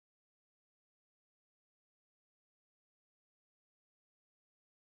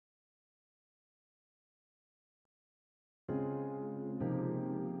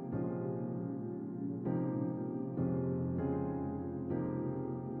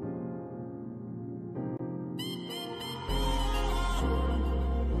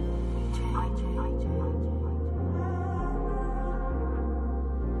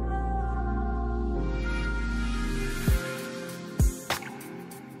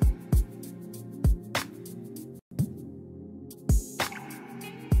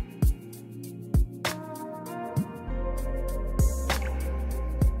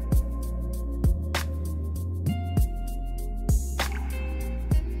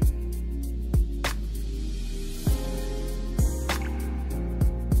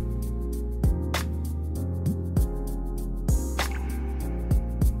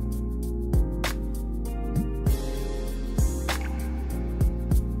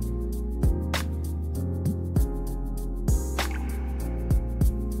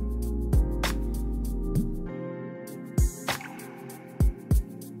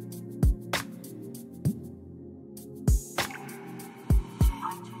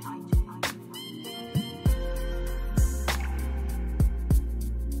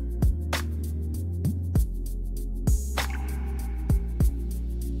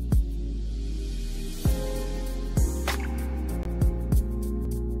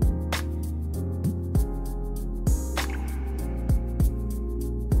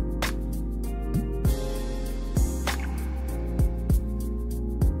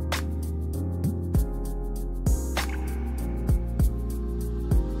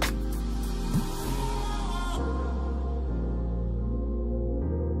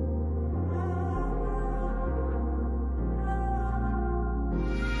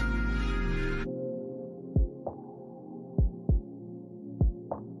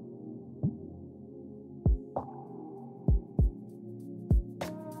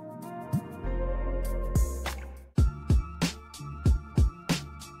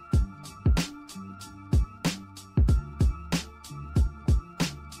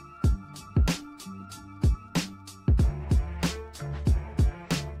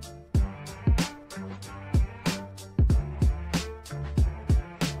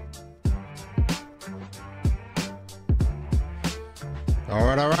All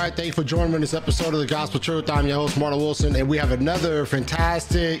right. Thank you for joining me in this episode of The Gospel Truth. I'm your host, Mauler Wilson, and we have another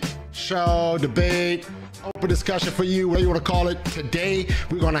fantastic show, debate, open discussion for you, whatever you want to call it. Today,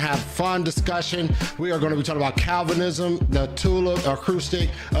 we're going to have fun discussion. We are going to be talking about Calvinism, the TULIP acoustic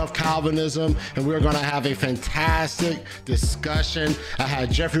of Calvinism, and we're going to have a fantastic discussion. I have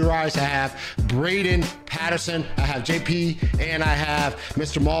Jeffery Rice, I have Braden Patterson, I have JP, and I have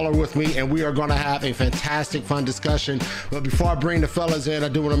Mr. Mauler with me, and we are going to have a fantastic, fun discussion. But before I bring the fellas in, I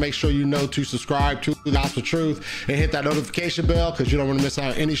do want to make sure you know to subscribe to The Gospel Truth and hit that notification bell, because you don't want to miss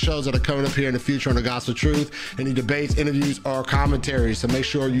out on any shows that are coming up here in the future on The Gospel Truth, any debates, interviews, or commentaries. So make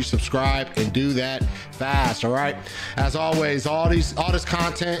sure you subscribe and do that fast. All right. As always, all this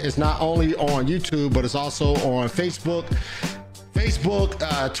content is not only on YouTube, but it's also on Facebook,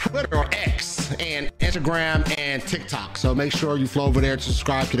 Twitter or X, and Instagram and TikTok. So make sure you flow over there to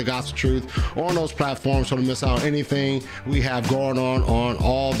subscribe to The Gospel Truth on those platforms so to miss out on anything we have going on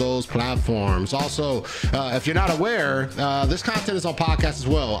all those platforms. Also, if you're not aware, this content is on podcast as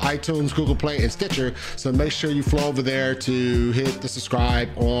well, iTunes, Google Play, and Stitcher. So make sure you flow over there to hit the subscribe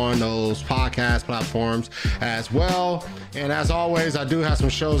on those podcast platforms as well. And as always, I do have some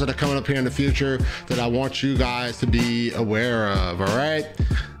shows that are coming up here in the future that I want you guys to be aware of. All right.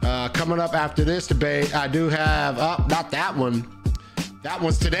 Coming up after this debate, I do have not that one. That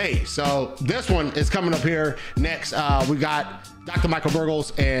one's today. So this one is coming up here next. We got Dr. Michael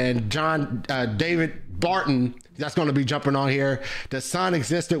Burgos and John David Barton. That's going to be jumping on here. The Son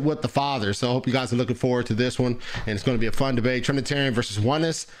existed with the Father. So I hope you guys are looking forward to this one. And it's going to be a fun debate, Trinitarian versus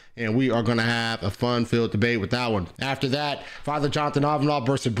Oneness. And we are going to have a fun-filled debate with that one. After that, Father Jonathan Avenal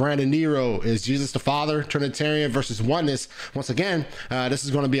versus Brandon Nero. Is Jesus the Father? Trinitarian versus Oneness. Once again, this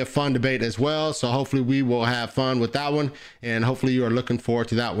is going to be a fun debate as well. So hopefully we will have fun with that one. And hopefully you are looking forward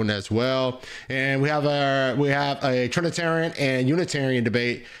to that one as well. And we have a Trinitarian and Unitarian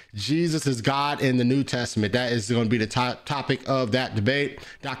debate. Jesus is God in the New Testament. That is going to be the topic of that debate.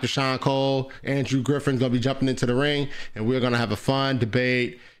 Dr. Sean Cole, Andrew Griffin's going to be jumping into the ring, and we're going to have a fun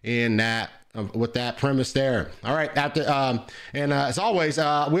debate in that with that premise there. All right. After as always,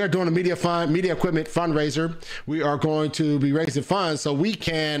 we are doing a media equipment fundraiser. We are going to be raising funds so we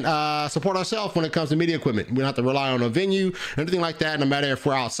can support ourselves when it comes to media equipment. We don't have to rely on a venue or anything like that. No matter if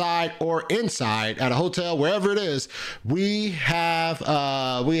we're outside or inside at a hotel, wherever it is, we have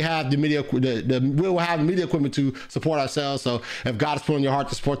the media. We will have media equipment to support ourselves. So if God is putting your heart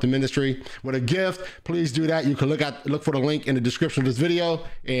to support the ministry with a gift, please do that. You can look for the link in the description of this video,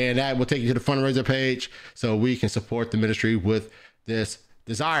 and that will take you to the fundraiser page so we can support the ministry with this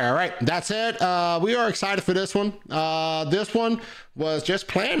desire. All right, that's it. We are excited for this one. This one was just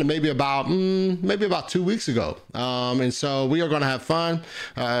planned maybe about 2 weeks ago, and so we are going to have fun.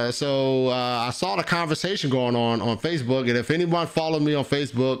 I saw the conversation going on Facebook, and if anyone followed me on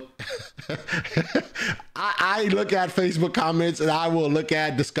Facebook, I look at Facebook comments, and I will look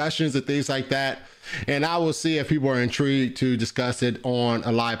at discussions and things like that, and I will see if people are intrigued to discuss it on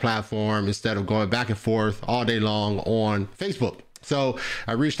a live platform instead of going back and forth all day long on Facebook. So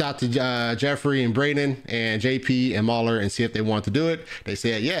I reached out to Jeffery and Braden and JP and Mauler and see if they want to do it. They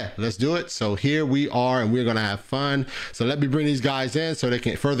said, yeah, let's do it. So here we are, and we're going to have fun. So let me bring these guys in so they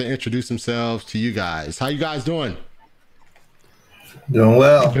can further introduce themselves to you guys. How you guys doing? Doing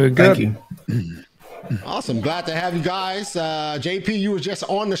well. Doing good. Thank you. Awesome. Glad to have you guys. JP, you were just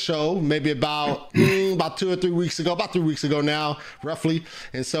on the show maybe about 2 or 3 weeks ago, about 3 weeks ago now, roughly.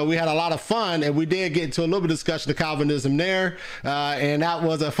 And so we had a lot of fun, and we did get into a little bit of discussion of Calvinism there. And that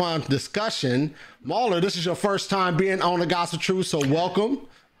was a fun discussion. Mauler, this is your first time being on The Gospel Truth, so welcome.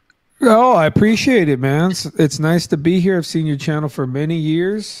 Oh, I appreciate it, man. It's nice to be here. I've seen your channel for many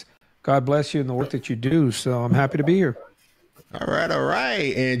years. God bless you in the work that you do. So I'm happy to be here. All right.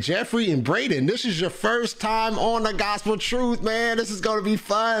 And Jeffery and Braden, this is your first time on The Gospel Truth, man. This is going to be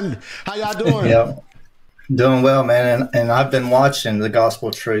fun. How y'all doing? Yep. Doing well, man. And I've been watching The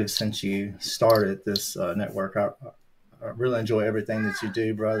Gospel Truth since you started this network. I really enjoy everything that you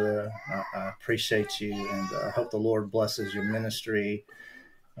do, brother. I appreciate you, and I hope the Lord blesses your ministry,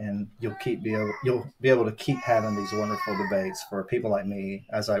 and you'll be able to keep having these wonderful debates for people like me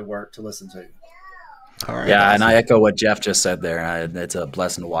as I work to listen to. All right, yeah, and I echo what Jeff just said there. It's a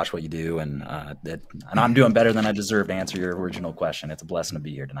blessing to watch what you do, and I'm doing better than I deserve to answer your original question. It's a blessing to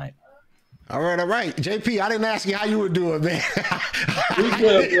be here tonight. All right. JP, I didn't ask you how you were doing, man. We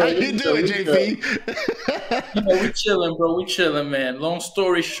good, bro. How you doing, JP? We chilling, bro. We chilling, man. Long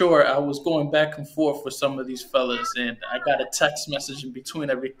story short, I was going back and forth with some of these fellas, and I got a text message in between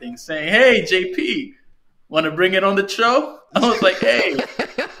everything saying, hey, JP, want to bring it on the show? I was like, hey,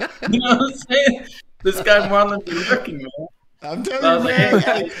 you know what I'm saying? This guy Marlon be looking, man. I'm So I telling was you, like, man.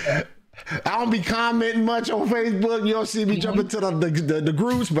 hey, Hey, I don't be commenting much on Facebook. You don't see me jumping to the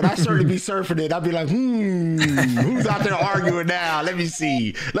groups, but I certainly be surfing it. I'll be like, who's out there arguing now? Let me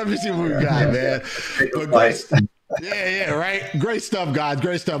see. Let me see what we got, man. Pick a But fight. yeah, right. Great stuff, guys.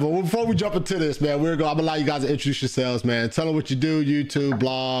 Great stuff. But before we jump into this, man, I'm gonna allow you guys to introduce yourselves, man. Tell them what you do: YouTube,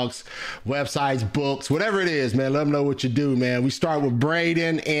 blogs, websites, books, whatever it is, man. Let them know what you do, man. We start with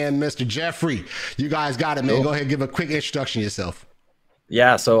Braden and Mr. Jeffrey. You guys got it, man. Cool. Go ahead and give a quick introduction to yourself.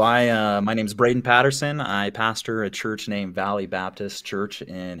 Yeah, so my name's Braden Patterson. I pastor a church named Valley Baptist Church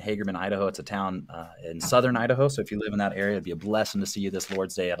in Hagerman, Idaho. It's a town in southern Idaho, so if you live in that area, it'd be a blessing to see you this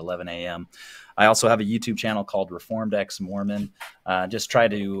Lord's Day at 11 a.m. I also have a YouTube channel called Reformed Ex-Mormon. Just try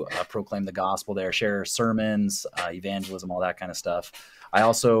to proclaim the gospel there, share sermons, evangelism, all that kind of stuff. I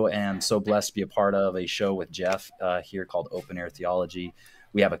also am so blessed to be a part of a show with Jeff here called Open Air Theology.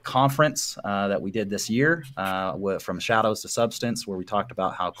 We have a conference that we did this year, From Shadows to Substance, where we talked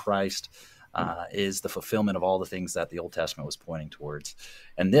about how Christ is the fulfillment of all the things that the Old Testament was pointing towards.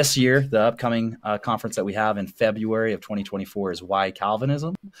 And this year, the upcoming conference that we have in February of 2024 is Why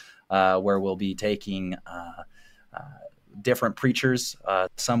Calvinism, where we'll be taking different preachers,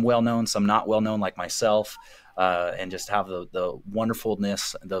 some well-known, some not well-known, like myself, and just have the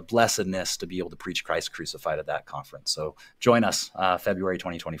wonderfulness, the blessedness to be able to preach Christ crucified at that conference. So join us February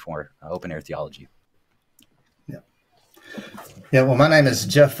 2024, Open Air Theology. Yeah, well, my name is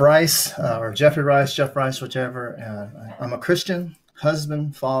Jeff Rice, or Jeffrey Rice, Jeff Rice, whichever. I'm a Christian,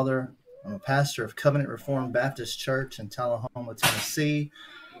 husband, father. I'm a pastor of Covenant Reformed Baptist Church in Tullahoma, Tennessee.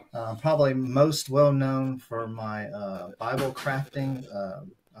 Probably most well known for my Bible crafting.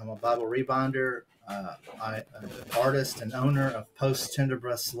 I'm a Bible rebinder. I'm an artist and owner of Post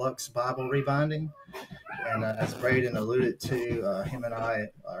Tenderbreast Lux Bible Rebinding. And as Braden alluded to, him and I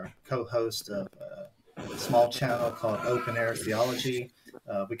are co-host of a small channel called Open Air Theology.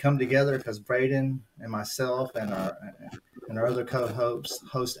 We come together because Braden and myself and our other co-hosts,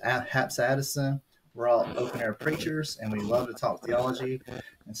 host Haps Addison, we're all open air preachers and we love to talk theology.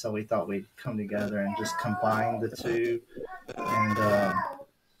 And so we thought we'd come together and just combine the two. And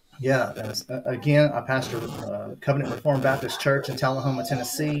again, I pastor Covenant Reformed Baptist Church in Tullahoma,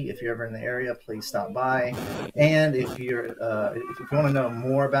 Tennessee. If you're ever in the area, please stop by. And if you want to know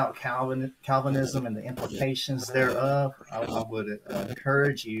more about Calvinism and the implications thereof, I would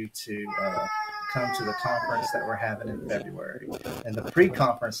encourage you to come to the conference that we're having in February. And the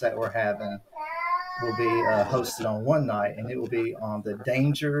pre-conference that we're having will be hosted on one night, and it will be on the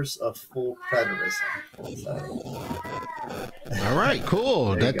dangers of full preterism. So, all right,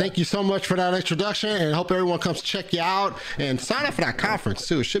 cool. Thank you so much for that introduction, and hope everyone comes check you out and sign up for that conference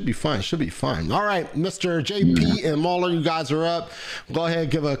too. It should be fun. All right, Mr. JP and Mauler, you guys are up. Go ahead and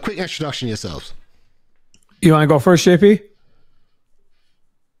give a quick introduction yourselves. You want to go first, JP?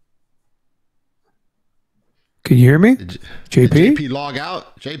 Can you hear me? JP? Did JP log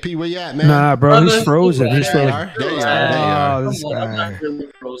out? JP, where you at, man? Nah, bro, he's frozen. He's There you frozen. are. There you are. Oh, this Come on, I'm guy. not really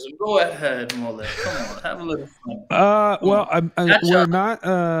frozen. Go ahead, Mauler. Come on, have a little fun. Well, we're up.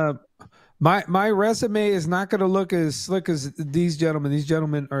 not. My resume is not going to look as slick as these gentlemen. These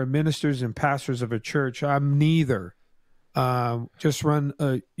gentlemen are ministers and pastors of a church. I'm neither. Just run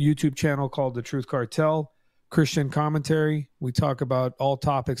a YouTube channel called The Truth Cartel, Christian commentary. We talk about all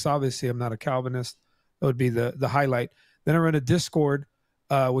topics. Obviously, I'm not a Calvinist. That would be the highlight. Then I run a Discord,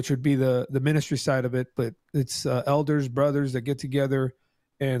 which would be the ministry side of it. But it's elders, brothers that get together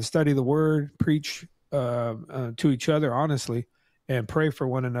and study the word, preach to each other, honestly, and pray for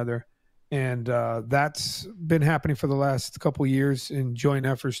one another. And that's been happening for the last couple of years in joint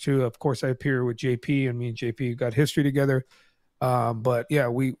efforts too. Of course, I appear with JP, and me and JP got history together. But yeah,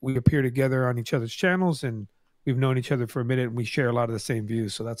 we appear together on each other's channels, and we've known each other for a minute, and we share a lot of the same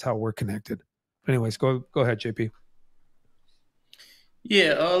views. So that's how we're connected. Anyways, go ahead, JP.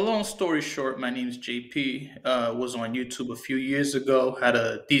 Yeah, long story short, my name is JP. Was on YouTube a few years ago, had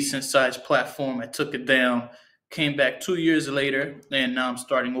a decent sized platform. I took it down, came back 2 years later, and now I'm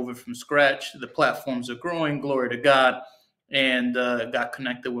starting over from scratch. The platforms are growing, glory to God, and got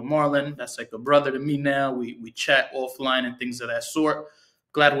connected with Marlon. That's like a brother to me now. We chat offline and things of that sort.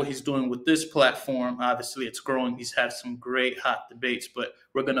 Glad what he's doing with this platform. Obviously, it's growing. He's had some great hot debates, but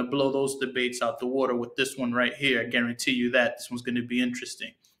we're going to blow those debates out the water with this one right here. I guarantee you that this one's going to be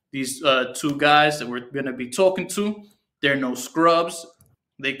interesting. These two guys that we're going to be talking to, they're no scrubs.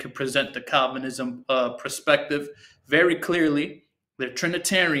 They could present the Calvinism perspective very clearly. They're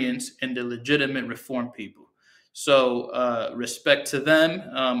Trinitarians and they're legitimate Reformed people. So respect to them.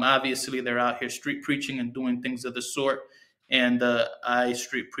 Obviously, they're out here street preaching and doing things of the sort. And I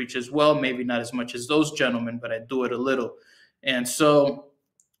street preach as well, maybe not as much as those gentlemen, but I do it a little. And so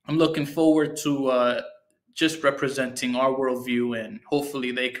I'm looking forward to just representing our worldview, and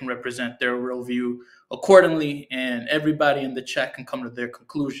hopefully they can represent their worldview accordingly, and everybody in the chat can come to their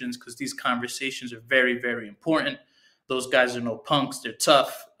conclusions, because these conversations are very, very important. Those guys are no punks. They're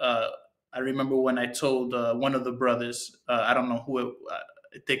tough. I remember when I told one of the brothers, I don't know who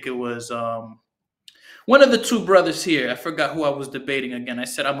I think it was one of the two brothers here. I forgot who I was debating again. I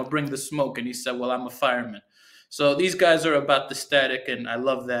said, I'm going to bring the smoke. And he said, well, I'm a fireman. So these guys are about the static, and I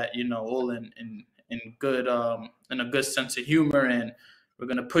love that, all in good, in a good sense of humor. And we're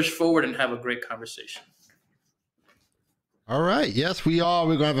going to push forward and have a great conversation. All right. Yes, we are.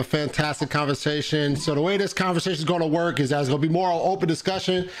 We're going to have a fantastic conversation. So the way this conversation is going to work is that it's going to be more open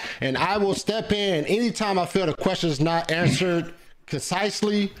discussion, and I will step in anytime I feel the question is not answered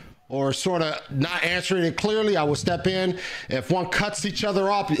concisely or sort of not answering it clearly. I will step in. If one cuts each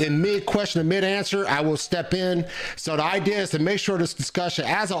other off in mid-question and mid-answer, I will step in. So the idea is to make sure this discussion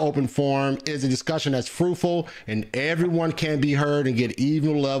as an open forum is a discussion that's fruitful and everyone can be heard and get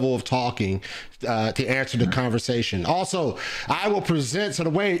even level of talking to answer the conversation. Also, I will present, so the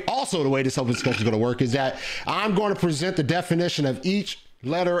way this open discussion is going to work is that I'm going to present the definition of each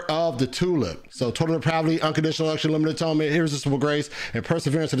letter of the TULIP. So total depravity, unconditional election, limited atonement, irresistible grace, and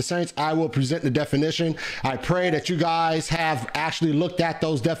perseverance of the saints. I will present the definition. I pray that you guys have actually looked at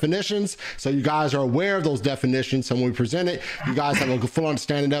those definitions, so you guys are aware of those definitions. So when we present it, you guys have a full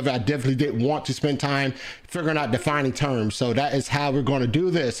understanding of it. I definitely didn't want to spend time figuring out defining terms. So that is how we're going to do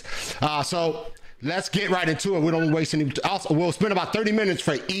this. So let's get right into it. We don't waste any. Also, we'll spend about 30 minutes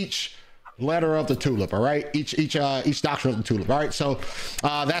for each letter of the TULIP. All right, each doctrine of the TULIP. All right, so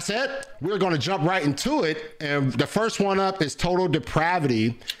that's it. We're going to jump right into it, and the first one up is total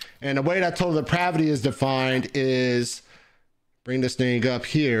depravity. And the way that total depravity is defined is, bring this thing up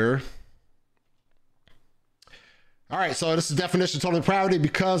here. All right, so this is the definition of total depravity.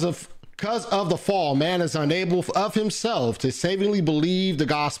 Because of the fall, man is unable of himself to savingly believe the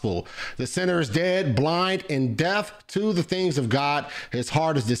gospel. The sinner is dead, blind, and deaf to the things of God. His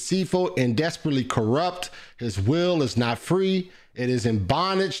heart is deceitful and desperately corrupt. His will is not free. It is in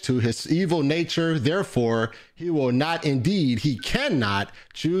bondage to his evil nature. Therefore, he cannot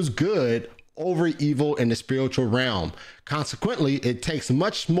choose good over evil in the spiritual realm. Consequently, it takes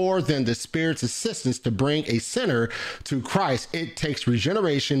much more than the Spirit's assistance to bring a sinner to Christ. It takes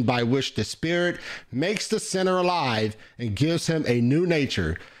regeneration, by which the Spirit makes the sinner alive and gives him a new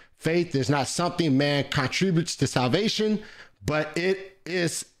nature. Faith is not something man contributes to salvation, but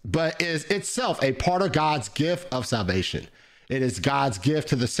is itself a part of God's gift of salvation. It is God's gift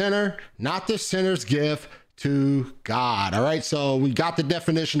to the sinner, not the sinner's gift to God. All right, so we got the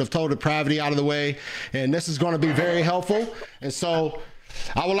definition of total depravity out of the way, and this is going to be very helpful. And so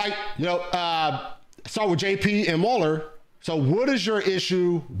I would like, start with JP and Mauler. So what is your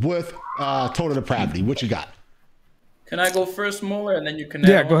issue with total depravity? What you got? Can I go first, Mauler, and then you can go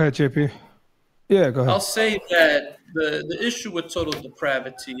ahead, JP. Yeah, go ahead. I'll say that the issue with total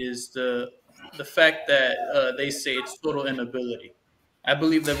depravity is the fact that they say it's total inability. I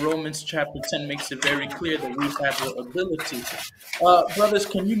believe that Romans chapter 10 makes it very clear that we have the ability. Brothers,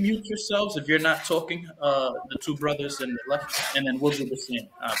 can you mute yourselves if you're not talking? The two brothers in the left, and then we'll do the same,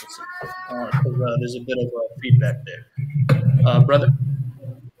 obviously, because there's a bit of feedback there. Brother,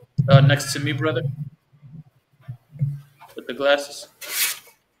 next to me, brother, with the glasses.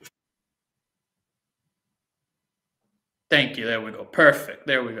 Thank you. There we go. Perfect.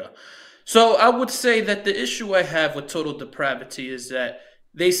 There we go. So I would say that the issue I have with total depravity is that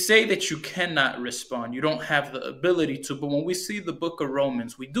they say that you cannot respond. You don't have the ability to. But when we see the book of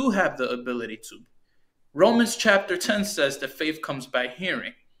Romans, we do have the ability to. Romans chapter 10 says that faith comes by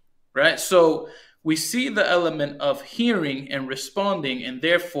hearing, right? So we see the element of hearing and responding, and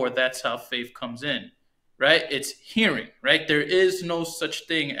therefore that's how faith comes in, right? It's hearing, right? There is no such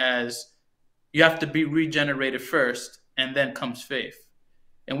thing as you have to be regenerated first, and then comes faith.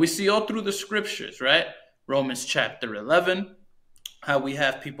 And we see all through the scriptures, right? Romans chapter 11, how we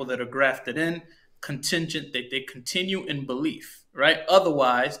have people that are grafted in, contingent, that they continue in belief, right?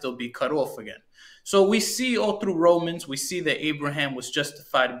 Otherwise, they'll be cut off again. So we see all through Romans, we see that Abraham was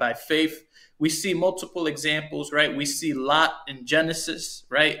justified by faith. We see multiple examples, right? We see Lot in Genesis,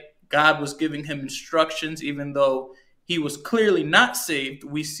 right? God was giving him instructions, even though he was clearly not saved.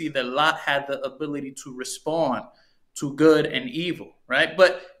 We see that Lot had the ability to respond to good and evil, right?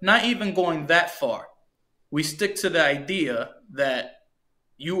 But not even going that far. We stick to the idea that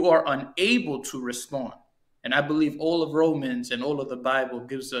you are unable to respond. And I believe all of Romans and all of the Bible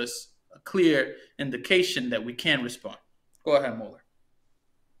gives us a clear indication that we can respond. Go ahead, Mauler.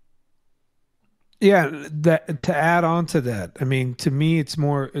 Yeah, that to add on to that, I mean, to me, it's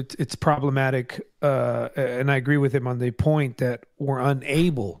problematic, and I agree with him on the point that we're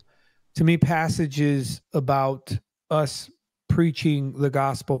unable. To me, passages about us preaching the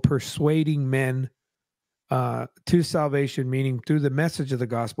gospel, persuading men to salvation, meaning through the message of the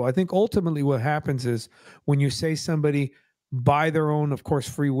gospel. I think ultimately what happens is when you say somebody by their own, of course,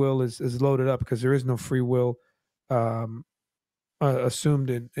 free will is loaded up because there is no free will. Um,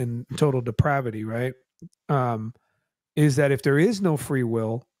 Assumed in total depravity, right? Is that if there is no free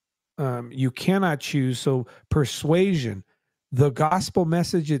will, you cannot choose. So persuasion, the gospel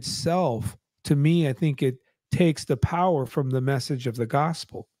message itself, to me, I think it takes the power from the message of the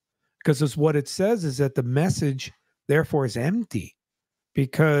gospel, because it's what it says is that the message therefore is empty,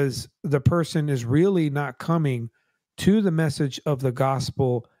 because the person is really not coming to the message of the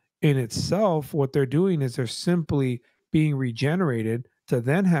gospel in itself. What they're doing is they're simply being regenerated to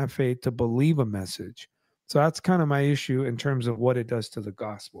then have faith to believe a message. So that's kind of my issue in terms of what it does to the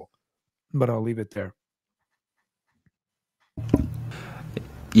gospel. But I'll leave it there.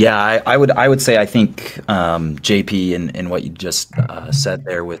 Yeah, I would say I think JP in what you just said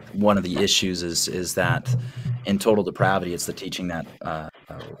there with one of the issues is that in total depravity, it's the teaching that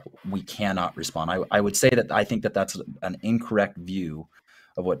we cannot respond. I would say that I think that that's an incorrect view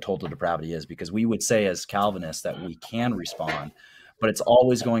of what total depravity is, because we would say as Calvinists that we can respond, but it's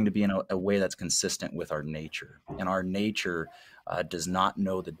always going to be in a way that's consistent with our nature. And our nature does not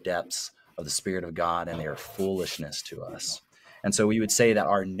know the depths of the Spirit of God, and they are foolishness to us. And so we would say that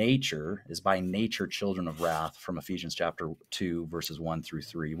our nature is by nature children of wrath, from Ephesians chapter 2, verses 1 through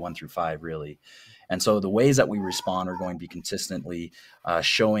 5, really. And so the ways that we respond are going to be consistently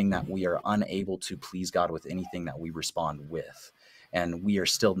showing that we are unable to please God with anything that we respond with. And we are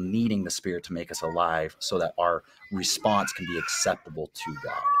still needing the Spirit to make us alive so that our response can be acceptable to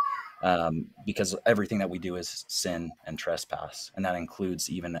God. Because everything that we do is sin and trespass. And that includes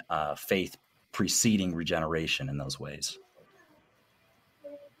even faith preceding regeneration in those ways.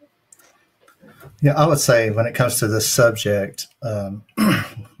 Yeah, I would say when it comes to this subject,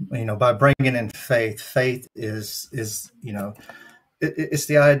 by bringing in faith is it's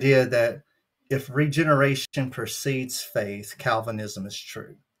the idea that if regeneration precedes faith, Calvinism is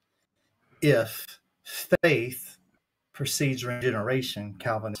true. If faith precedes regeneration,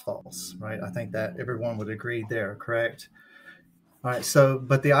 Calvinism is false, right? I think that everyone would agree there, correct? All right. So,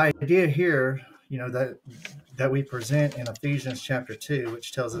 but the idea here, that we present in Ephesians chapter 2,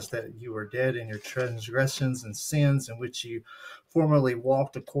 which tells us that you were dead in your transgressions and sins, in which you formerly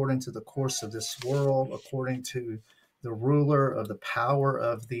walked according to the course of this world, according to the ruler of the power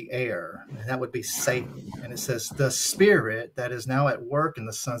of the air, and that would be Satan. And it says, the spirit that is now at work in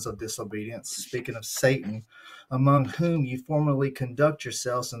the sons of disobedience, speaking of Satan, among whom you formerly conduct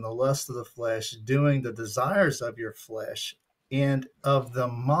yourselves in the lust of the flesh, doing the desires of your flesh and of the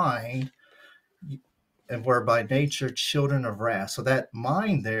mind, and were by nature children of wrath. So that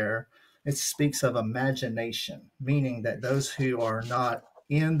mind there, it speaks of imagination, meaning that those who are not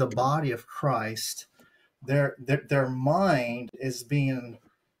in the body of Christ, their mind is being,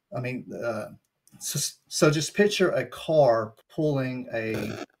 so just picture a car pulling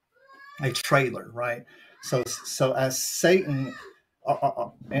a trailer, right? So as Satan,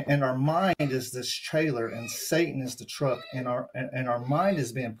 and our mind is this trailer, and Satan is the truck, and our mind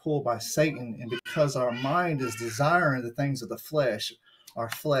is being pulled by Satan, and because our mind is desiring the things of the flesh, our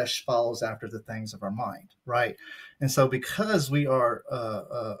flesh follows after the things of our mind, right? And so because we are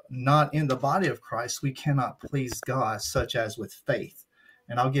not in the body of Christ, we cannot please God, such as with faith.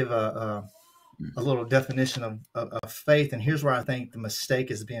 And I'll give a little definition of faith, and here's where I think the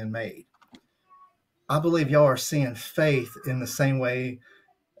mistake is being made. I believe y'all are seeing faith in the same way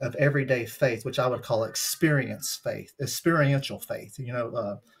of everyday faith, which I would call experiential faith.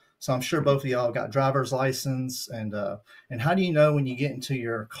 So I'm sure both of y'all got driver's license, and how do you know when you get into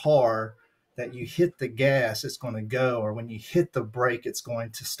your car that you hit the gas, it's going to go, or when you hit the brake, it's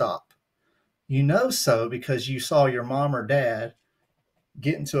going to stop? You know so because you saw your mom or dad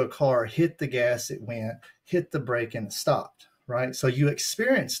get into a car, hit the gas, it went, hit the brake, and it stopped. Right. So you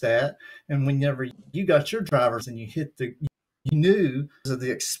experienced that. And whenever you got your drivers and you knew because of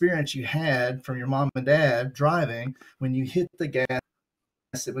the experience you had from your mom and dad driving, when you hit the gas,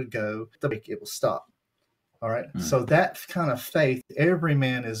 it would go, the brake, it will stop. All right. So that kind of faith, every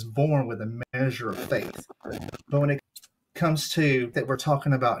man is born with a measure of faith. But when it comes to that we're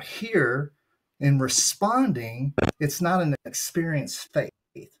talking about here in responding, it's not an experienced faith.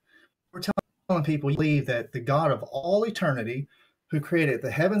 We're telling people you believe that the God of all eternity, who created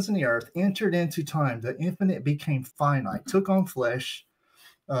the heavens and the earth, entered into time. The infinite became finite, took on flesh,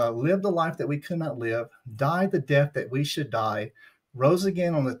 lived the life that we could not live, died the death that we should die, rose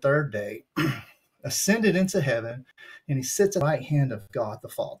again on the third day, ascended into heaven, and he sits at the right hand of God the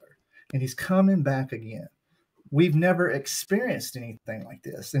Father, and he's coming back again. We've never experienced anything like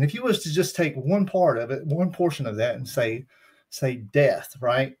this. And if you was to just take one part of it, one portion of that, and say death,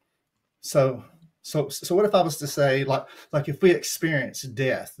 right? So what if I was to say, like if we experience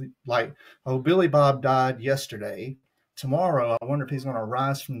death, like, oh, Billy Bob died yesterday. Tomorrow, I wonder if he's going to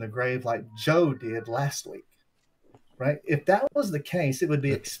rise from the grave like Joe did last week, right? If that was the case, it would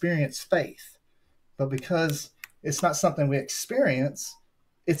be experienced faith. But because it's not something we experience,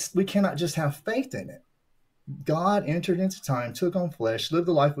 we cannot just have faith in it. God entered into time, took on flesh, lived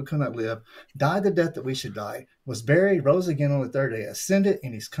the life we could not live, died the death that we should die, was buried, rose again on the third day, ascended,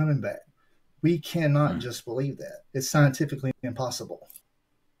 and he's coming back. We cannot just believe that. It's scientifically impossible.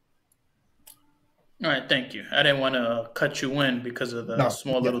 All right, thank you. I didn't want to cut you in because of the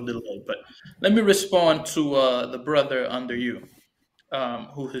little delay, but let me respond to the brother under you,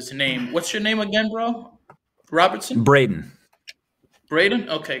 who his name. What's your name again, bro? Robertson? Braden. Braden?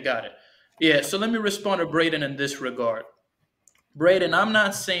 Okay, got it. Yeah, so let me respond to Braden in this regard. Braden, I'm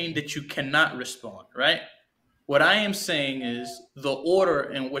not saying that you cannot respond, right? What I am saying is the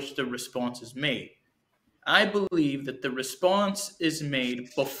order in which the response is made. I believe that the response is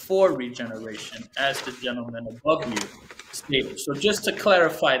made before regeneration, as the gentleman above you stated. So just to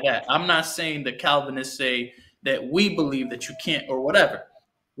clarify that, I'm not saying that Calvinists say that we believe that you can't or whatever.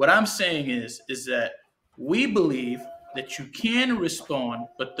 What I'm saying is that we believe that you can respond,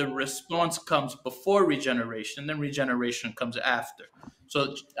 but the response comes before regeneration, then regeneration comes after.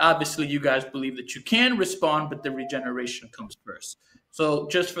 So obviously you guys believe that you can respond, but the regeneration comes first. So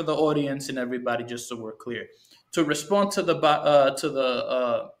just for the audience and everybody, just so we're clear, to respond to the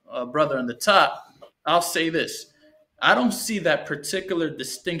brother on the top, I'll say this. I don't see that particular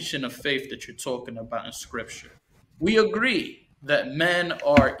distinction of faith that you're talking about in Scripture. We agree that men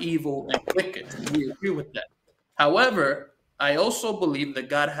are evil and wicked. We agree with that. However, I also believe that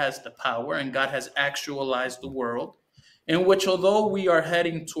God has the power and God has actualized the world in which, although we are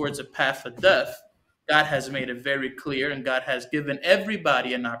heading towards a path of death, God has made it very clear and God has given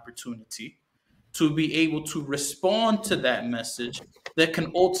everybody an opportunity to be able to respond to that message that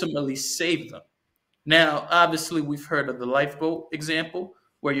can ultimately save them. Now, obviously, we've heard of the lifeboat example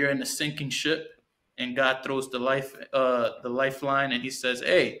where you're in a sinking ship and God throws the lifeline and he says,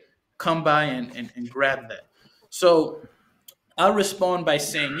 hey, come by and grab that. So I'll respond by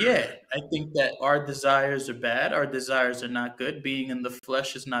saying, yeah, I think that our desires are bad. Our desires are not good. Being in the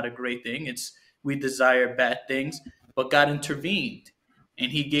flesh is not a great thing. We desire bad things, but God intervened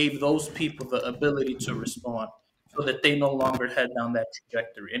and he gave those people the ability to respond so that they no longer head down that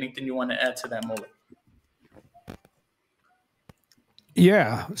trajectory. Anything you want to add to that, Mauler?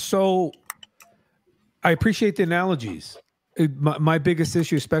 Yeah. So I appreciate the analogies. My biggest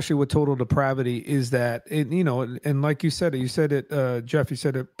issue, especially with total depravity, is that, and like you said it, Jeff, you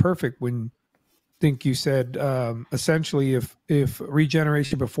said it perfect when I think you said, essentially, if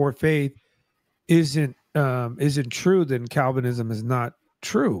regeneration before faith isn't true, then Calvinism is not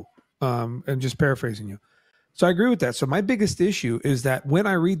true. And just paraphrasing you. So I agree with that. So my biggest issue is that when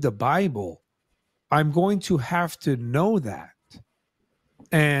I read the Bible, I'm going to have to know that.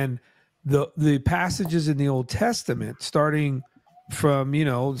 And the passages in the Old Testament, starting from,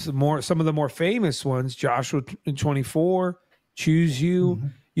 some of the more famous ones, Joshua 24, choose you,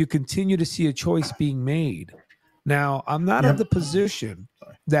 you continue to see a choice being made. Now, I'm not of the position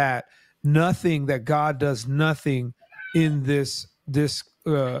that God does nothing in this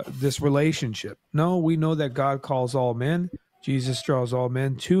relationship. No, we know that God calls all men. Jesus draws all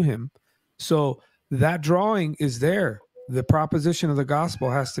men to him. So that drawing is there. The proposition of the gospel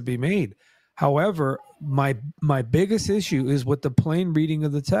has to be made. However, my biggest issue is with the plain reading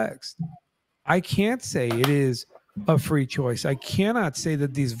of the text. I can't say it is a free choice. I cannot say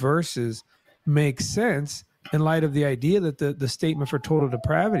that these verses make sense in light of the idea that the statement for total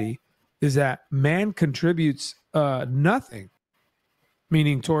depravity is that man contributes nothing,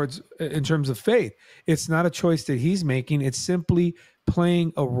 meaning in terms of faith. It's not a choice that he's making. It's simply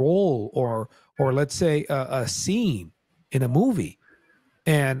playing a role or let's say a scene in a movie.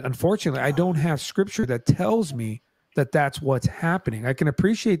 And unfortunately, I don't have scripture that tells me that that's what's happening. I can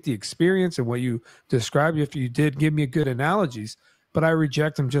appreciate the experience and what you described. If you did give me good analogies, but I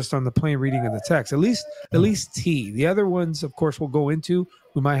reject them just on the plain reading of the text. At least T. The other ones, of course, we'll go into.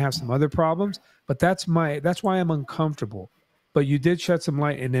 We might have some other problems, but that's why I'm uncomfortable. But you did shed some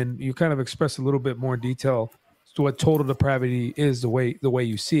light, and then you kind of expressed a little bit more detail as to what total depravity is, the way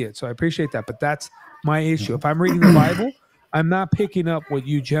you see it. So I appreciate that. But that's my issue. If I'm reading the Bible, I'm not picking up what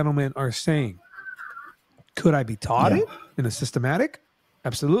you gentlemen are saying. Could I be taught it in a systematic?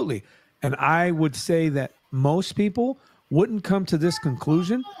 Absolutely. And I would say that most people wouldn't come to this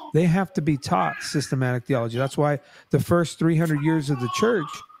conclusion. They have to be taught systematic theology. That's why the first 300 years of the church,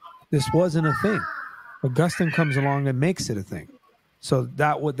 this wasn't a thing. Augustine comes along and makes it a thing. So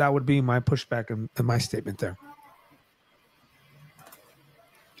that would be my pushback and my statement there.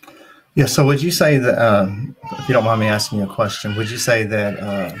 Yeah. So would you say that, if you don't mind me asking you a question, would you say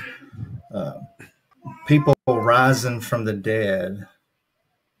that people rising from the dead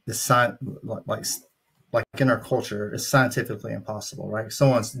is like in our culture is scientifically impossible, right?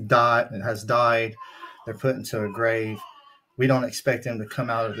 Someone's has died, they're put into a grave. We don't expect them to come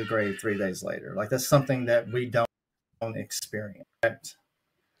out of the grave 3 days later. Like that's something that we don't experience. Right?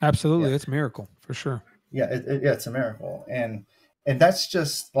 Absolutely, yeah. It's a miracle for sure. Yeah, it's a miracle, and that's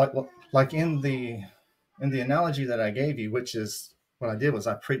just like in the analogy that I gave you, which is what I did was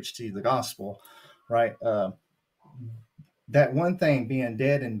I preached to you the gospel, right? That one thing being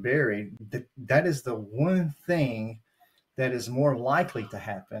dead and buried, that is the one thing that is more likely to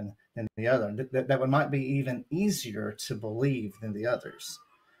happen than the other. That might be even easier to believe than the others,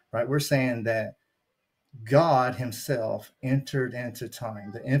 right? We're saying that God himself entered into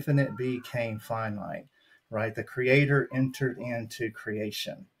time. The infinite became finite, right? The creator entered into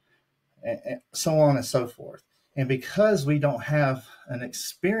creation, and so on and so forth. And because we don't have an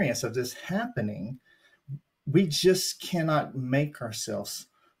experience of this happening, we just cannot make ourselves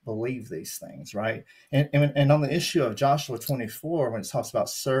believe these things, right? And on the issue of Joshua 24, when it talks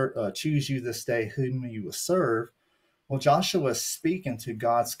about choose you this day whom you will serve, well, Joshua is speaking to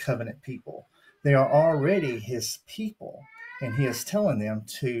God's covenant people. They are already his people, and he is telling them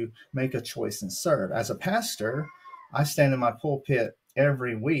to make a choice and serve. As a pastor, I stand in my pulpit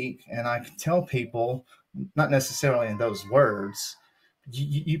every week, and I can tell people, not necessarily in those words,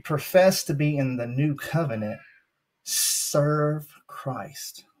 you profess to be in the new covenant, serve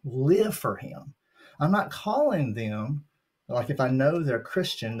Christ, live for him. I'm not calling them, like if I know they're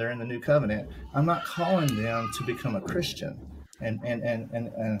Christian, they're in the new covenant, I'm not calling them to become a Christian.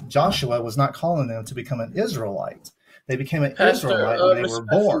 And Joshua was not calling them to become an Israelite. They became an Israelite when they were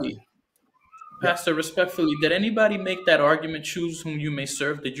born. Pastor, respectfully, did anybody make that argument, choose whom you may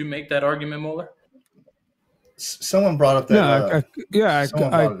serve? Did you make that argument, Mauler? Someone brought up that.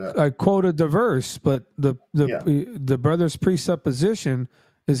 I quoted the verse, but the brother's presupposition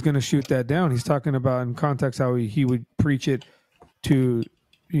is going to shoot that down. He's talking about in context how he would preach it to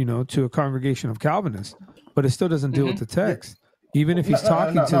a congregation of Calvinists, but it still doesn't deal with the text. Even if he's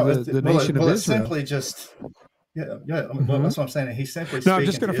talking to the nation of Israel. Simply just that's what I'm saying. He's simply I'm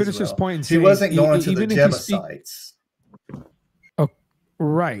just going to finish this point and say he wasn't going to the Jebusites.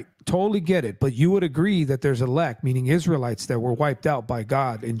 Right. Totally get it. But you would agree that there's elect, meaning Israelites that were wiped out by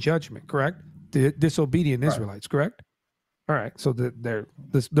God in judgment, correct? The disobedient Israelites, correct? All right. So the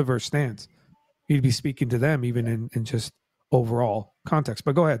verse stands. He'd be speaking to them even in just overall context.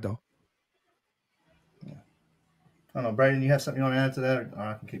 But go ahead, though. Yeah. I don't know, Braden, you have something you want to add to that, or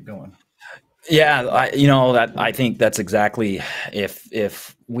I can keep going? Yeah, I think that's exactly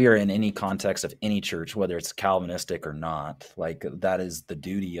if we are in any context of any church, whether it's Calvinistic or not, like that is the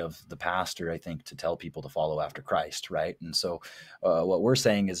duty of the pastor, I think, to tell people to follow after Christ, right? And so what we're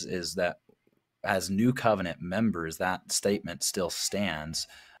saying is that as New Covenant members, that statement still stands.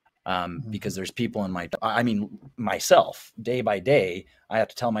 Because there's people in myself, day by day, I have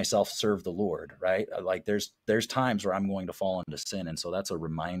to tell myself, serve the Lord, right? Like there's times where I'm going to fall into sin. And so that's a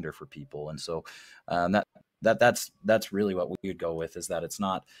reminder for people. And so that's really what we would go with, is that it's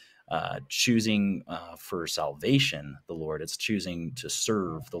not choosing for salvation, the Lord, it's choosing to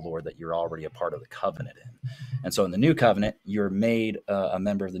serve the Lord that you're already a part of the covenant in. And so in the new covenant, you're made a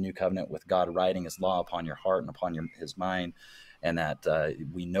member of the new covenant with God writing his law upon your heart and upon his mind. And that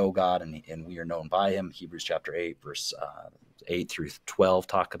we know God and we are known by him. Hebrews chapter 8, verse 8 through 12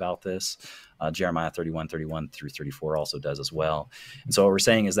 talk about this. Jeremiah 31 through 34 also does as well. And so what we're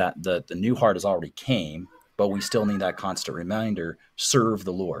saying is that the new heart has already came, but we still need that constant reminder, serve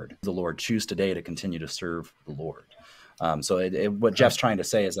the Lord. The Lord, choose today to continue to serve the Lord. So what Jeff's trying to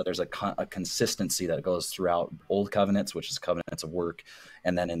say is that there's a consistency that goes throughout old covenants, which is covenants of work,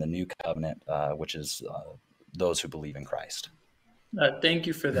 and then in the new covenant, which is those who believe in Christ. Thank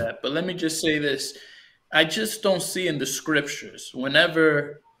you for that. But let me just say this. I just don't see in the scriptures,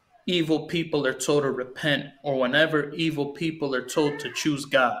 whenever evil people are told to repent or whenever evil people are told to choose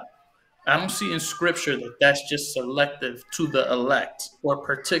God, I don't see in scripture that that's just selective to the elect or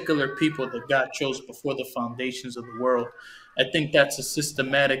particular people that God chose before the foundations of the world. I think that's a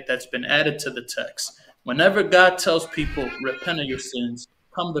systematic that's been added to the text. Whenever God tells people, repent of your sins,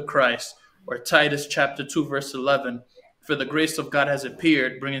 come to Christ, or Titus chapter 2, verse 11, for the grace of God has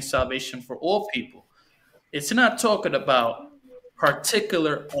appeared, bringing salvation for all people. It's not talking about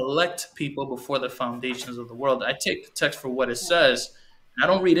particular elect people before the foundations of the world. I take the text for what it says. I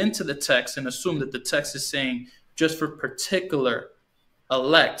don't read into the text and assume that the text is saying just for particular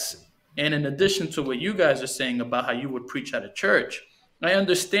elect. And in addition to what you guys are saying about how you would preach at a church, I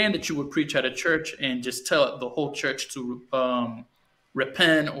understand that you would preach at a church and just tell the whole church to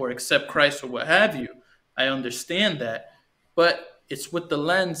repent or accept Christ or what have you. I understand that. But it's with the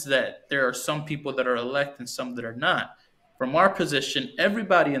lens that there are some people that are elect and some that are not. From our position,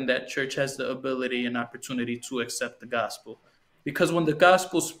 everybody in that church has the ability and opportunity to accept the gospel. Because when the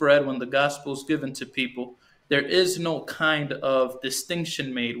gospel spread, when the gospel is given to people, there is no kind of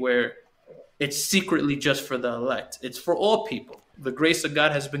distinction made where it's secretly just for the elect. It's for all people. The grace of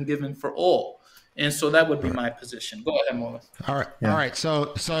God has been given for all. And so that would be my position. Go ahead, Mauler. All right. Yeah. All right.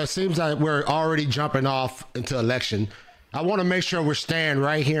 So it seems like we're already jumping off into election. I want to make sure we're staying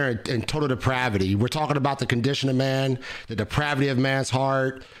right here in total depravity. We're talking about the condition of man, the depravity of man's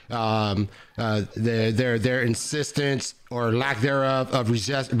heart, their insistence or lack thereof of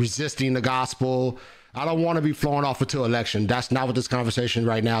resisting the gospel. I don't want to be flowing off into election. That's not what this conversation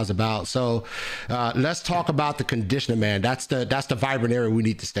right now is about. So let's talk about the condition of man. That's the vibrant area we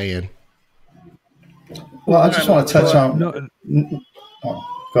need to stay in. Well, I just want to touch on.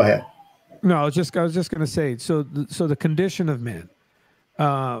 Go ahead. No, I was just going to say. So the condition of man.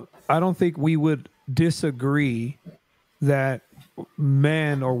 I don't think we would disagree that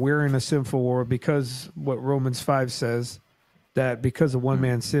man or we're in a sinful world because what Romans 5 says, that because of one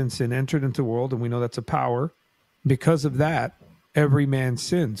man's sin entered into the world, and we know that's a power. Because of that, every man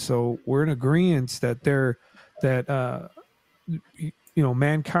sinned. So we're in agreement that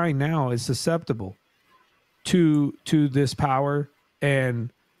mankind now is susceptible to this power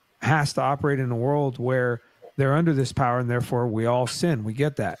and has to operate in a world where they're under this power, and therefore we all sin. We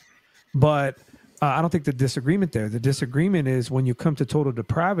get that. But I don't think the disagreement there. The disagreement is when you come to total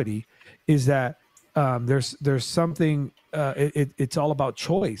depravity is that there's something, it's all about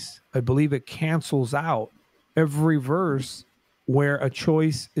choice. I believe it cancels out every verse where a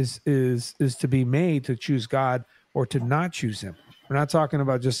choice is to be made to choose God or to not choose him. We're not talking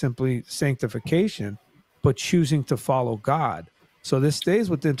about just simply sanctification, but choosing to follow God. So this stays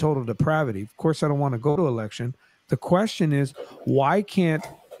within total depravity. Of course, I don't want to go to election. The question is, why can't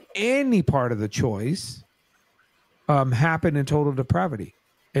any part of the choice happen in total depravity?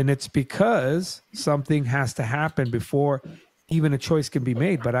 And it's because something has to happen before even a choice can be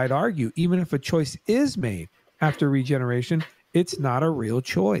made. But I'd argue, even if a choice is made after regeneration, it's not a real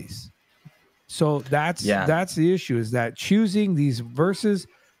choice. So that's the issue, is that choosing these verses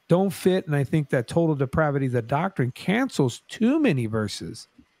don't fit. And I think that total depravity, the doctrine, cancels too many verses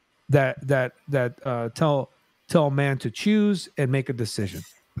that tell man to choose and make a decision.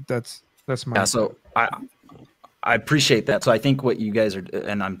 But that's my so I appreciate that. So I think what you guys are,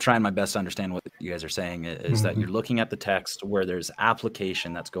 and I'm trying my best to understand what you guys are saying, is that you're looking at the text where there's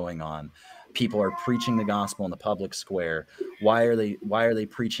application that's going on. People are preaching the gospel in the public square. Why are they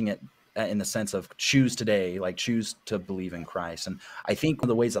preaching it in the sense of choose today, like choose to believe in Christ? And I think one of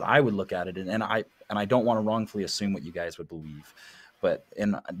the ways that I would look at it, and I don't want to wrongfully assume what you guys would believe, but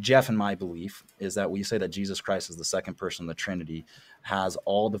in Jeff and my belief is that we say that Jesus Christ is the second person of the Trinity, has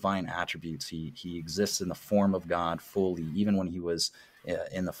all divine attributes. He exists in the form of God fully, even when he was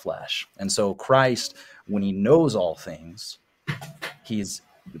in the flesh. And so Christ, when he knows all things, he's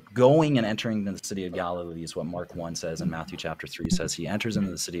going and entering the city of Galilee is what Mark 1 says, and Matthew chapter 3 says he enters into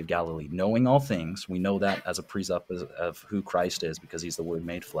the city of Galilee knowing all things. We know that as a presuppose of who Christ is because he's the Word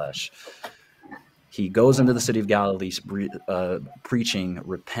made flesh. He goes into the city of Galilee preaching,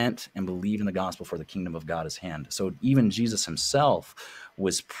 repent and believe in the gospel, for the kingdom of God is hand. So even Jesus himself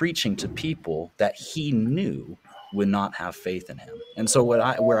was preaching to people that he knew would not have faith in him. And so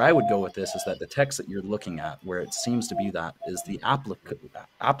where I would go with this is that the text that you're looking at, where it seems to be that, is the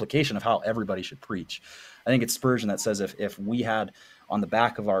application of how everybody should preach. I think it's Spurgeon that says if we had on the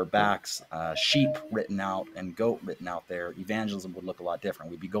back of our backs sheep written out and goat written out there, evangelism would look a lot different.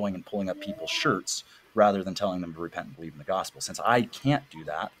 We'd be going and pulling up people's shirts rather than telling them to repent and believe in the gospel. Since I can't do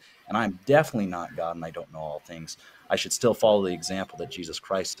that, and I'm definitely not God and I don't know all things, I should still follow the example that Jesus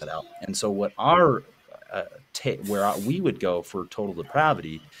Christ set out. And so what where we would go for total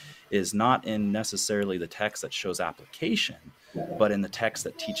depravity is not in necessarily the text that shows application, but in the text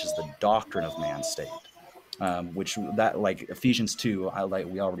that teaches the doctrine of man's state. which that, like Ephesians 2,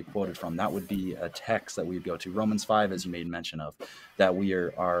 we already quoted from, that would be a text that we would go to. Romans 5, as you made mention of, that we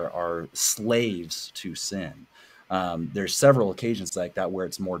are slaves to sin. There's several occasions like that where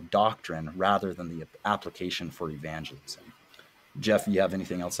it's more doctrine rather than the application for evangelism. Jeff, you have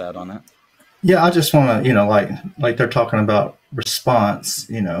anything else to add on that? Yeah, I just want to, like they're talking about response,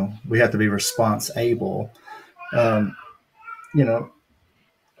 we have to be response able.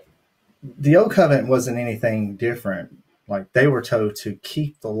 The old covenant wasn't anything different. Like they were told to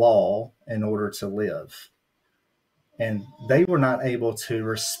keep the law in order to live. And they were not able to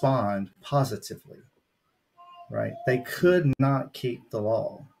respond positively, right? They could not keep the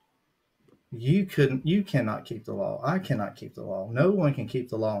law. You cannot keep the law. I cannot keep the law. No one can keep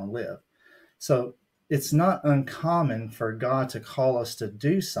the law and live. So it's not uncommon for God to call us to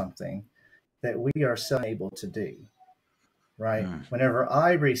do something that we are so unable to do. Right? Whenever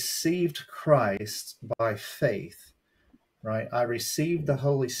I received Christ by faith, right, I received the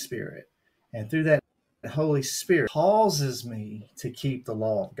Holy Spirit. And through that, the Holy Spirit causes me to keep the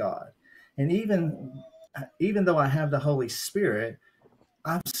law of God. And even though I have the Holy Spirit,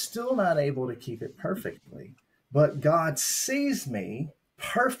 I'm still not able to keep it perfectly. But God sees me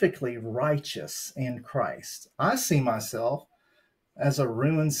perfectly righteous in Christ. I see myself as a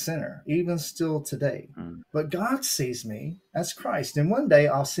ruined sinner, even still today. But God sees me as Christ. And one day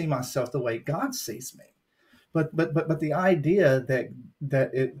I'll see myself the way God sees me. But the idea that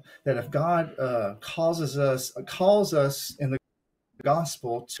if God calls us in the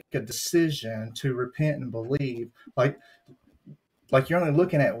gospel to make a decision to repent and believe, like you're only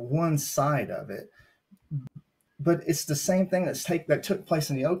looking at one side of it. But it's the same thing that took place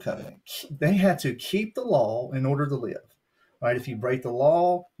in the old covenant. They had to keep the law in order to live. Right? If you break the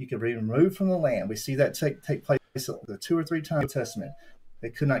law, you could be removed from the land. We see that take place the 2 or 3 times in the Old Testament. They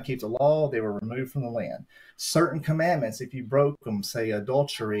could not keep the law. They were removed from the land. Certain commandments, if you broke them, say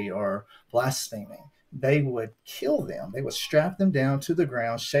adultery or blaspheming, they would kill them. They would strap them down to the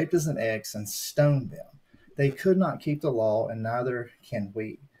ground, shaped as an X, and stone them. They could not keep the law, and neither can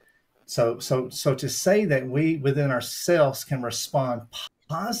we. So to say that we within ourselves can respond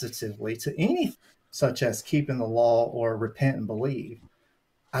positively to anything, such as keeping the law or repent and believe,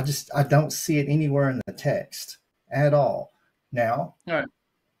 I don't see it anywhere in the text at all. Now, all right.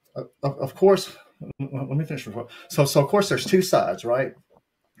 Of course, let me finish. So of course, there's 2 sides, right?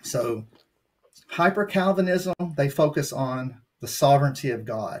 So hyper Calvinism, they focus on the sovereignty of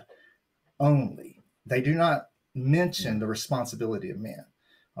God only. They do not mention the responsibility of man.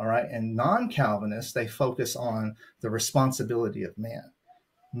 All right. And non-Calvinists, they focus on the responsibility of man.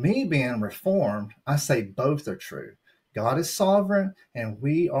 Me being reformed, I say both are true. God is sovereign and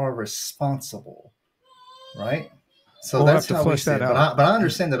we are responsible, right? So that's how we see it. But I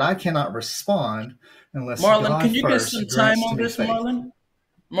understand that I cannot respond unless Marlon, can you get some time on this, Marlon?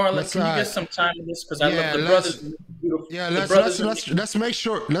 Marlon, can you get some time on this? Because I love the brothers. Yeah, let's make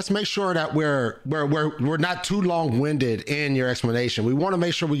sure that we're not too long-winded in your explanation. We want to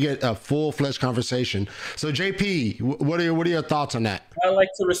make sure we get a full-fledged conversation. So JP, what are your thoughts on that? I like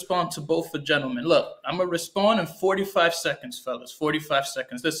to respond to both the gentlemen. Look, I'm gonna respond in 45 seconds, fellas. 45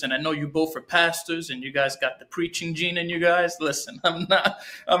 seconds. Listen, I know you both are pastors and you guys got the preaching gene in you guys. Listen, I'm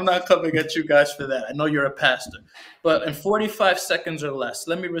not coming at you guys for that. I know you're a pastor. But in 45 seconds or less,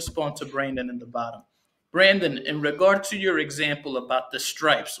 let me respond to Brandon in the bottom. Brandon, in regard to your example about the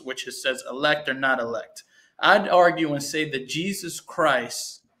stripes, which it says elect or not elect, I'd argue and say that Jesus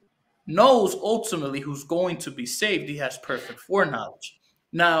Christ knows ultimately who's going to be saved. He has perfect foreknowledge.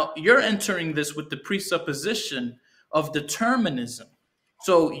 Now, you're entering this with the presupposition of determinism.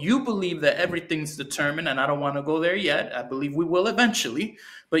 So you believe that everything's determined, and I don't want to go there yet. I believe we will eventually,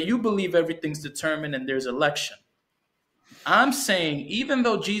 but you believe everything's determined and there's election. I'm saying even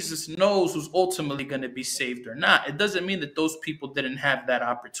though Jesus knows who's ultimately going to be saved or not, it doesn't mean that those people didn't have that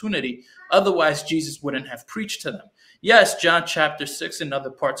opportunity. Otherwise, Jesus wouldn't have preached to them. Yes, John chapter 6 and other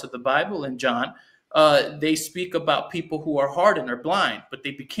parts of the Bible in John, they speak about people who are hardened or blind, but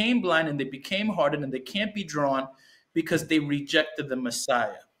they became blind and they became hardened and they can't be drawn because they rejected the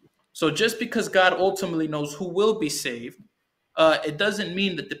Messiah. So just because God ultimately knows who will be saved, it doesn't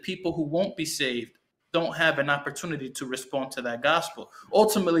mean that the people who won't be saved don't have an opportunity to respond to that gospel.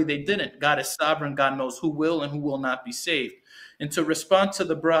 Ultimately, they didn't. God is sovereign. God knows who will and who will not be saved. And to respond to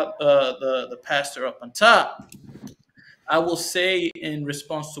the pastor up on top, I will say in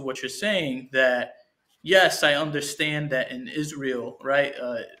response to what you're saying that, yes, I understand that in Israel, right,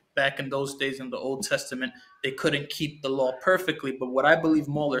 back in those days in the Old Testament, they couldn't keep the law perfectly. But what I believe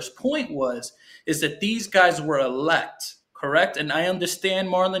Mauler's point is that these guys were elect, correct? And I understand,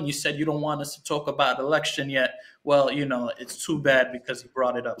 Marlon, you said you don't want us to talk about election yet. Well, it's too bad because he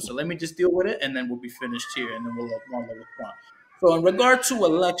brought it up. So let me just deal with it, and then we'll be finished here, and then we'll let Marlon respond. So in regard to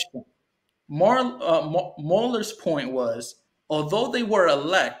election, Mauler's point was, although they were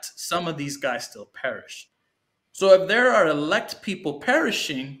elect, some of these guys still perished. So if there are elect people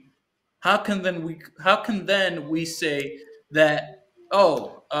perishing, how can then we say that,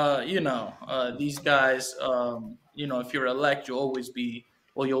 these guys, if you're elect,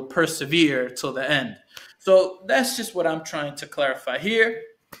 you'll persevere till the end. So that's just what I'm trying to clarify here.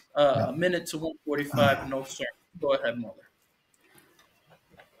 A minute to 1:45, no sir. Go ahead, Mauler.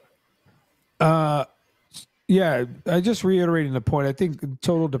 Yeah, I just reiterating the point. I think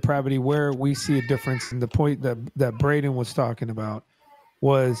total depravity, where we see a difference in the point that Braden was talking about,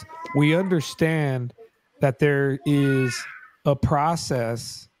 was we understand that there is a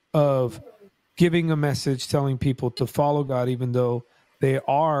process of giving a message, telling people to follow God, even though they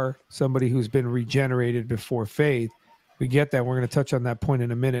are somebody who's been regenerated before faith. We get that. We're going to touch on that point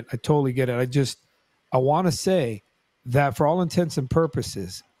in a minute. I totally get it. I want to say that for all intents and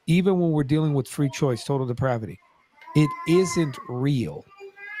purposes, even when we're dealing with free choice, total depravity, it isn't real.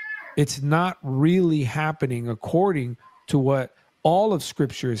 It's not really happening according to what all of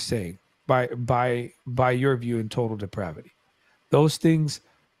Scripture is saying by your view in total depravity. Those things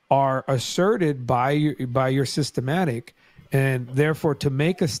are asserted by your systematic, and therefore to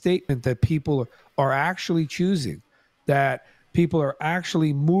make a statement that people are actually choosing, that people are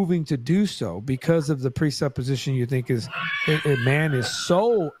actually moving to do so because of the presupposition you think is man is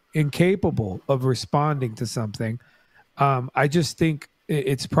so incapable of responding to something. I just think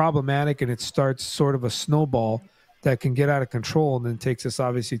it's problematic, and it starts sort of a snowball that can get out of control and then takes us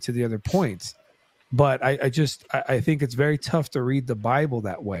obviously to the other points. But I think it's very tough to read the Bible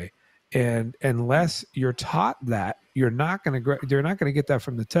that way. And unless you're taught that, you're not going to get that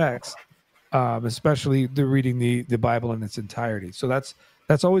from the text, especially reading the Bible in its entirety. So that's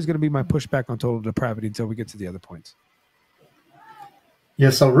always going to be my pushback on total depravity until we get to the other points.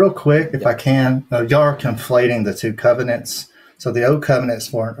 Yeah, so real quick, if I can, y'all are conflating the two covenants. So the old covenant's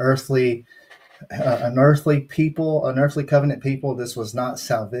for an earthly people, an earthly covenant people. This was not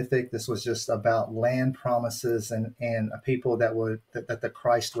salvific. This was just about land promises and a people that the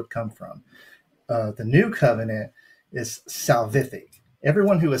Christ would come from. The new covenant is salvific.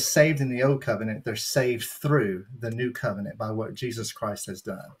 Everyone who is saved in the old covenant, they're saved through the new covenant by what Jesus Christ has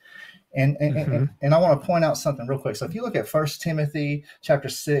done. And I want to point out something real quick. So if you look at 1 Timothy chapter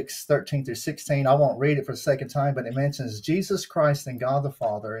 6, 13 through 16, I won't read it for the second time, but it mentions Jesus Christ and God the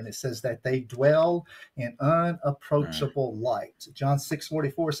Father, and it says that they dwell in unapproachable light. John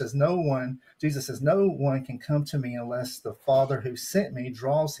 6:44 says, Jesus says, no one can come to me unless the Father who sent me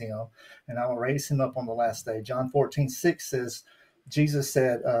draws him, and I will raise him up on the last day. John 14:6 says, Jesus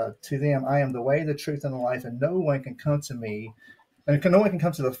said to them, I am the way, the truth, and the life, and no one can come to me, and no one can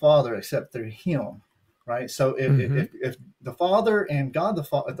come to the Father except through him, right? So if the Father and God, if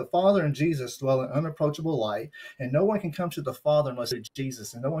the Father and Jesus dwell in unapproachable light, and no one can come to the Father unless they're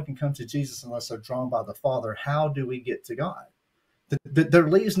Jesus, and no one can come to Jesus unless they're drawn by the Father, how do we get to God? There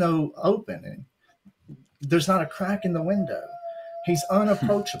leaves no opening. There's not a crack in the window. He's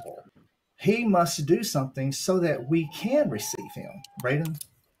unapproachable. He must do something so that we can receive him. Braden?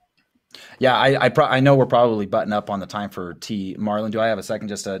 Yeah, I know we're probably butting up on the time for tea. Marlon, do I have a second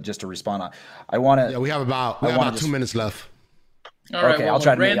just to respond? I want to. Yeah, we have about 2 minutes left. All right. Okay, well,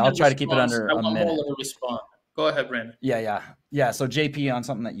 I'll try to keep it under a minute. I want to respond. Go ahead, Brandon. Yeah. So JP, on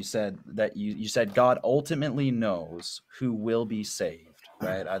something that you said, you said God ultimately knows who will be saved,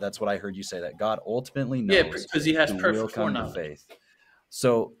 right? That's what I heard you say, that God ultimately knows. Yeah, because he has who perfect will come to foreknowledge. faith.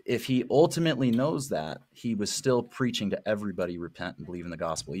 So if he ultimately knows that, he was still preaching to everybody, repent and believe in the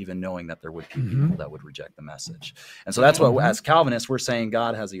gospel, even knowing that there would be people that would reject the message. And so that's what, as Calvinists, we're saying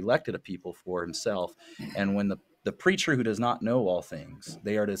God has elected a people for himself. And when the preacher who does not know all things,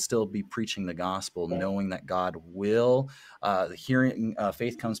 they are to still be preaching the gospel, knowing that God will,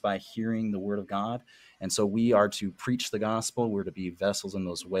 faith comes by hearing the word of God. And so we are to preach the gospel. We're to be vessels in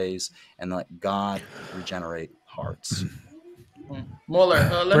those ways and let God regenerate hearts.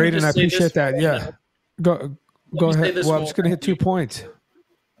 Mauler, let Braden, me just I appreciate that. Yeah. Go ahead. Well, I'm just going to hit 2 points.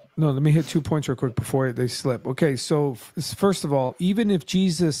 No, let me hit 2 points real quick before they slip. Okay, so first of all, even if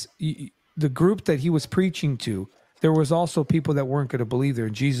Jesus, the group that he was preaching to, there was also people that weren't going to believe there,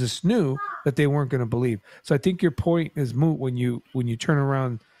 and Jesus knew that they weren't going to believe. So I think your point is moot when you turn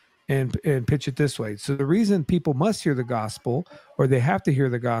around and pitch it this way. So the reason people must hear the gospel, or they have to hear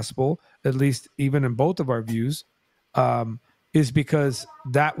the gospel, at least even in both of our views, is because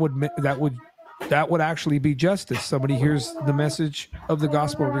that would That would actually be justice. Somebody hears the message of the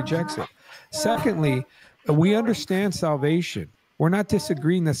gospel and rejects it. Secondly, we understand salvation. We're not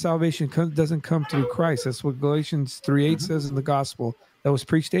disagreeing that salvation doesn't come through Christ. That's what Galatians 3:8 says in the gospel that was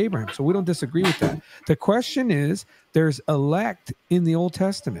preached to Abraham. So we don't disagree with that. The question is, there's elect in the Old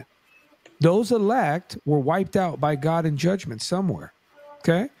Testament. Those elect were wiped out by God in judgment somewhere.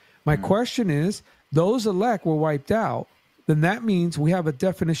 Okay? My question is, those elect were wiped out, then that means we have a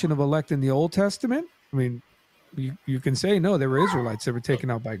definition of elect in the Old Testament. I mean, you can say, no, there were Israelites that were taken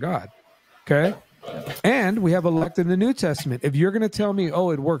out by God. Okay? And we have elect in the New Testament. If you're going to tell me, oh,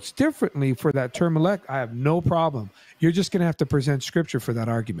 it works differently for that term elect, I have no problem. You're just going to have to present scripture for that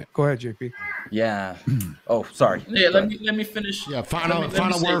argument. Go ahead, JP. Yeah. Oh, sorry. Yeah, let me finish. Yeah, final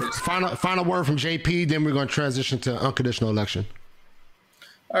word from JP, then we're going to transition to unconditional election.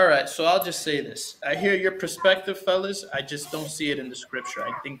 All right, so I'll just say this. I hear your perspective, fellas. I just don't see it in the scripture.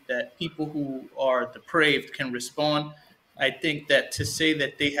 I think that people who are depraved can respond. I think that to say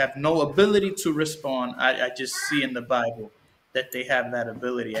that they have no ability to respond, I just see in the Bible that they have that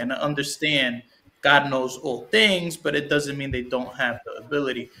ability. And I understand God knows all things, but it doesn't mean they don't have the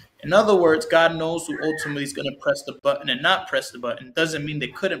ability. In other words, God knows who ultimately is going to press the button and not press the button. Doesn't mean they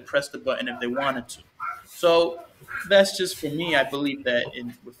couldn't press the button if they wanted to. So that's just for me. I believe that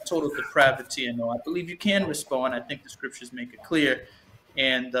with total depravity, I believe you can respond. I think the scriptures make it clear.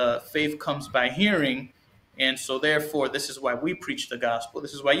 And faith comes by hearing. And so therefore, this is why we preach the gospel.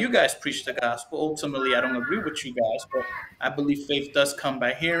 This is why you guys preach the gospel. Ultimately, I don't agree with you guys, but I believe faith does come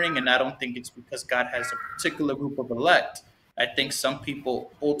by hearing. And I don't think it's because God has a particular group of elect. I think some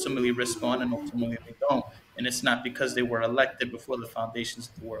people ultimately respond and ultimately they don't. And it's not because they were elected before the foundations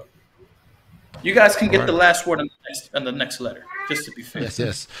of the world. You guys can get the last word on the next letter, just to be fair.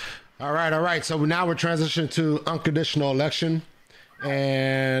 Yes. All right. So now we're transitioning to unconditional election.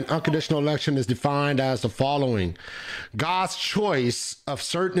 And unconditional election is defined as the following: God's choice of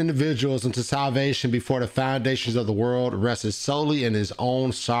certain individuals into salvation before the foundations of the world rested solely in his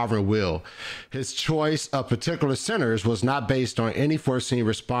own sovereign will. His choice of particular sinners was not based on any foreseen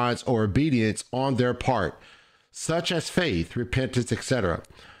response or obedience on their part, such as faith, repentance, etc.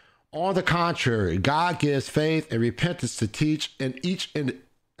 On the contrary, God gives faith and repentance to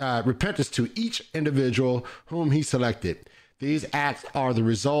each individual whom he selected. These acts are the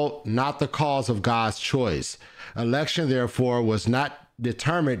result, not the cause of God's choice. Election, therefore, was not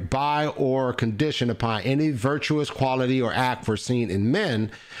determined by or conditioned upon any virtuous quality or act foreseen in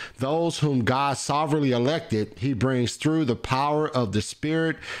men. Those whom God sovereignly elected, he brings through the power of the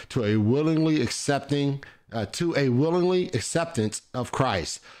Spirit to a willingly acceptance of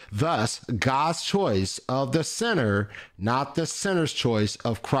Christ. Thus, God's choice of the sinner, not the sinner's choice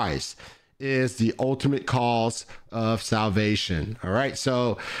of Christ, is the ultimate cause of salvation. All right,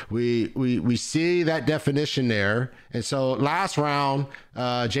 so we see that definition there. And so last round,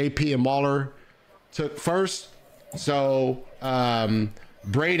 JP and Mauler took first. So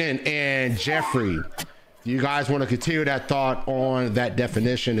Braden and Jeffery, you guys want to continue that thought on that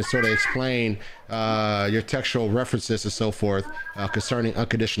definition and sort of explain your textual references and so forth concerning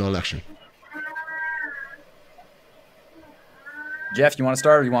unconditional election? Jeff, you want to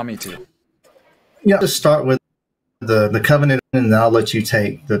start or you want me to? Yeah, just start with the covenant, and I'll let you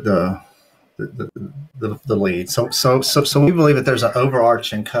take the lead. So we believe that there's an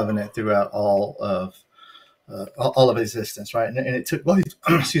overarching covenant throughout all of existence, right? And it took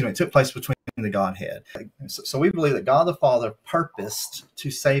place between the Godhead. So we believe that God the Father purposed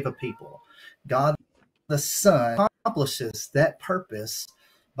to save a people. God the Son accomplishes that purpose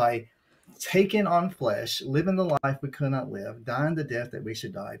by taking on flesh, living the life we could not live, dying the death that we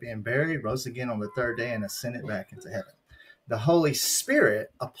should die, being buried, rose again on the third day, and ascended back into heaven. The Holy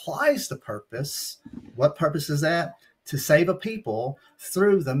Spirit applies the purpose. What purpose is that? To save a people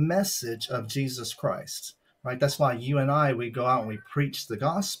through the message of Jesus Christ, right? That's why you and I, we go out and we preach the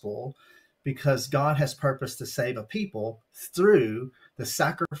gospel, because God has purpose to save a people through the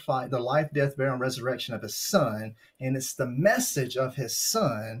sacrifice, the life, death, burial, and resurrection of his Son. And it's the message of his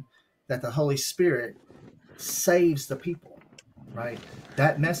Son that the Holy Spirit saves the people, right?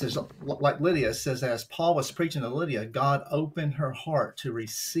 That message, like Lydia says, as Paul was preaching to Lydia, God opened her heart to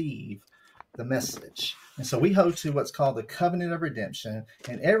receive the message. And so we hold to what's called the covenant of redemption,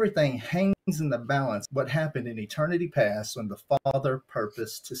 and everything hangs in the balance what happened in eternity past when the Father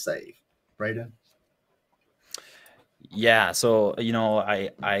purposed to save. Braden? Yeah, so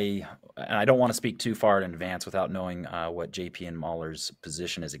I don't want to speak too far in advance without knowing what JP and Mauler's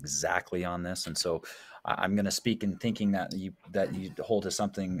position is exactly on this, and so I'm going to speak in thinking that you hold to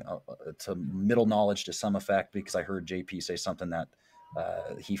something to middle knowledge to some effect, because I heard JP say something that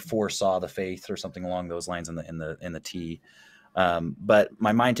he foresaw the faith or something along those lines in the T. But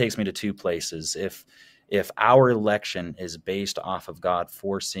my mind takes me to two places. If our election is based off of God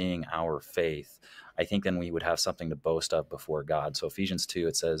foreseeing our faith, I think then we would have something to boast of before God. So Ephesians 2,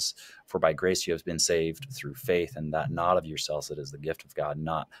 it says, "For by grace you have been saved through faith, and that not of yourselves, it is the gift of God,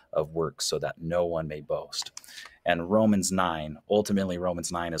 not of works, so that no one may boast." And Romans 9, ultimately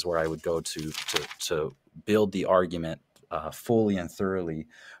Romans 9 is where I would go to build the argument fully and thoroughly,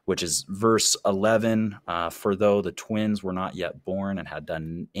 which is verse 11, "For though the twins were not yet born and had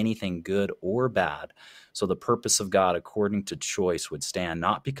done anything good or bad, so the purpose of God according to choice would stand,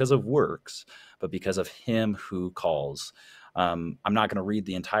 not because of works, but because of him who calls." I'm not going to read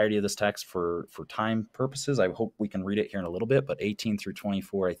the entirety of this text for time purposes. I hope we can read it here in a little bit, but 18 through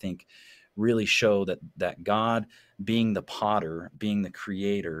 24, I think, really show that God, being the potter, being the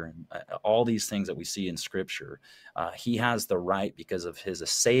creator, all these things that we see in Scripture, he has the right, because of his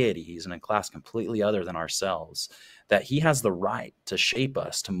aseity, he's in a class completely other than ourselves, that he has the right to shape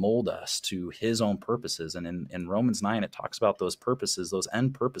us, to mold us to his own purposes. And in Romans 9, it talks about those purposes, those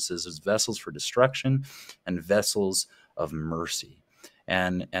end purposes, as vessels for destruction and vessels of mercy.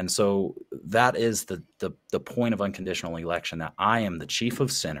 And so that is the point of unconditional election, that I am the chief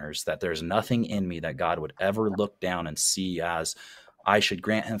of sinners, that there's nothing in me that God would ever look down and see as I should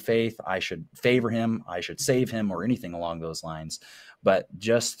grant him faith, I should favor him, I should save him, or anything along those lines. But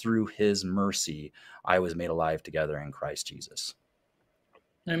just through his mercy, I was made alive together in Christ Jesus.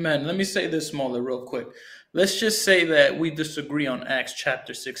 Amen. Let me say this, Mauler, real quick. Let's just say that we disagree on Acts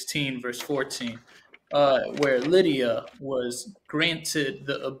chapter 16, verse 14. Where Lydia was granted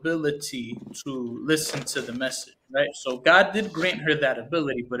the ability to listen to the message, right? So God did grant her that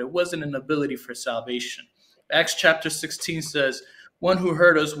ability, but it wasn't an ability for salvation. Acts chapter 16 says, "One who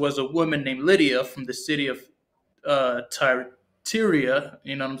heard us was a woman named Lydia from the city of Tyria."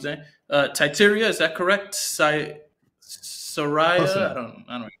 You know what I'm saying? Tyria, is that correct? Sariah? I don't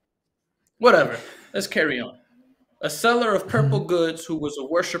know. Whatever. Let's carry on. "A seller of purple goods who was a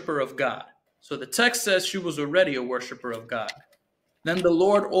worshiper of God." So the text says she was already a worshiper of God. Then the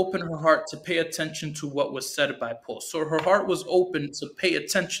Lord opened her heart to pay attention to what was said by Paul. So her heart was open to pay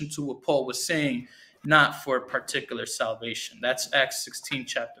attention to what Paul was saying, not for a particular salvation. That's Acts 16,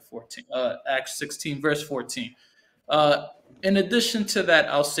 chapter 14. Acts 16, verse 14. In addition to that,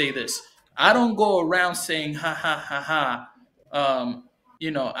 I'll say this. I don't go around saying, ha, ha, ha, ha, I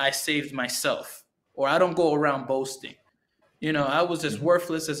saved myself. Or I don't go around boasting. I was as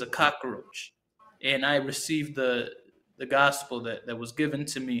worthless as a cockroach, and I received the gospel that was given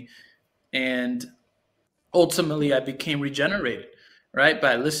to me, and ultimately I became regenerated, right?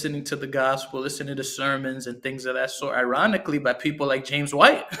 By listening to the gospel, listening to sermons and things of that sort, ironically, by people like James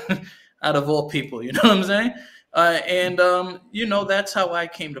White, out of all people, you know what I'm saying? That's how I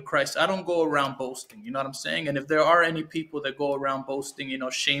came to Christ. I don't go around boasting, you know what I'm saying? And if there are any people that go around boasting,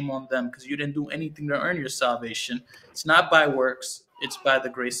 shame on them, because you didn't do anything to earn your salvation. It's not by works, it's by the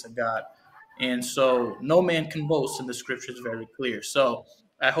grace of God. And so no man can boast, and the scripture is very clear. So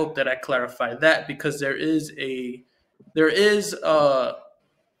I hope that I clarify that, because there is a worldview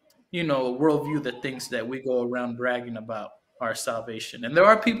that thinks that we go around bragging about our salvation. And there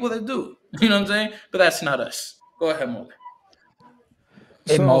are people that do, you know what I'm saying? But that's not us. Go ahead, Mauler.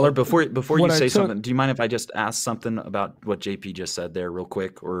 Hey, Mauler, before you say something, do you mind if I just ask something about what JP just said there real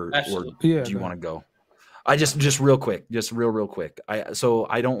quick, or do you want to go? I just real quick, real quick. So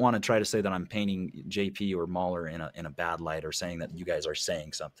I don't want to try to say that I'm painting JP or Mauler in a bad light, or saying that you guys are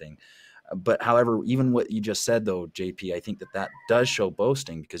saying something. But however, even what you just said though, JP, I think that does show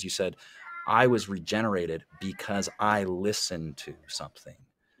boasting, because you said I was regenerated because I listened to something.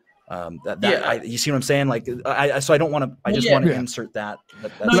 You see what I'm saying? Like, so I don't want to. I just want to insert that.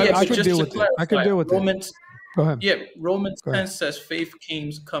 I can deal with it. I can deal with Romans. Go ahead. Yeah, Romans 10 says faith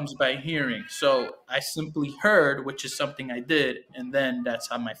comes by hearing. So I simply heard, which is something I did, and then that's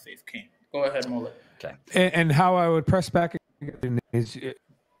how my faith came. Go ahead, Mauler. Okay. And how I would press back is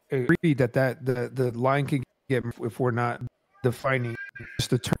agree that the line can get, if we're not defining just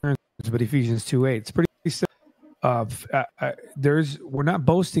the terms, but Ephesians 2:8. It's pretty simple. We're not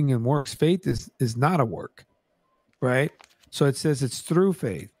boasting in works. Faith is not a work, right? So it says it's through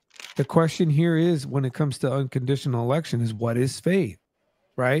faith. The question here is, when it comes to unconditional election, is what is faith,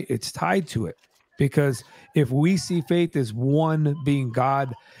 right? It's tied to it, because if we see faith as one being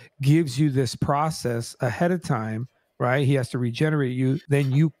God gives you this process ahead of time, right? He has to regenerate you.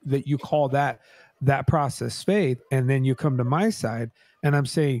 Then you call that process faith, and then you come to my side, and I'm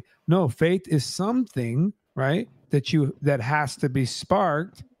saying no, faith is something, right, that has to be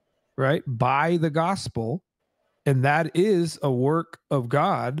sparked, right, by the gospel, and that is a work of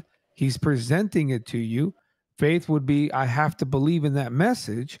God. He's presenting it to you. Faith would be, I have to believe in that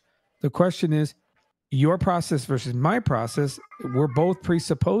message. The question is, your process versus my process, we're both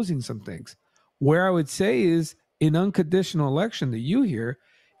presupposing some things. Where I would say is in unconditional election that you hear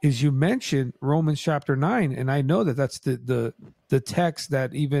is you mentioned Romans chapter 9, and I know that that's the text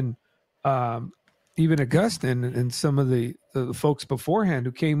that even Augustine and some of the folks beforehand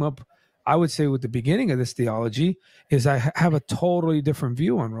who came up, I would say, with the beginning of this theology, is I have a totally different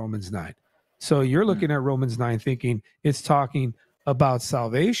view on Romans 9. So you're looking at Romans 9 thinking it's talking about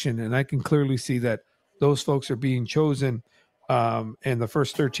salvation, and I can clearly see that those folks are being chosen. And the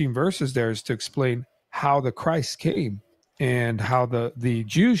first 13 verses there is to explain how the Christ came and how the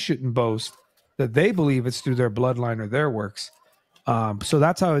Jews shouldn't boast that they believe it's through their bloodline or their works. So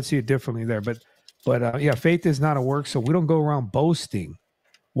that's how I would see it differently there. But yeah, faith is not a work, so we don't go around boasting.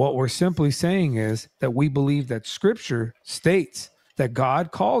 What we're simply saying is that we believe that Scripture states that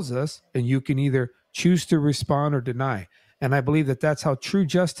God calls us, and you can either choose to respond or deny. And I believe that that's how true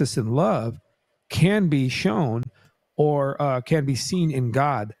justice and love can be shown or can be seen in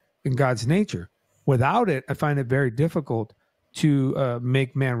God, in God's nature. Without it, I find it very difficult to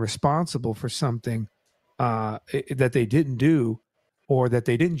make man responsible for something that they didn't do or that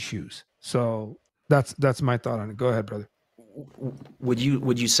they didn't choose. So that's my thought on it. Go ahead, brother. Would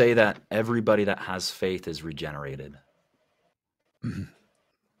you say that everybody that has faith is regenerated?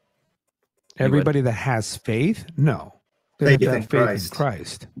 Everybody that has faith? No. They have to have faith in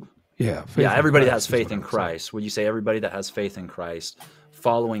Christ. Yeah. Everybody that has faith in Christ. Would you say everybody that has faith in Christ,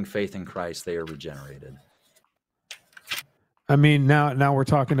 following faith in Christ, they are regenerated? I mean, now we're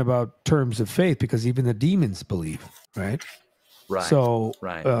talking about terms of faith because even the demons believe, right? Right. So,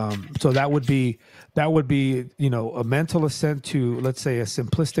 right. So that would be, a mental assent to, let's say, a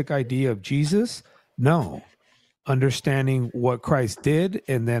simplistic idea of Jesus. No. Understanding what Christ did,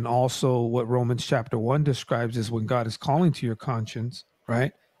 and then also what Romans chapter 1 describes is when God is calling to your conscience,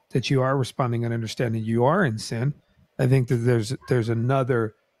 right? That you are responding and understanding you are in sin. I think that there's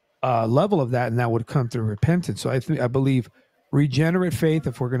another level of that, and that would come through repentance. So I believe regenerate faith,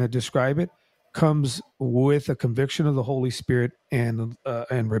 if we're going to describe it, comes with a conviction of the Holy Spirit and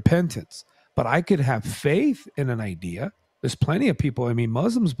repentance. But I could have faith in an idea. There's plenty of people. I mean,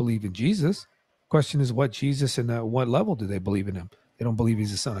 Muslims believe in Jesus. Question is, what Jesus and what level do they believe in him? They don't believe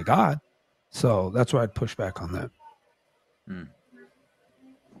he's the Son of God. So that's where I'd push back on that.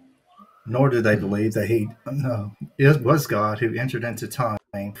 Nor do they believe that it was God who entered into time,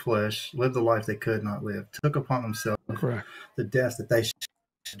 flesh, lived the life they could not live, took upon himself the death that they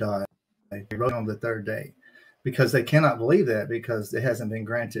should die. He rose on the third day, because they cannot believe that because it hasn't been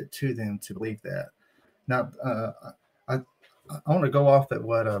granted to them to believe that. Now, I want to go off at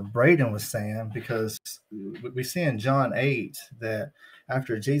what Braden was saying, because we see in John 8 that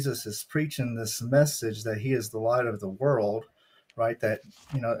after Jesus is preaching this message that he is the light of the world, right? That,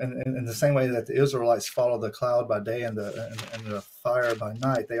 in the same way that the Israelites follow the cloud by day and the fire by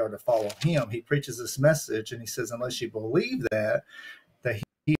night, they are to follow him. He preaches this message and he says, unless you believe that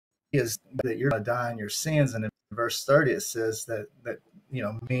he is, that you're going to die in your sins. And in verse 30, it says that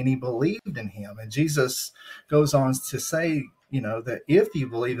many believed in him. And Jesus goes on to say, that if you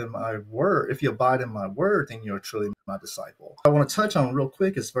believe in my word, if you abide in my word, then you're truly my disciple. I want to touch on real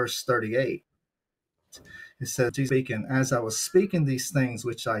quick is verse 38. It says, Jesus speaking, as I was speaking these things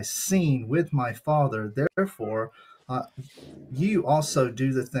which I seen with my Father, therefore you also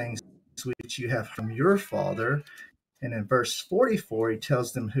do the things which you have from your father. And in verse 44, he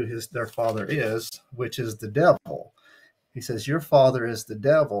tells them who their father is, which is the devil. He says, your father is the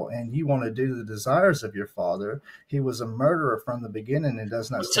devil, and you want to do the desires of your father. He was a murderer from the beginning and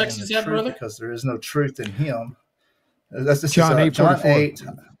does not stand in the truth, brother? Because there is no truth in him. That's John 8, John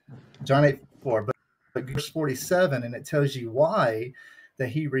 8:4. But verse 47, and it tells you why that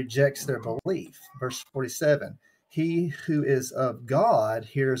he rejects their belief. Verse 47, he who is of God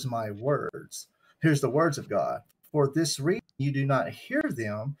hears my words. Here's the words of God. For this reason you do not hear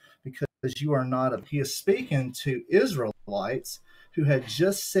them, because you are not of. He is speaking to Israelites who had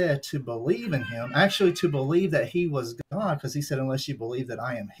just said to believe in him, actually to believe that he was God, because he said, unless you believe that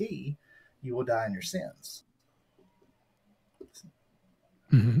I am he, you will die in your sins.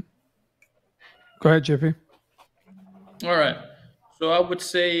 Mm-hmm. Go ahead, Jeffrey. All right. So I would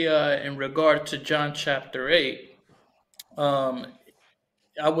say in regard to John chapter 8,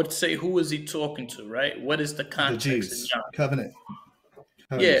 I would say, who is he talking to, right? What is the context the Jews, in John? Covenant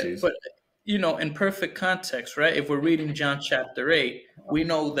Yeah, Jews. but in perfect context, right? If we're reading John chapter 8, we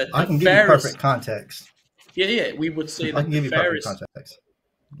know that I can give you perfect context. Yeah, we would say that I can give you perfect context.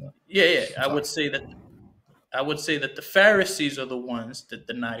 Yeah, I would say that I would say that the Pharisees are the ones that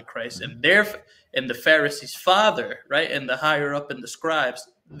denied Christ, and the Pharisees' father, right, and the higher up in the scribes,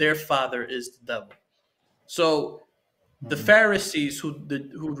 their father is the devil. So the Pharisees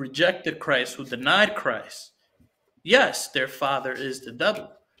who rejected Christ, who denied Christ, yes, their father is the devil.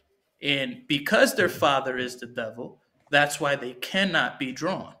 And because their father is the devil, that's why they cannot be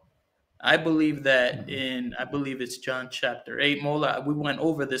drawn. I believe that I believe it's John chapter 8, Mauler. We went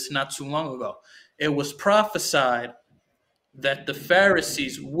over this not too long ago. It was prophesied that the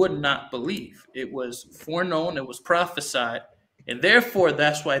Pharisees would not believe. It was foreknown, it was prophesied, and therefore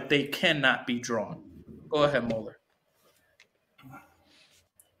that's why they cannot be drawn. Go ahead, Mauler.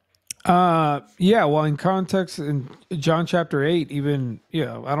 Yeah, well, in context in John chapter 8, even,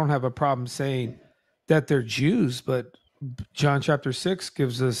 I don't have a problem saying that they're Jews, but John chapter 6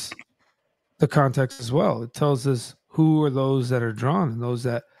 gives us the context as well. It tells us who are those that are drawn and those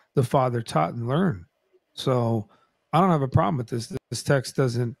that the Father taught and learned. So I don't have a problem with this. This text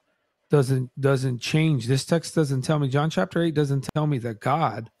doesn't change. This text doesn't tell me, John chapter 8 doesn't tell me that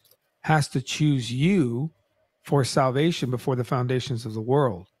God has to choose you for salvation before the foundations of the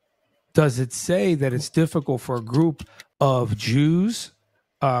world. Does it say that it's difficult for a group of Jews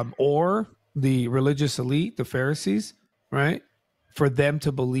or the religious elite, the Pharisees, right, for them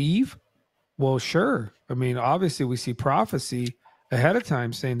to believe? Well, sure. I mean, obviously, we see prophecy ahead of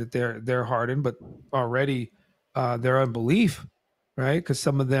time saying that they're hardened, but already their unbelief, right? Because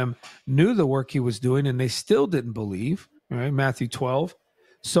some of them knew the work he was doing and they still didn't believe, right? Matthew 12.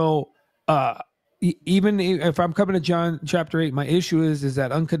 So even if I'm coming to John chapter 8, my issue is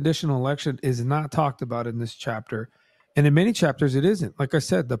that unconditional election is not talked about in this chapter. And in many chapters, it isn't. Like I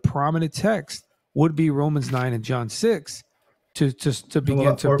said, the prominent text would be Romans 9 and John 6 to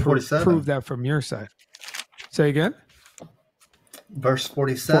begin to prove that from your side. Say again? Verse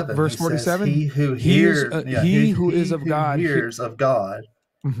 47. Verse 47. He who hears, he who is of God hears of God.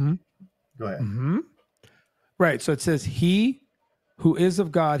 Mm-hmm. Go ahead. Mm-hmm. Right. So it says, he who is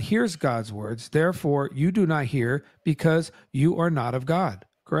of God hears God's words. Therefore, you do not hear because you are not of God.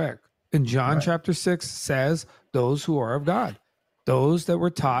 Correct. And John chapter 6 says those who are of God, those that were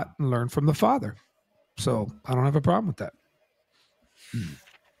taught and learned from the Father. So I don't have a problem with that.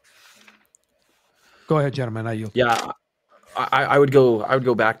 Go ahead, gentlemen. I yield. Yeah, I would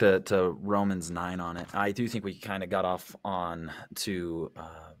go back to Romans 9 on it. I do think we kind of got off on to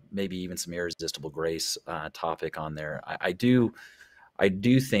maybe even some irresistible grace topic on there. I do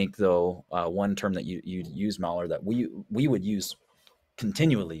think, though, one term that you use, Mauler, that we would use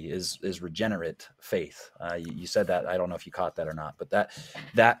continually is regenerate faith. You said that. I don't know if you caught that or not, but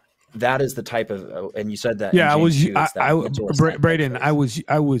that is the type of, and you said that. Yeah, Braden. I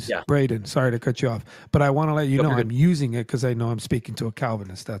was Braden. Sorry to cut you off, but I want to let you know I'm using it because I know I'm speaking to a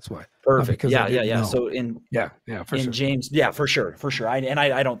Calvinist. That's why. Perfect. Yeah. So for sure. James, for sure.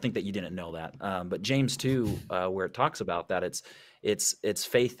 I don't think that you didn't know that. But James 2, where it talks about that, it's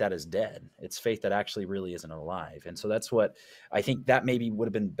faith that is dead. It's faith that actually really isn't alive. And so that's what I think that maybe would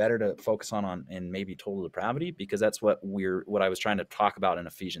have been better to focus on in maybe total depravity, because that's what I was trying to talk about in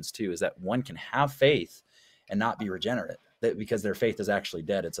Ephesians 2, is that one can have faith and not be regenerate, because their faith is actually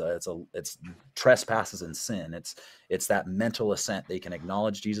dead. It's trespasses and sin. It's that mental assent. They can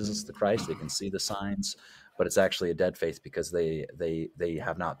acknowledge Jesus as the Christ. They can see the signs, but it's actually a dead faith because they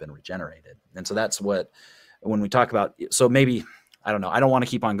have not been regenerated. And so that's what, when we talk about, so maybe, I don't know. I don't want to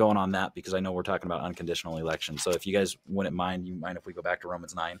keep on going on that because I know we're talking about unconditional election. So if you guys wouldn't mind, if we go back to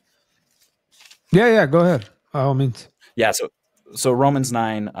Romans 9? Yeah, go ahead. By all means. Yeah, so Romans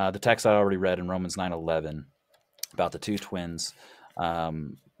 9, the text I already read in Romans 9:11 about the two twins.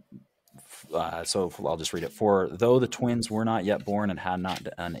 So I'll just read it. For though the twins were not yet born and had not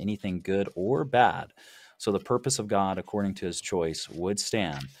done anything good or bad, so the purpose of God according to his choice would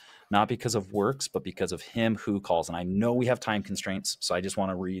stand, not because of works, but because of him who calls. And I know we have time constraints, so I just want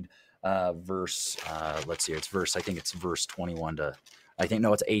to read verse, let's see, I think it's verse 21 to,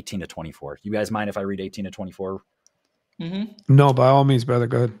 it's 18 to 24. You guys mind if I read 18 to 24? Mm-hmm. No, by all means, brother,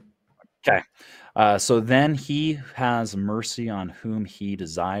 go ahead. Okay. So then he has mercy on whom he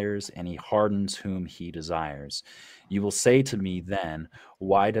desires, and he hardens whom he desires. You will say to me then,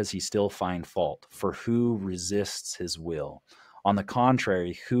 why does he still find fault? For who resists his will? On the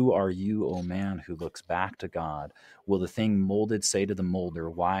contrary, who are you, O man, who looks back to God? Will the thing molded say to the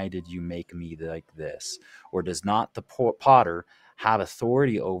molder, why did you make me like this? Or does not the potter have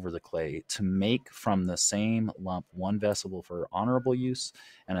authority over the clay to make from the same lump one vessel for honorable use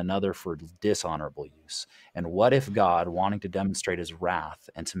and another for dishonorable use. And what if God, wanting to demonstrate his wrath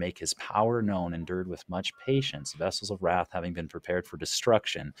and to make his power known, endured with much patience vessels of wrath having been prepared for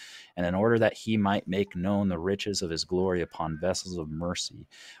destruction, and in order that he might make known the riches of his glory upon vessels of mercy,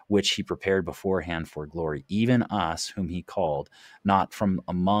 which he prepared beforehand for glory, even us whom he called, not from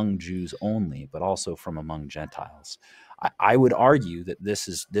among Jews only, but also from among Gentiles. I would argue that this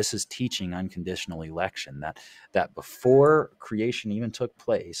is teaching unconditional election, that before creation even took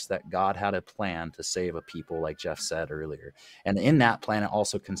place, that God had a plan to save a people, like Jeff said earlier. And in that plan, it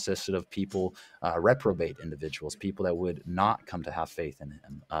also consisted of people, reprobate individuals, people that would not come to have faith in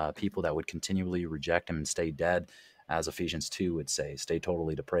him, people that would continually reject him and stay dead, as Ephesians 2 would say. Stay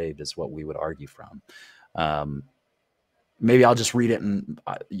totally depraved is what we would argue from. Maybe I'll just read it and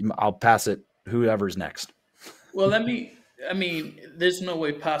I'll pass it whoever's next. Well, there's no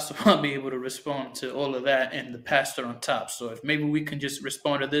way possible I'll be able to respond to all of that and the pastor on top. So if maybe we can just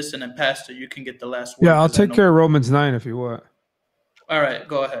respond to this, and then pastor, you can get the last word. Yeah, I'll take care of Romans 9 if you want. All right,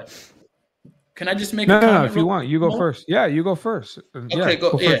 go ahead. Can I just make a comment? No, if you want, you go first. Yeah, you go first. Okay,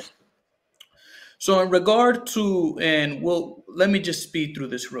 go first. Yeah. So in regard to, let me just speed through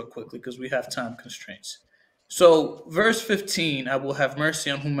this real quickly because we have time constraints. So verse 15, I will have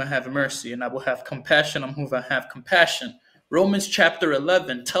mercy on whom I have mercy, and I will have compassion on whom I have compassion. Romans chapter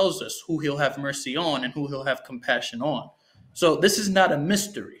 11 tells us who he'll have mercy on and who he'll have compassion on. So this is not a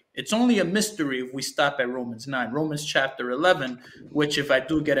mystery. It's only a mystery if we stop at Romans 9. Romans chapter 11, which if I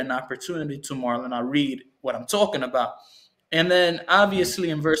do get an opportunity tomorrow, and I'll read what I'm talking about. And then obviously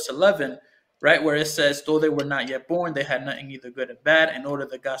in verse 11, right, where it says, though they were not yet born, they had nothing either good or bad, in order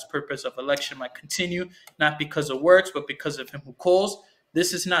that God's purpose of election might continue, not because of works, but because of him who calls.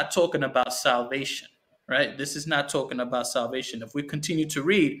 This is not talking about salvation, right? This is not talking about salvation. If we continue to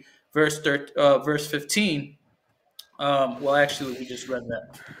read verse 15, well, actually, we just read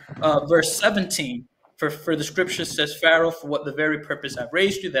that. Verse 17, for the scripture says, Pharaoh, for what the very purpose I've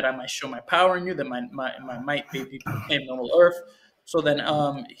raised you, that I might show my power in you, that my might may be proclaimed on all earth. So then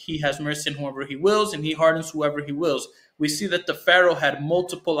he has mercy on whoever he wills, and he hardens whoever he wills. We see that the Pharaoh had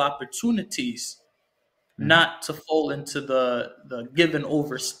multiple opportunities not to fall into the given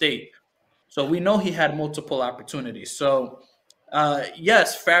over state. So we know he had multiple opportunities. So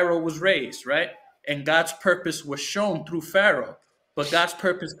yes, Pharaoh was raised, right? And God's purpose was shown through Pharaoh. But God's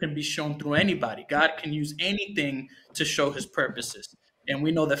purpose can be shown through anybody. God can use anything to show his purposes. And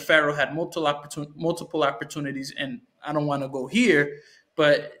we know that Pharaoh had multiple opportunities, and I don't want to go here,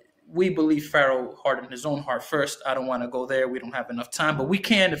 but we believe Pharaoh hardened his own heart first. I don't want to go there. We don't have enough time, but we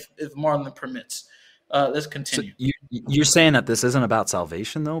can if Marlon permits. Let's continue. So you're saying that this isn't about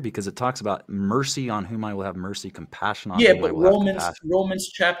salvation, though, because it talks about mercy on whom I will have mercy, compassion on whom I will have compassion.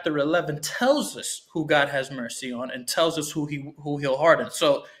 Romans chapter 11 tells us who God has mercy on and tells us who he'll harden.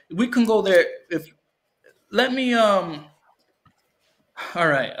 So we can go there. All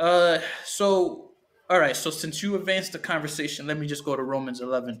right. So since you advanced the conversation, let me just go to Romans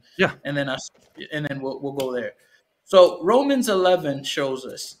 11. Yeah. And then we'll go there. So Romans 11 shows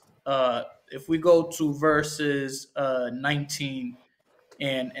us, if we go to verses 19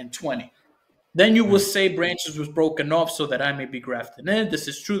 and 20, then you will say branches was broken off so that I may be grafted in. This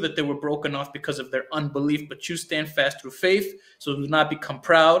is true that they were broken off because of their unbelief, but you stand fast through faith, so do not become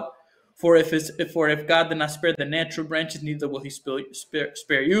proud. For if God did not spare the natural branches, neither will he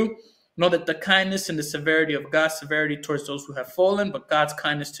spare you. Know that the kindness and the severity of God's severity towards those who have fallen, but God's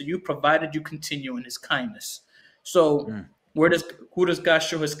kindness to you, provided you continue in his kindness. So who does God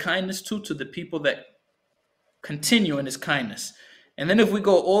show his kindness to? To the people that continue in his kindness. And then if we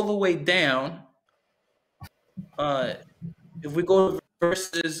go all the way down, if we go to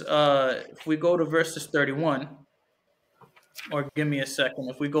verses 31, or give me a second,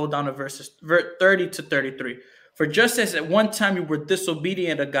 if we go down to verses 30 to 33. For just as at one time you were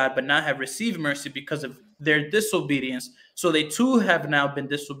disobedient to God, but now have received mercy because of their disobedience, so they too have now been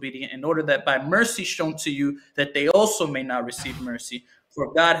disobedient, in order that by mercy shown to you, that they also may now receive mercy.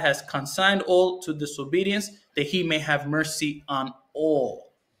 For God has consigned all to disobedience, that he may have mercy on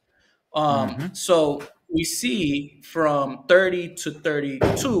all. So we see from 30 to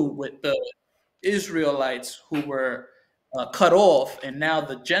 32 with the Israelites who were cut off, and now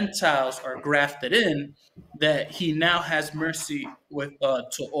the Gentiles are grafted in, that he now has mercy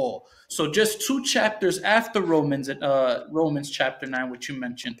to all. So just 2 chapters after Romans chapter 9, which you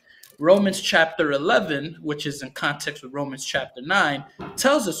mentioned, Romans chapter 11, which is in context with Romans chapter 9,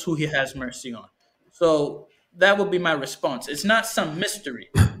 tells us who he has mercy on. So that would be my response. It's not some mystery.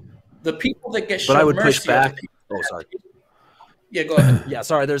 The people that get shown mercy. But I would push back. Oh, sorry. Yeah, go ahead. Yeah,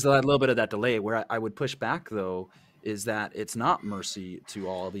 sorry, there's a little bit of that delay. Where I would push back, though, is that it's not mercy to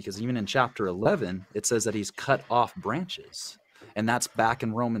all, because even in chapter 11, it says that he's cut off branches. And that's back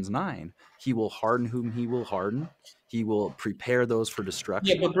in Romans 9. He will harden whom he will harden. He will prepare those for Yeah,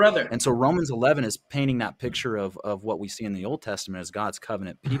 destruction. but brother, And so Romans 11 is painting that picture of what we see in the Old Testament as God's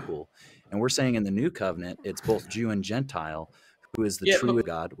covenant people. And we're saying in the New Covenant, it's both Jew and Gentile, who is the yeah, true but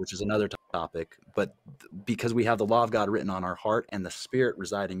God, which is another topic. But because we have the law of God written on our heart and the Spirit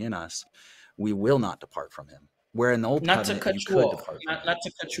residing in us, we will not depart from him. Where in the Old not to Covenant, cut you you could off, depart from him. not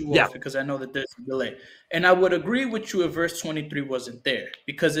to cut you Yeah. off, because I know that there's a delay. And I would agree with you if verse 23 wasn't there,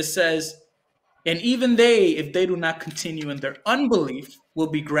 because it says, and even they, if they do not continue in their unbelief,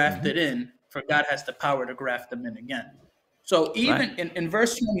 will be grafted in, for God has the power to graft them in again. So even Right. in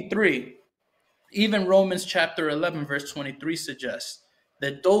verse 23, even Romans chapter 11, verse 23 suggests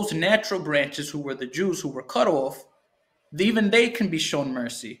that those natural branches who were the Jews who were cut off, even they can be shown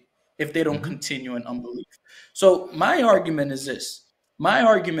mercy if they don't continue in unbelief. So my argument is this. My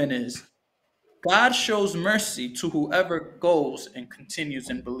argument is God shows mercy to whoever goes and continues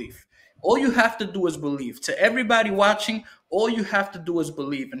in belief. All you have to do is believe. To everybody watching, all you have to do is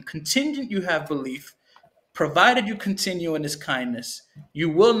believe. And contingent you have belief, provided you continue in his kindness, you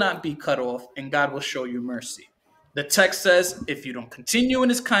will not be cut off, and God will show you mercy. The text says, if you don't continue in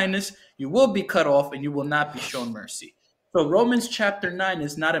his kindness, you will be cut off and you will not be shown mercy. So Romans chapter 9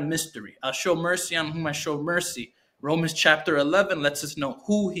 is not a mystery. I'll show mercy on whom I show mercy. Romans chapter 11 lets us know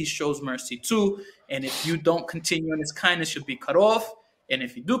who he shows mercy to. And if you don't continue in his kindness, you'll be cut off. And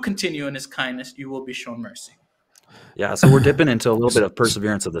if you do continue in his kindness, you will be shown mercy. Yeah, so we're dipping into a little bit of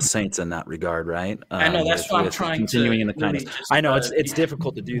perseverance of the saints in that regard, right? I know, that's why I'm with trying continuing to in the kindness. really just, I know it's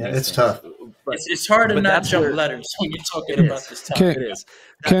difficult to do Yeah, these it's things. tough. But It's hard to but not that's jump where letters when you're talking it about is. this topic. It is.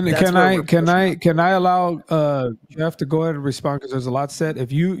 Can That's can where I we're can pushing I up. can I allow Jeff to go ahead and respond, because there's a lot said.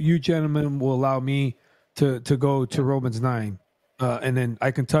 If you gentlemen will allow me to go to Romans 9, and then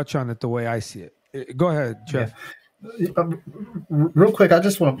I can touch on it the way I see it. Go ahead, Jeff. Real quick, I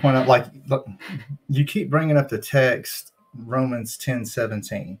just want to point out, like, look, you keep bringing up the text, Romans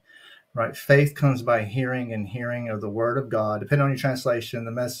 10:17, right? Faith comes by hearing, and hearing of the word of God. Depending on your translation,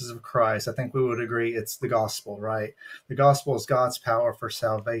 the message of Christ, I think we would agree it's the gospel, right? The gospel is God's power for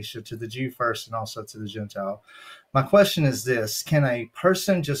salvation to the Jew first and also to the Gentile. My question is this: can a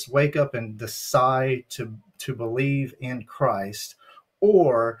person just wake up and decide to believe in Christ,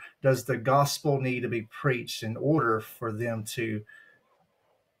 or does the gospel need to be preached in order for them to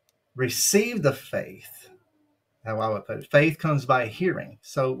receive the faith? How I would put it, faith comes by hearing.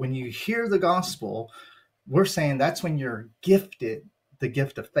 So when you hear the gospel, we're saying that's when you're gifted the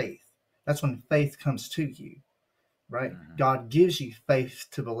gift of faith. That's when faith comes to you, right? God gives you faith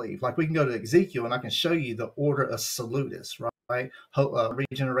to believe. Like, we can go to Ezekiel and I can show you the order of salutis, right?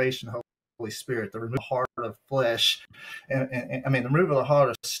 Regeneration, Holy Spirit, the removal of the heart of flesh, and I mean, the removal of the heart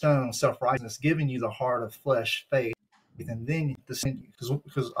of stone, self-righteousness, giving you the heart of flesh, faith, and then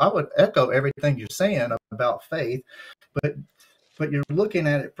because I would echo everything you're saying about faith, but you're looking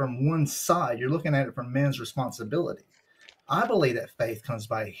at it from one side. You're looking at it from men's responsibility. I believe that faith comes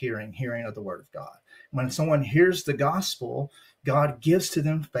by hearing of the word of God. When someone hears the gospel, God gives to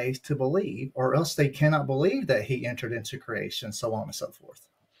them faith to believe, or else they cannot believe that he entered into creation, so on and so forth.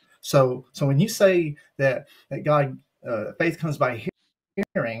 So when you say that God, faith comes by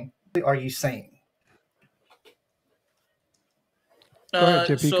hearing, what are you saying? Go ahead,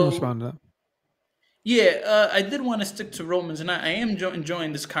 Jeff. You can respond to that. Yeah, I did want to stick to Romans, and I am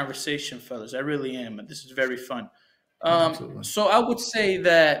enjoying this conversation, fellas. I really am. This is very fun. So I would say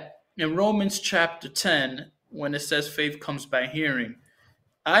that in Romans chapter 10, when it says faith comes by hearing,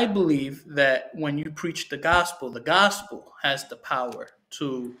 I believe that when you preach the gospel has the power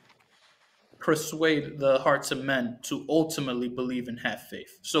to persuade the hearts of men to ultimately believe and have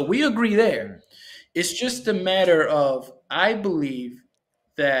faith. So we agree there. It's just a matter of, I believe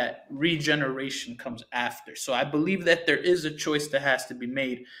that regeneration comes after. So I believe that there is a choice that has to be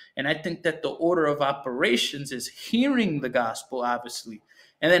made. And I think that the order of operations is hearing the gospel, obviously.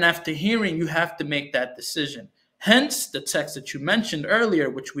 And then after hearing, you have to make that decision. Hence the text that you mentioned earlier,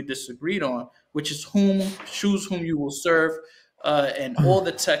 which we disagreed on, which is choose whom you will serve, and all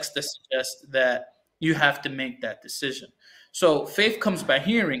the texts that suggest that you have to make that decision. So faith comes by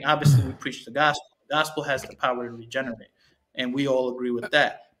hearing. Obviously, we preach the gospel. The gospel has the power to regenerate, and we all agree with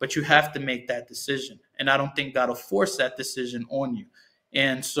that. But you have to make that decision, and I don't think God will force that decision on you.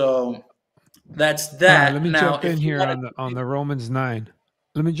 And so that's that. Let me now, jump in here on the Romans 9.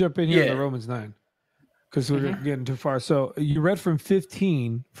 Let me jump in here on the Romans 9, because we're getting too far. So you read from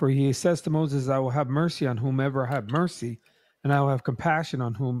 15, for he says to Moses, I will have mercy on whomever I have mercy, and I will have compassion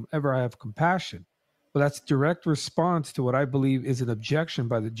on whomever I have compassion. Well, that's direct response to what I believe is an objection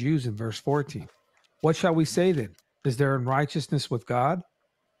by the Jews in verse 14. What shall we say then? Is there unrighteousness with God?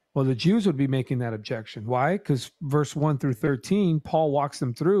 Well, the Jews would be making that objection. Why? Because verse 1 through 13, Paul walks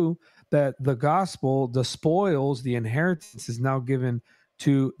them through that the gospel, the spoils, the inheritance is now given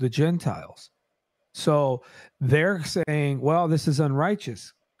to the Gentiles. So they're saying, well, this is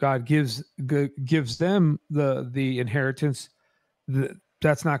unrighteous. God gives them the inheritance.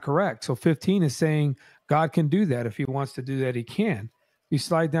 That's not correct. So 15 is saying God can do that. If he wants to do that, he can. You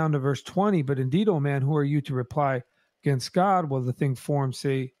slide down to verse 20, but indeed, O man, who are you to reply against God? Well, the thing formed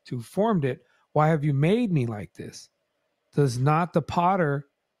say to formed it, why have you made me like this? Does not the potter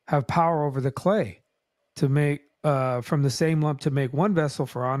have power over the clay to make from the same lump to make one vessel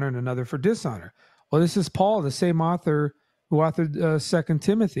for honor and another for dishonor? Well, this is Paul, the same author who authored 2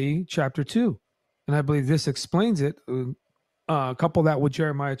 Timothy chapter 2. And I believe this explains it. Couple that with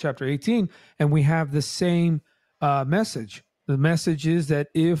Jeremiah chapter 18, and we have the same message. The message is that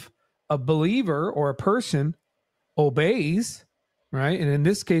if a believer or a person obeys, right, and in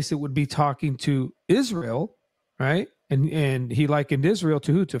this case, it would be talking to Israel, right, and he likened Israel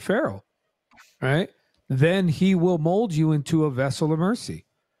to who? To Pharaoh, right? Then he will mold you into a vessel of mercy.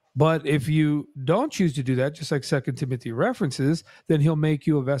 But if you don't choose to do that, just like 2 Timothy references, then he'll make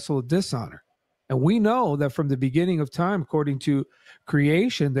you a vessel of dishonor. And we know that from the beginning of time, according to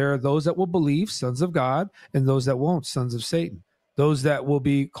creation, there are those that will believe, sons of God, and those that won't, sons of Satan. Those that will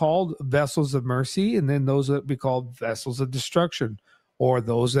be called vessels of mercy, and then those that will be called vessels of destruction, or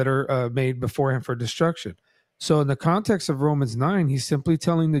those that are made before him for destruction. So in the context of Romans 9, he's simply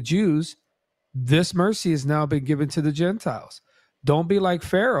telling the Jews, this mercy has now been given to the Gentiles. Don't be like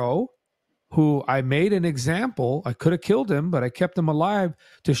Pharaoh, who I made an example. I could have killed him, but I kept him alive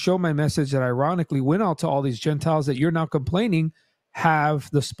to show my message that ironically went out to all these Gentiles that you're now complaining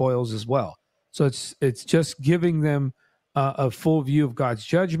have the spoils as well. So it's just giving them a full view of God's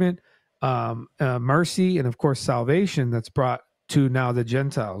judgment, mercy, and of course salvation that's brought to now the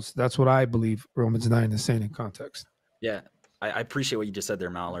Gentiles. That's what I believe Romans 9 is saying in context. Yeah, I appreciate what you just said there,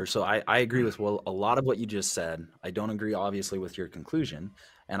 Mauler. So I agree with a lot of what you just said. I don't agree, obviously, with your conclusion.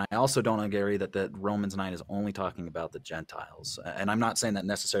 And I also don't agree that Romans 9 is only talking about the Gentiles. And I'm not saying that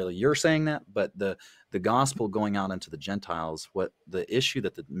necessarily you're saying that, but the gospel going out into the Gentiles, what the issue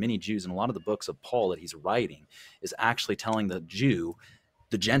that the many Jews in a lot of the books of Paul that he's writing is actually telling the Jew,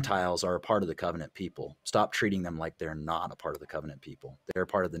 the Gentiles are a part of the covenant people. Stop treating them like they're not a part of the covenant people. They're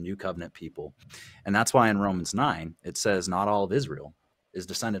part of the new covenant people. And that's why in Romans 9, it says not all of Israel is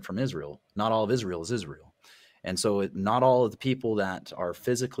descended from Israel. Not all of Israel is Israel. And so not all of the people that are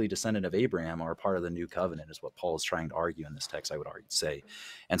physically descendant of Abraham are part of the new covenant is what Paul is trying to argue in this text, I would say.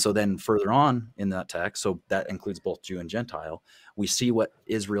 And so then further on in that text, so that includes both Jew and Gentile, we see what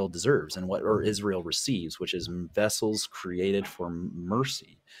Israel deserves and what Israel receives, which is vessels created for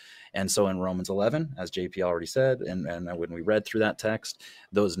mercy. And so in Romans 11, as JP already said, and when we read through that text,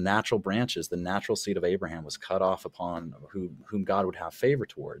 those natural branches, the natural seed of Abraham was cut off upon whom God would have favor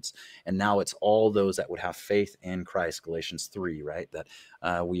towards. And now it's all those that would have faith in Christ, Galatians 3, right?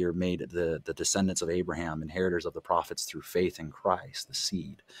 That we are made the descendants of Abraham, inheritors of the prophets through faith in Christ, the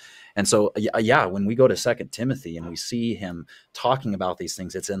seed. And so, yeah, when we go to 2 Timothy and we see him talking about these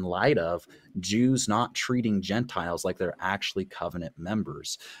things, it's in light of Jews not treating Gentiles like they're actually covenant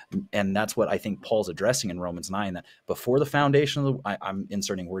members. And that's what I think Paul's addressing in Romans 9, that before the foundation of I'm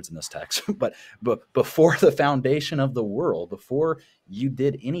inserting words in this text, but before the foundation of the world, before you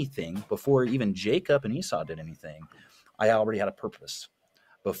did anything, before even Jacob and Esau did anything, I already had a purpose.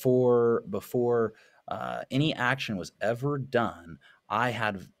 Before any action was ever done, I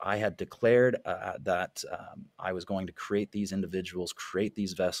had declared that I was going to create these individuals, create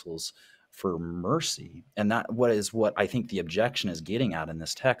these vessels for mercy. And that what I think the objection is getting at in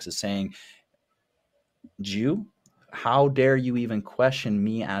this text is saying, Jew, how dare you even question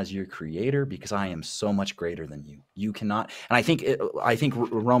me as your creator? Because I am so much greater than you. You cannot. And I think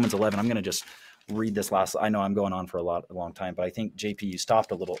Romans 11, I'm going to just read this last. I know I'm going on for a long time, but I think JP, you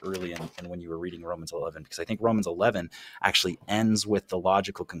stopped a little early in when you were reading Romans 11, because I think Romans 11 actually ends with the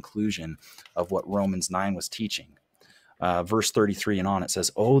logical conclusion of what Romans 9 was teaching. Verse 33 and on, it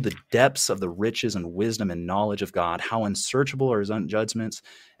says, "Oh, the depths of the riches and wisdom and knowledge of God! How unsearchable are his judgments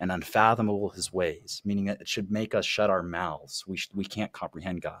and unfathomable his ways." Meaning that it should make us shut our mouths. We can't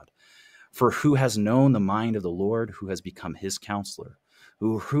comprehend God. "For who has known the mind of the Lord? Who has become his counselor?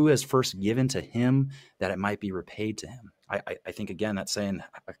 Who has first given to him that it might be repaid to him?" I think, again, that's saying,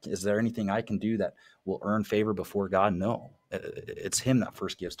 is there anything I can do that will earn favor before God? No. It's him that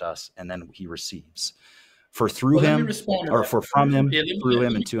first gives to us, and then he receives. For through Well, let me him, respond to or that. for from him, Yeah, through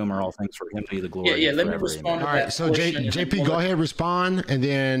him, and to him are all things. For him be the glory let me forever. respond Amen. to All that right, so portion. and then JP, go we'll- ahead, respond, and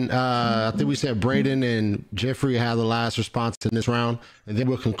then I think we said Braden and Jeffrey have the last response in this round, and then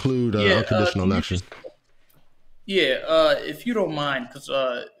we'll conclude Yeah, unconditional can you election. if you don't mind, because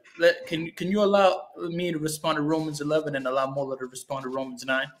can you allow me to respond to Romans 11 and allow Mauler to respond to Romans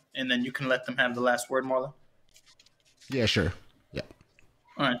 9, and then you can let them have the last word, Mauler? Yeah, sure. Yeah.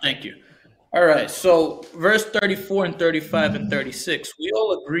 All right, thank you. All right, so verse 34 and 35 and 36, we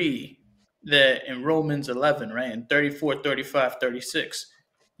all agree that in Romans 11, right, in 34, 35, 36,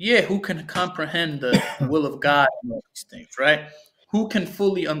 yeah, who can comprehend the will of God and all these things, right? Who can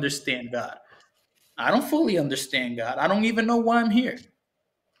fully understand God? I don't fully understand God. I don't even know why I'm here.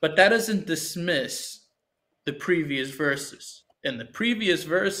 But that doesn't dismiss the previous verses. And the previous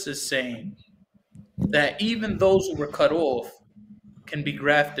verse is saying that even those who were cut off can be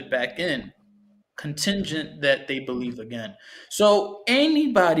grafted back in, contingent that they believe again. So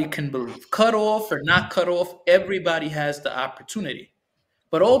anybody can believe, cut off or not cut off, everybody has the opportunity.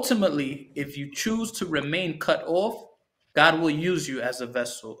 But ultimately, if you choose to remain cut off, God will use you as a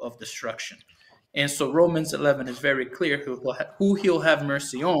vessel of destruction. And so Romans 11 is very clear who he'll have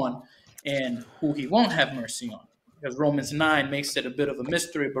mercy on and who he won't have mercy on. Because Romans 9 makes it a bit of a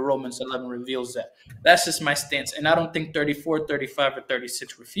mystery, but Romans 11 reveals that. That's just my stance. And I don't think 34, 35, or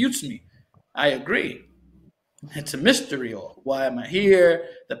 36 refutes me. I agree. It's a mystery. Or why am I here?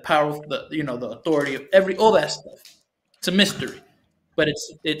 The power of the authority of all that stuff. It's a mystery. But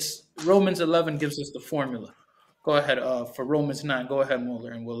it's Romans 11 gives us the formula. Go ahead. For Romans 9, go ahead,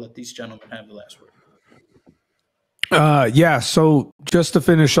 Mauler, and we'll let these gentlemen have the last word. Yeah, so just to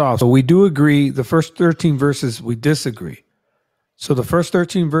finish off, so we do agree. The first 13 verses, we disagree. So the first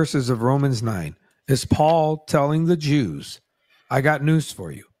 13 verses of Romans 9 is Paul telling the Jews, I got news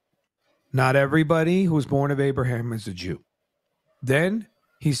for you. Not everybody who was born of Abraham is a Jew. Then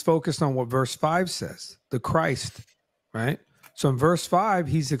he's focused on what verse 5 says, the Christ, right? So in verse 5,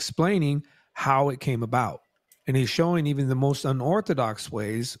 he's explaining how it came about. And he's showing even the most unorthodox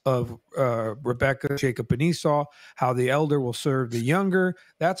ways of Rebekah, Jacob, and Esau, how the elder will serve the younger.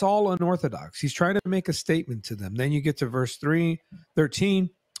 That's all unorthodox. He's trying to make a statement to them. Then you get to verse 13,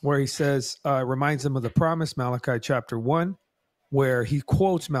 where he says, reminds them of the promise, Malachi chapter 1, where he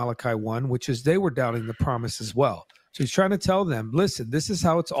quotes Malachi 1, which is they were doubting the promise as well. So he's trying to tell them, listen, this is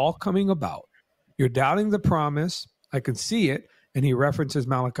how it's all coming about. You're doubting the promise. I can see it. And he references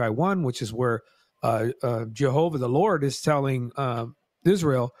Malachi 1, which is where Jehovah, the Lord, is telling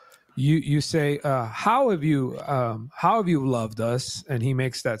Israel, you say, how have you loved us? And he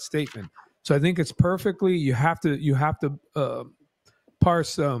makes that statement. So I think it's perfectly, you have to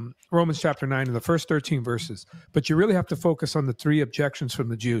parse Romans chapter 9 in the first 13 verses, but you really have to focus on the three objections from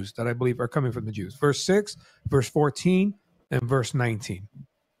the Jews that I believe are coming from the Jews. Verse 6, verse 14, and verse 19.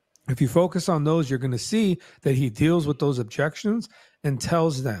 If you focus on those, you're going to see that he deals with those objections and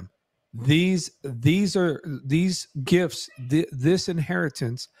tells them these gifts, this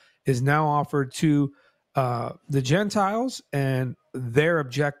inheritance is now offered to the Gentiles, and they're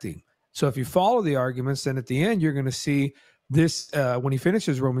objecting. So if you follow the arguments, then at the end you're going to see this when he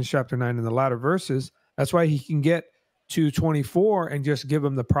finishes Romans chapter 9 in the latter verses. That's why he can get to 24 and just give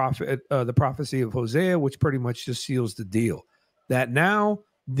them the prophecy of Hosea, which pretty much just seals the deal. That now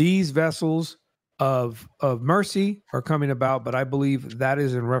these vessels of mercy are coming about, but I believe that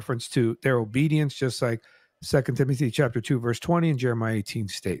is in reference to their obedience, just like 2 Timothy chapter 2, verse 20 and Jeremiah 18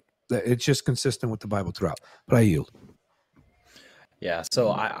 state. It's just consistent with the Bible throughout. But I yield. Yeah, so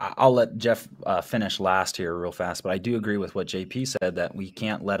I'll let Jeff finish last here real fast, but I do agree with what JP said, that we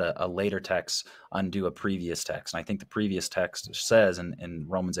can't let a later text undo a previous text. And I think the previous text says in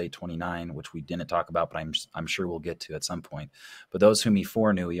Romans 8:29, which we didn't talk about, but I'm sure we'll get to at some point. But those whom he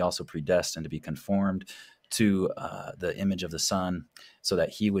foreknew, he also predestined to be conformed to the image of the Son, so that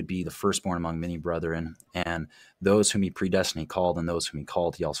he would be the firstborn among many brethren. And those whom he predestined, he called, and those whom he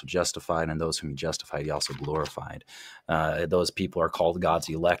called, he also justified, and those whom he justified, he also glorified. Those people are called God's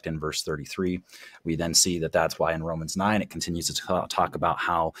elect in verse 33. We then see that that's why in Romans 9, it continues to talk about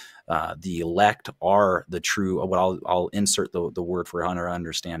how the elect are the true, I'll insert the word for our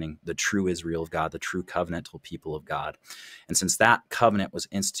understanding, the true Israel of God, the true covenantal people of God. And since that covenant was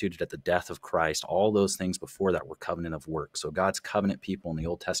instituted at the death of Christ, all those things before that were covenant of works. So God's covenant people in the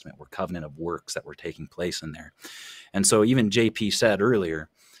Old Testament were covenant of works that were taking place in there. And so even JP said earlier,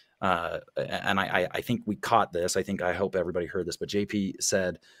 and I think we caught this, I hope everybody heard this, but JP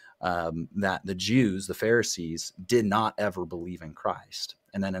said that the Jews, the Pharisees, did not ever believe in Christ.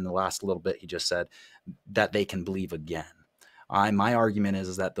 And then in the last little bit, he just said that they can believe again. My argument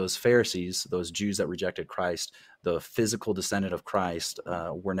is that those Pharisees, those Jews that rejected Christ, the physical descendant of Christ,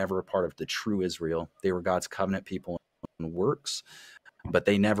 were never a part of the true Israel. They were God's covenant people in works, but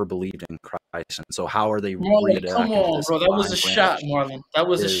they never believed in Christ. And so how are they Marlon, come on, bro. That was a shot, Marlon. That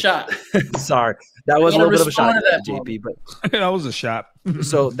was a shot. Sorry. That was a little bit of a shot, JP. But that was a shot.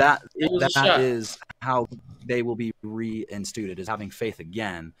 So that is how they will be reinstituted, is having faith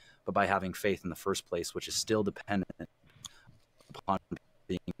again, but by having faith in the first place, which is still dependent upon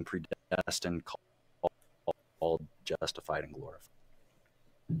being predestined, called, justified, and glorified.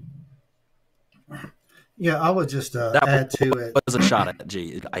 Yeah, I would just add to it. Was a shot at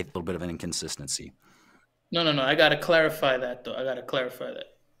G. A little bit of an inconsistency. No. I got to clarify that, though.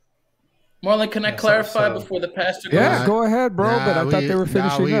 Marlon, can I clarify before the pastor goes? Yeah, go ahead, bro. But I thought they were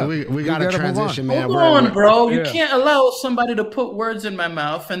finishing up. We got to transition, man. Hold on, bro. You can't allow somebody to put words in my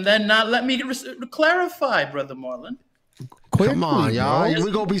mouth and then not let me clarify, brother Marlon. Quickly, come on, y'all. Bro.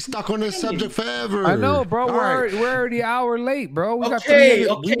 We're going to be stuck on this subject forever. I know, bro. We're already an hour late, bro. We got 3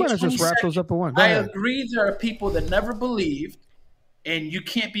 minutes. We want to just wrap those up at once. I agree there are people that never believed, and you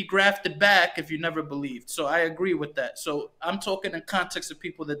can't be grafted back if you never believed. So I agree with that. So I'm talking in context of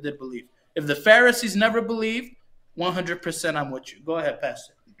people that did believe. If the Pharisees never believed, 100% I'm with you. Go ahead,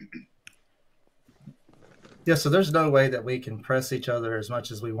 Pastor. Yeah, so there's no way that we can press each other as much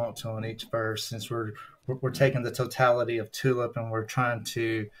as we want to on each verse, since we're taking the totality of TULIP and we're trying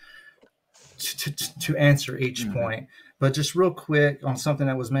to answer each point. But just real quick on something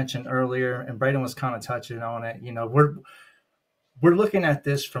that was mentioned earlier, and Braden was kind of touching on it. You know, we're looking at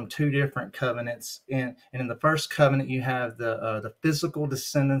this from two different covenants, and in the first covenant you have the physical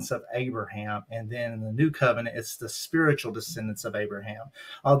descendants of Abraham, and then in the new covenant it's the spiritual descendants of Abraham.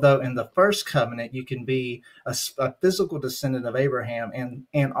 Although in the first covenant you can be a physical descendant of Abraham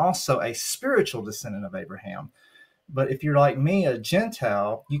and also a spiritual descendant of Abraham. But if you're like me, a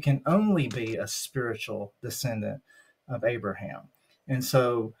Gentile, you can only be a spiritual descendant of Abraham. And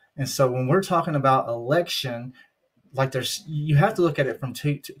so when we're talking about election, like you have to look at it from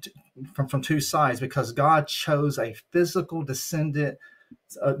two sides, because God chose a physical descendants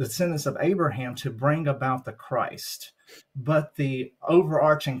of Abraham to bring about the Christ. But the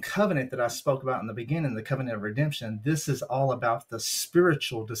overarching covenant that I spoke about in the beginning, the covenant of redemption, this is all about the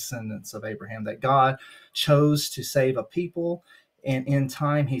spiritual descendants of Abraham, that God chose to save a people. And in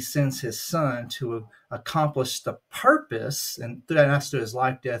time, he sends his son to accomplish the purpose, and that's through his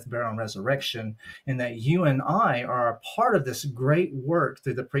life, death, burial, and resurrection. And that you and I are a part of this great work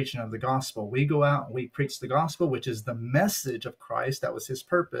through the preaching of the gospel. We go out and we preach the gospel, which is the message of Christ. That was his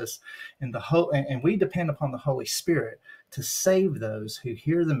purpose. And and we depend upon the Holy Spirit to save those who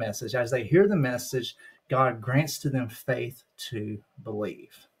hear the message. As they hear the message, God grants to them faith to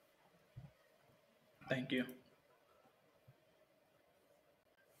believe. Thank you.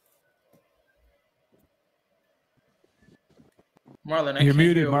 Marlon, you're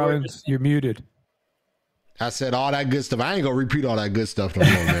muted, Marlon. You're muted. I said all that good stuff. I ain't gonna repeat all that good stuff no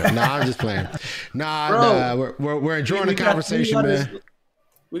more, man. Nah, I'm just playing. Nah, we're enjoying the conversation, man.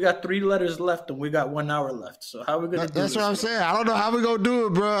 We got 3 letters left, and we got 1 hour left. So how are we gonna do this? That's what I'm saying. I don't know how we gonna do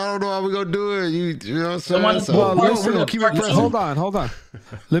it, bro. I don't know how we gonna do it. You know what I'm saying? Well, listen, we're gonna keep it pressing. Hold on.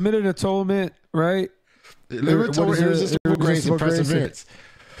 Limited atonement, right? Limited atonement, irresistible grace, and perseverance.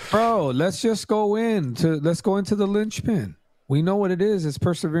 Bro, let's just go into the linchpin. We know what it is. It's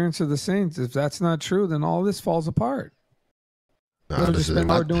perseverance of the saints. If that's not true, then all this falls apart. We'll just spend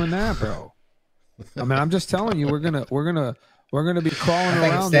more doing that, bro. I mean, I'm just telling you, we're gonna be crawling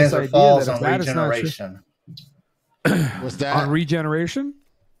around this idea that if that is not true. What's that? On regeneration?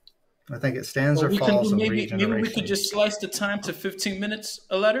 I think it stands or falls on regeneration. Maybe we could just slice the time to 15 minutes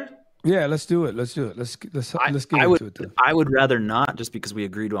a letter. Yeah, let's do it. Let's get into it. Then. I would rather not, just because we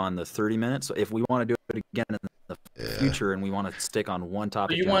agreed on the 30 minutes. So if we want to do it again in the future and we want to stick on one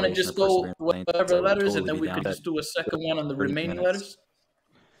topic, you want to just go whatever letters, and then we could just do a second one on the remaining letters.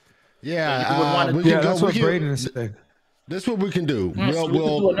 Yeah, that's what Braden is saying. This is what we can do. So we can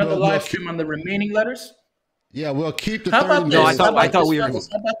do another live stream on the remaining letters. Yeah, we'll keep the 30 minutes. No, I thought we were going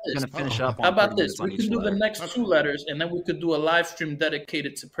to finish up. How about this? We can do the next 2 letters, and then we could do a live stream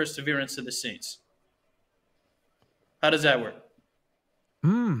dedicated to perseverance of the saints. How does that work?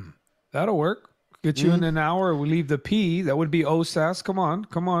 That'll work. Get you in an hour. We leave the P. That would be OSAS. Come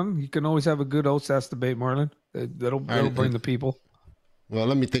on. You can always have a good OSAS debate, Marlon. That'll bring the people. Well,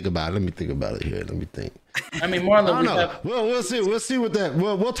 let me think about it here. Let me think. I mean, Marlon, we'll see. We'll see what that.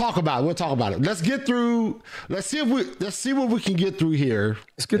 We'll talk about it. Let's get through. Let's see what we can get through here.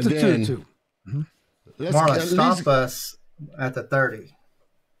 Let's get to 2. Marlon, stop us at the 30.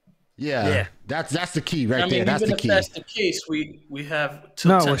 Yeah, that's the key right there. That's even the if key. that's the case, we have till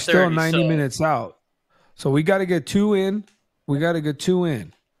No, we're still 10:30. 90 minutes out. So we got to get 2 in. We got to get 2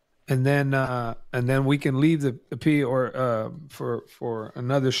 in. And then we can leave the P or for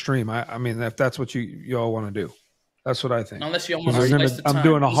another stream. I mean, if that's what you all want to do, that's what I think. Unless you want to slice the time. I'm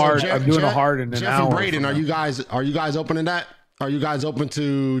doing a hard. Jeff, I'm doing a hard in an Jeff hour. and Braden, are you guys open to that? Are you guys open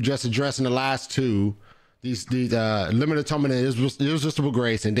to just addressing the last two? These limited atonement and irresistible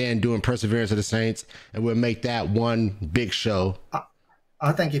grace, and then doing perseverance of the saints, and we'll make that one big show.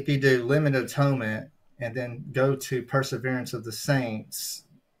 I think if you do limited atonement and then go to perseverance of the saints,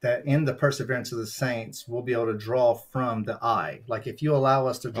 that in the perseverance of the saints, we'll be able to draw from the I. Like if you allow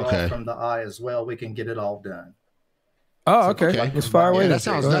us to draw from the I as well, we can get it all done. Oh, okay. Let's fire away. That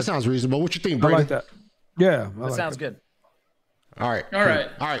sounds reasonable. What you think, Braden? I like that. Yeah, that sounds good. All right.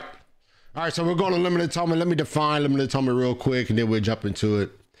 So we're going to limited atonement. Let me define limited atonement real quick, and then we'll jump into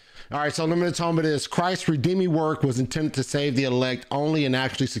it. All right, so limited atonement is Christ's redeeming work was intended to save the elect only and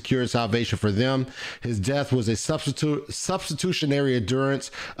actually secure salvation for them. His death was a substitutionary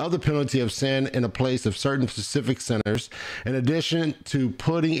endurance of the penalty of sin in a place of certain specific sinners. In addition to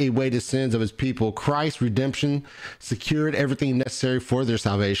putting away the sins of his people, Christ's redemption secured everything necessary for their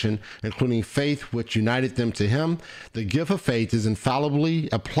salvation, including faith, which united them to him. The gift of faith is infallibly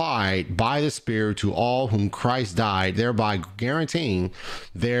applied by the Spirit to all whom Christ died, thereby guaranteeing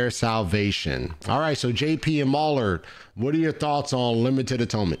their salvation. All right, so JP and Mauler, what are your thoughts on limited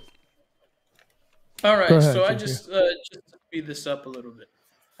atonement? All right, ahead, so JP. I just to speed this up a little bit.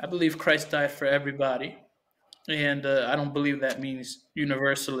 I believe Christ died for everybody, and I don't believe that means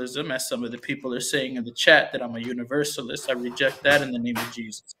universalism, as some of the people are saying in the chat that I'm a universalist. I reject that in the name of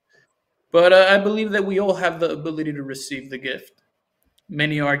Jesus. But I believe that we all have the ability to receive the gift.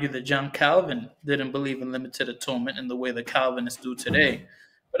 Many argue that John Calvin didn't believe in limited atonement in the way the Calvinists do today.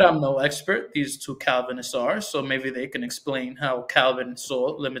 But I'm no expert. These two Calvinists are, so maybe they can explain how Calvin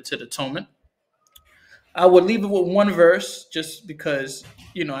saw limited atonement. I would leave it with one verse just because,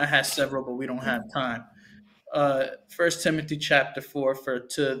 I have several, but we don't have time. 1 Timothy chapter 4, for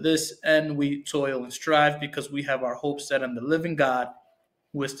to this end we toil and strive because we have our hope set on the living God,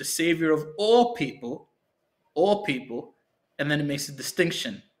 who is the Savior of all people, and then it makes a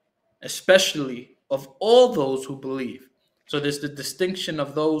distinction, especially of all those who believe. So there's the distinction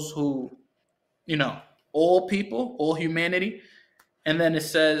of those who, all people, all humanity. And then it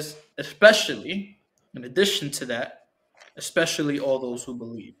says, especially, in addition to that, especially all those who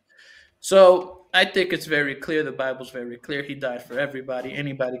believe. So I think it's very clear. The Bible's very clear. He died for everybody.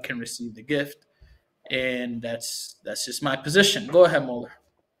 Anybody can receive the gift. And that's just my position. Go ahead, Mauler.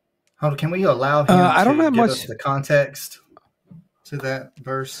 Can we allow him to give us the context to that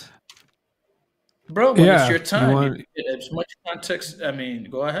verse? Bro, when it's your time, as much context.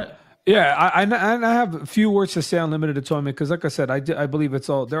 Go ahead. Yeah, I have a few words to say on limited atonement because, like I said, I believe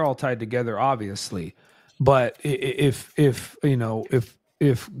they're all tied together, obviously. But if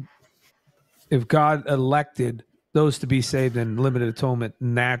God elected those to be saved, then limited atonement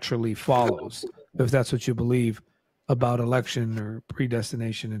naturally follows. If that's what you believe about election or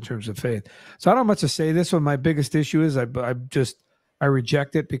predestination in terms of faith. So I don't have much to say. This one, my biggest issue is I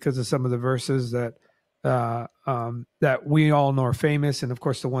reject it because of some of the verses that we all know are famous, and of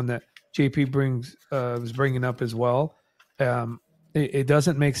course the one that JP was bringing up as well. It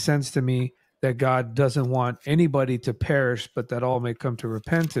doesn't make sense to me that God doesn't want anybody to perish, but that all may come to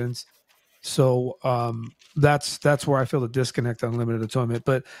repentance. So that's where I feel the disconnect on limited atonement.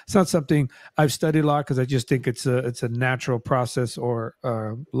 But it's not something I've studied a lot because I just think it's a natural process or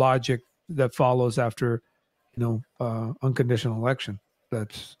logic that follows after unconditional election.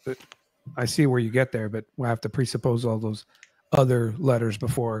 I see where you get there, but we have to presuppose all those other letters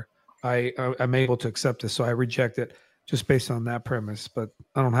before I'm able to accept this. So I reject it just based on that premise, but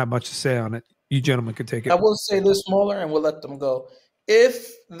I don't have much to say on it. You gentlemen can take it. I will say this, Mauler, and we'll let them go.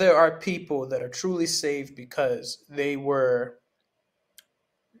 If there are people that are truly saved because they were,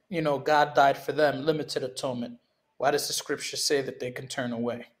 God died for them, limited atonement, why does the scripture say that they can turn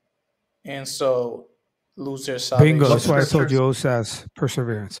away and so lose their salvation? Bingo. That's why I told you OSAS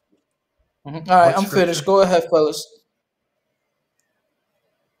perseverance. Mm-hmm. All right, I'm finished. Go ahead, fellas.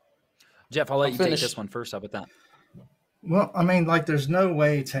 Jeff, I'll let you take this one first. How about that? Well, there's no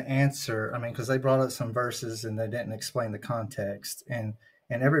way to answer. Because they brought up some verses and they didn't explain the context. And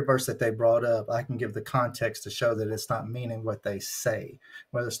every verse that they brought up, I can give the context to show that it's not meaning what they say,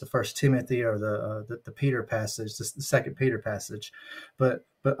 whether it's the 1 Timothy or the Peter passage, the 2 Peter passage. But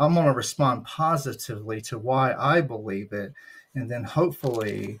I'm going to respond positively to why I believe it, and then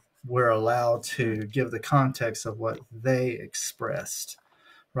hopefully we're allowed to give the context of what they expressed.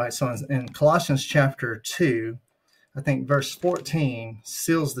 right? So in Colossians chapter 2, I think verse 14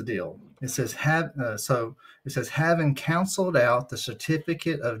 seals the deal. It says, having canceled out the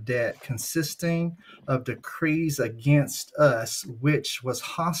certificate of debt consisting of decrees against us, which was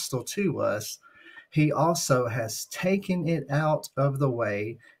hostile to us, he also has taken it out of the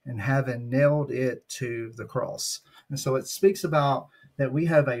way and having nailed it to the cross. And so it speaks about that we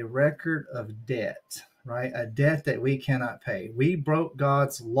have a record of debt, right? A debt that we cannot pay. We broke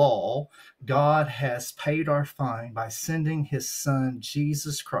God's law. God has paid our fine by sending his son,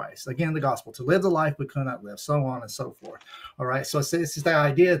 Jesus Christ, again, the gospel, to live the life we could not live, so on and so forth. All right. So it's the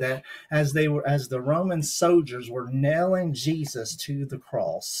idea that as the Roman soldiers were nailing Jesus to the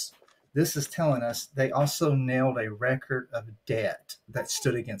cross, this is telling us they also nailed a record of debt that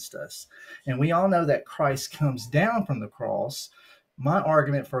stood against us. And we all know that Christ comes down from the cross. My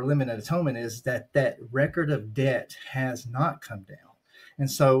argument for limited atonement is that that record of debt has not come down. And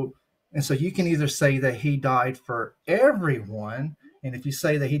so you can either say that he died for everyone, and if you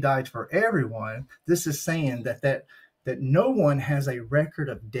say that he died for everyone, this is saying that no one has a record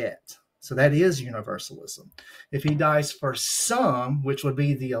of debt. So that is universalism. If he dies for some, which would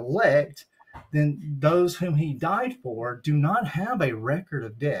be the elect, then those whom he died for do not have a record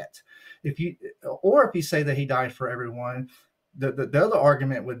of debt. If you say that he died for everyone, the other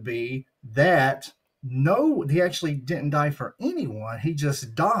argument would be that no, he actually didn't die for anyone. He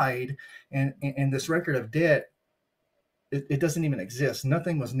just died, and this record of debt, it doesn't even exist.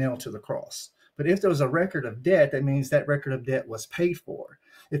 Nothing was nailed to the cross. But if there was a record of debt, that means that record of debt was paid for.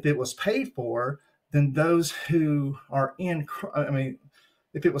 If it was paid for, then those who are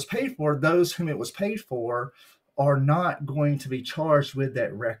if it was paid for, those whom it was paid for are not going to be charged with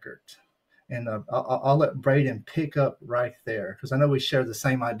that record. And I'll let Braden pick up right there, because I know we share the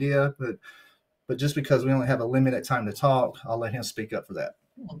same idea, but just because we only have a limited time to talk, I'll let him speak up for that.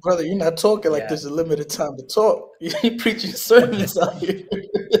 Brother, you're not talking like there's a limited time to talk. You're preaching sermons out here.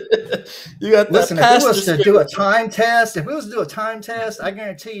 You got that. Listen, if we was to do a time test, I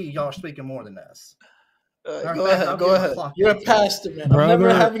guarantee you, y'all are speaking more than us. Go ahead. You're a pastor, man. Brother, I'm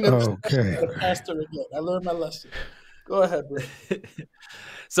never having a pastor again. I learned my lesson. Go ahead, bro.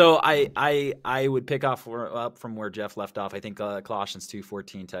 So I would pick up from where Jeff left off. I think Colossians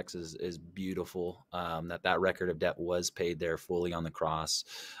 2:14 text is beautiful. That record of debt was paid there fully on the cross,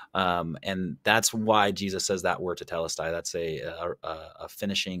 and that's why Jesus says that word tetelestai. That's a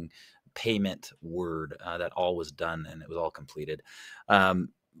finishing payment word, that all was done and it was all completed.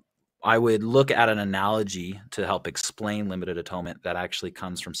 I would look at an analogy to help explain limited atonement that actually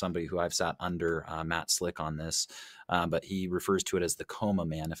comes from somebody who I've sat under, Matt Slick, on this, but he refers to it as the coma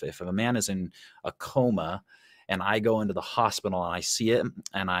man. If a man is in a coma and I go into the hospital and I see it,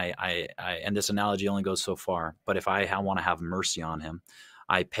 and and this analogy only goes so far, but if I want to have mercy on him,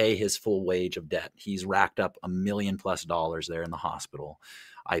 I pay his full wage of debt. He's racked up $1 million+ there in the hospital.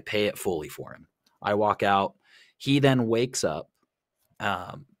 I pay it fully for him. I walk out. He then wakes up.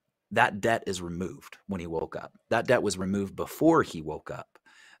 That debt is removed when he woke up. That debt was removed before he woke up.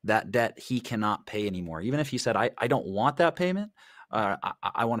 That debt he cannot pay anymore. Even if he said, I don't want that payment,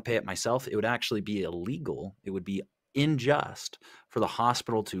 I want to pay it myself, it would actually be illegal. It would be unjust for the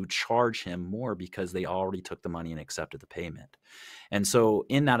hospital to charge him more because they already took the money and accepted the payment. And so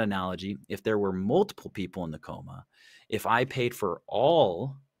in that analogy, if there were multiple people in the coma, if I paid for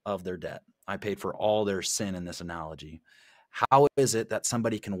all of their debt, I paid for all their sin in this analogy, how is it that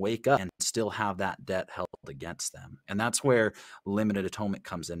somebody can wake up and still have that debt held against them? And that's where limited atonement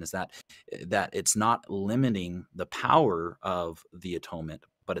comes in, is that it's not limiting the power of the atonement,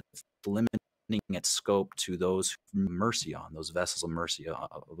 but it's limiting its scope to those mercy on, those vessels of mercy,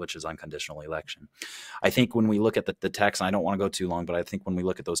 which is unconditional election. I think when we look at the text, and I don't want to go too long, but I think when we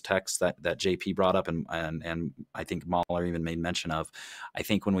look at those texts that JP brought up, and I think Mauler even made mention of, I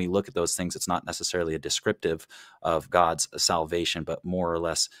think when we look at those things, it's not necessarily a descriptive of God's salvation, but more or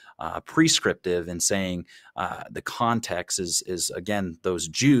less prescriptive in saying the context is again, those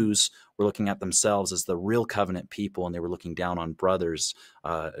Jews were looking at themselves as the real covenant people, and they were looking down on brothers,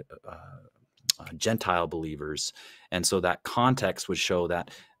 Gentile believers, and so that context would show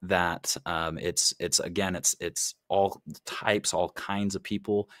that it's all types, all kinds of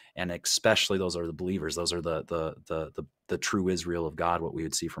people, and especially those are the believers. Those are the true Israel of God, what we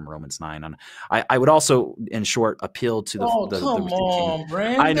would see from Romans 9. And I would also, in short, appeal to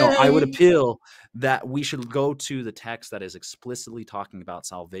Brandon. I know I would appeal that we should go to the text that is explicitly talking about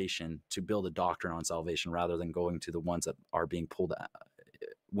salvation to build a doctrine on salvation, rather than going to the ones that are being pulled out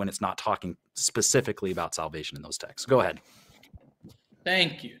when it's not talking specifically about salvation in those texts. Go ahead.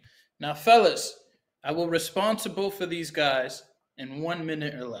 Thank you. Now, fellas, I will respond to both of these guys, in 1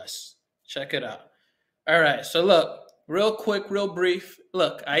 minute or less. Check it out. All right, so look, real quick, real brief.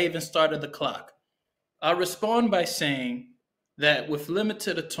 Look, I even started the clock. I'll respond by saying that with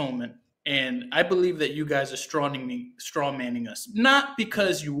limited atonement, and I believe that you guys are straw manning us, not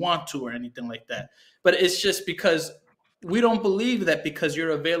because you want to or anything like that, but it's just because we don't believe that because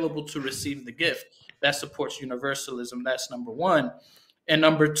you're available to receive the gift, that supports universalism. That's number one. And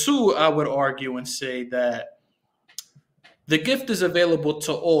number two, I would argue and say that the gift is available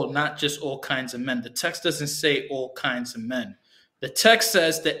to all, not just all kinds of men. The text doesn't say all kinds of men. The text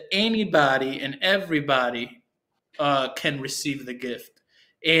says that anybody and everybody can receive the gift.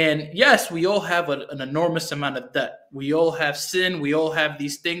 And yes, we all have an enormous amount of debt. We all have sin. We all have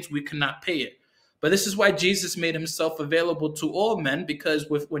these things. We cannot pay it. But this is why Jesus made himself available to all men, because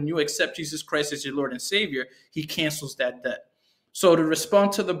when you accept Jesus Christ as your Lord and Savior, he cancels that debt. So to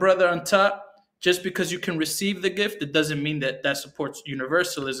respond to the brother on top, just because you can receive the gift, it doesn't mean that that supports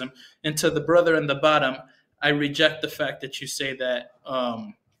universalism. And to the brother in the bottom, I reject the fact that you say that,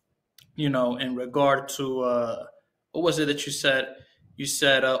 in regard to, what was it that you said? You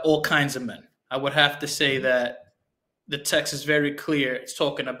said all kinds of men. I would have to say that the text is very clear. It's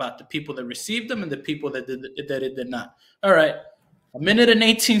talking about the people that received them and the people that it did not. All right. 1 minute and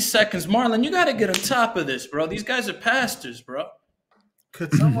 18 seconds. Marlon, you got to get on top of this, bro. These guys are pastors, bro.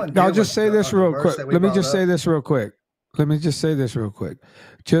 Could someone? I'll just say this real quick. Let me just say this real quick.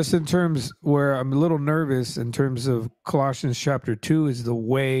 Just in terms where I'm a little nervous in terms of Colossians chapter 2 is the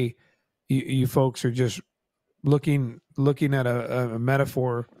way you folks are just looking at a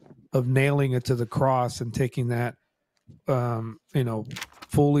metaphor of nailing it to the cross and taking that,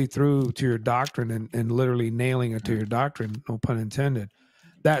 fully through to your doctrine and literally nailing it to your doctrine, no pun intended.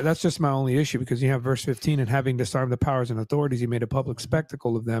 That's just my only issue, because you have verse 15, and having disarmed the powers and authorities, he made a public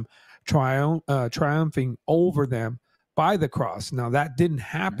spectacle of them, triumphing over them by the cross. Now that didn't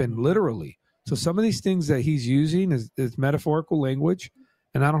happen literally. So some of these things that he's using is metaphorical language,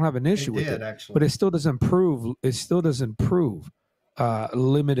 and I don't have an issue with it. Actually. But it still doesn't prove.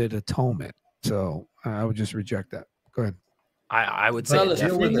 Limited atonement. So I would just reject that. Go ahead. I would say it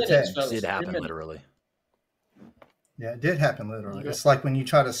definitely did happen literally. Yeah, it did happen literally. It's like when you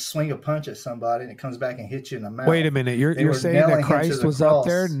try to swing a punch at somebody and it comes back and hits you in the mouth. Wait a minute. You're saying that Christ was up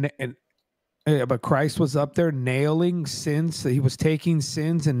there, but Christ was up there nailing sins. He was taking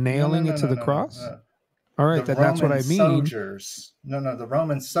sins and nailing it to the cross? All right, that's what I mean. The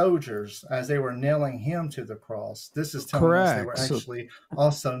Roman soldiers, as they were nailing him to the cross, this is telling us they were actually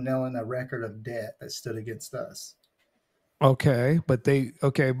also nailing a record of debt that stood against us. Okay, but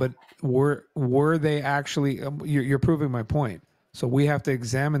were they actually? You're proving my point. So we have to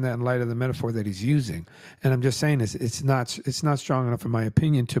examine that in light of the metaphor that he's using. And I'm just saying it's not strong enough, in my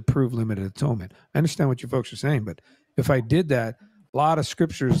opinion, to prove limited atonement. I understand what you folks are saying, but if I did that, a lot of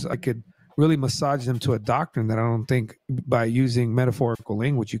scriptures I could really massage them to a doctrine that I don't think by using metaphorical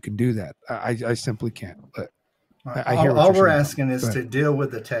language you can do that. I simply can't. But I hear all we're asking is to deal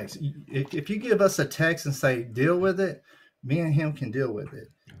with the text. If you give us a text and say deal with it, me and him can deal with it.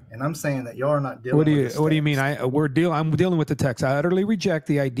 And I'm saying that y'all are not dealing with it. What do you mean? I'm dealing with the text. I utterly reject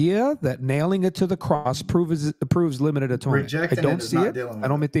the idea that nailing it to the cross proves limited atonement. I don't see it. I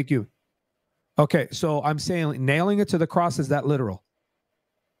don't think you. Okay, so I'm saying nailing it to the cross, is that literal?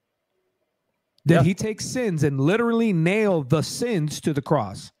 Did he take sins and literally nail the sins to the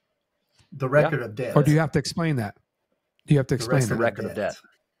cross? The record of debt. Or do you have to explain that? Do you have to explain the record of debt?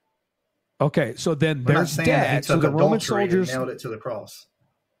 Okay, so then there's debt. So the Roman soldiers nailed it to the cross.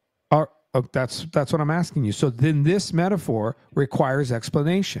 That's what I'm asking you. So then this metaphor requires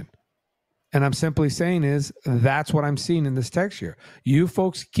explanation. And I'm simply saying that's what I'm seeing in this text here. You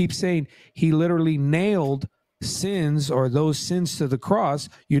folks keep saying he literally nailed sins or those sins to the cross.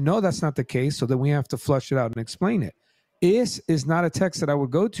 You know that's not the case, so then we have to flush it out and explain it. This is not a text that I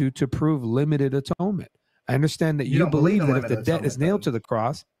would go to prove limited atonement. I understand that you believe that if the debt is nailed to the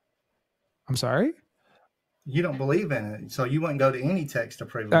cross. I'm sorry? You don't believe in it, so you wouldn't go to any text to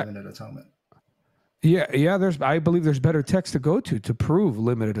prove limited atonement. Yeah. I believe there's better text to go to prove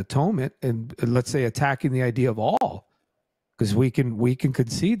limited atonement, and let's say attacking the idea of all, because we can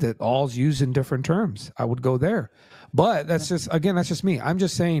concede that all's used in different terms. I would go there, but that's just me. I'm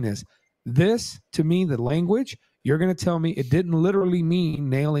just saying this to me, the language you're going to tell me it didn't literally mean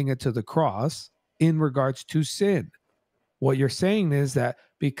nailing it to the cross in regards to sin. What you're saying is that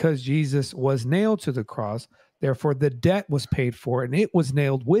because Jesus was nailed to the cross, therefore the debt was paid for and it was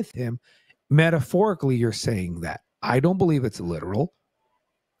nailed with him. Metaphorically, you're saying that. I don't believe it's literal.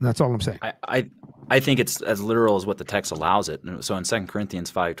 That's all I'm saying. I think it's as literal as what the text allows it. So in 2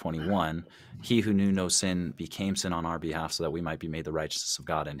 Corinthians 5:21, he who knew no sin became sin on our behalf so that we might be made the righteousness of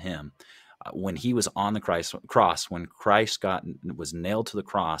God in him. When he was on the cross, when Christ was nailed to the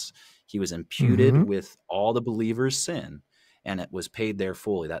cross, he was imputed with all the believers' sin, and it was paid there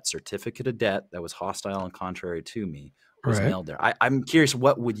fully. That certificate of debt that was hostile and contrary to me was nailed there. I'm curious,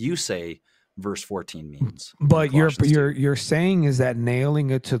 what would you say verse 14 means? But you're saying is that nailing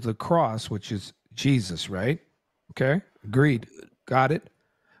it to the cross, which is Jesus, right? Okay, agreed, got it.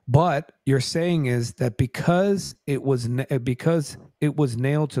 But you're saying is that because it was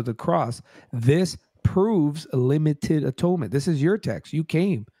nailed to the cross, this proves a limited atonement. This is your text. You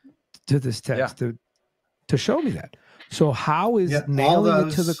came to this text to show me that. So how is nailing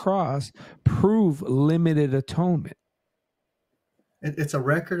it to the cross prove limited atonement? It's a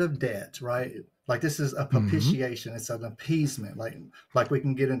record of debt, right? Like this is a propitiation. It's an appeasement. Like we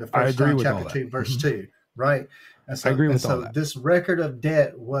can get into 1 John chapter 2, verse 2, right? And so, I agree with all that. This record of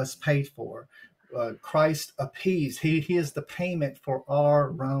debt was paid for. Christ appeased. He is the payment for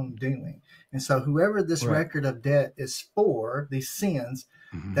our wrongdoing. And so whoever this record of debt is for, these sins,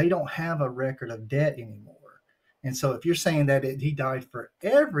 they don't have a record of debt anymore. And so if you're saying that he died for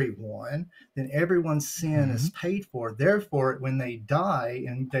everyone, then everyone's sin is paid for. Therefore, when they die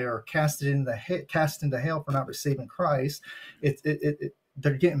and they are cast into hell for not receiving Christ,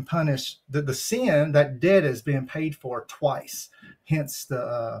 they're getting punished. The sin, that debt is being paid for twice. Hence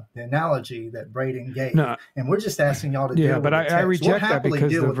the analogy that Braden gave. No, and we're just asking y'all to deal with the text. I reject that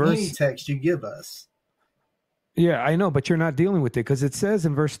because the verse, any text you give us. Yeah, I know, but you're not dealing with it because it says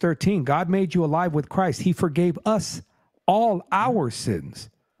in verse 13, God made you alive with Christ. He forgave us all our sins.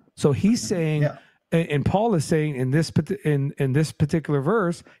 So he's saying, and Paul is saying in this particular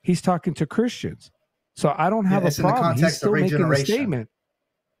verse, he's talking to Christians. So I don't have a problem. He's still making the statement.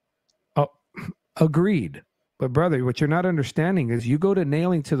 Oh, agreed. But brother, what you're not understanding is you go to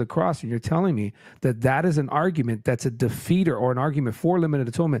nailing to the cross and you're telling me that is an argument that's a defeater or an argument for limited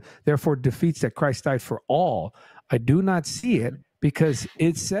atonement, therefore defeats that Christ died for all. I do not see it because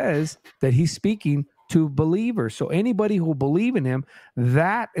it says that he's speaking to believers. So anybody who will believe in him,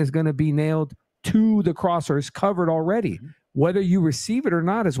 that is going to be nailed to the cross or is covered already. Whether you receive it or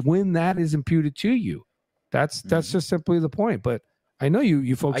not is when that is imputed to you. That's just simply the point. But I know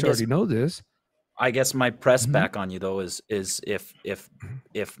you folks already know this. I guess my press back on you though is if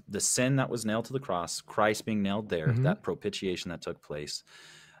the sin that was nailed to the cross, Christ being nailed there, that propitiation that took place,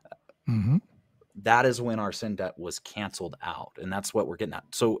 that is when our sin debt was canceled out, and that's what we're getting at.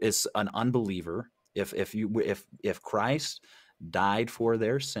 So it's an unbeliever. If Christ died for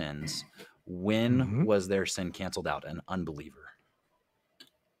their sins, when was their sin canceled out? An unbeliever.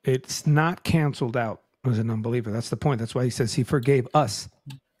 It's not canceled out as an unbeliever. That's the point. That's why he says he forgave us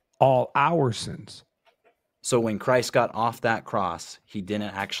all our sins. So when Christ got off that cross, he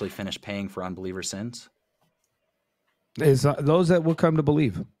didn't actually finish paying for unbeliever sins? Is those that will come to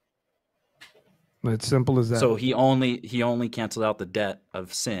believe. It's simple as that. So he only canceled out the debt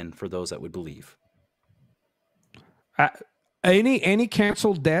of sin for those that would believe. Any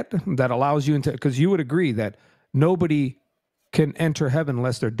canceled debt that allows you into, because you would agree that nobody can enter heaven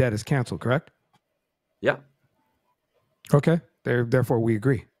unless their debt is canceled, correct? Yeah. Okay. Therefore we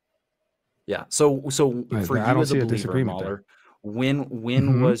agree. Yeah. So for you as a believer, Mauler,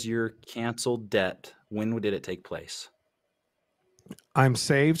 when was your canceled debt? When did it take place? I'm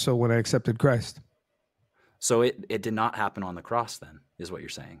saved, so when I accepted Christ. So it did not happen on the cross then, is what you're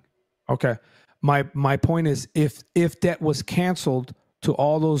saying. Okay. My point is if debt was canceled to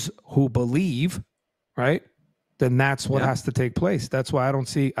all those who believe, right? Then that's what has to take place. That's why I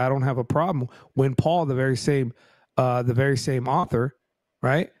don't have a problem when Paul, the very same author,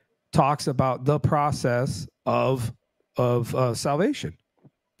 right, talks about the process of salvation.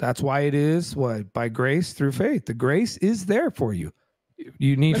 That's why it is by grace through faith. The grace is there for you.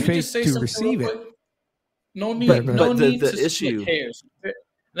 You need faith to receive it. No need. The issue. Hairs.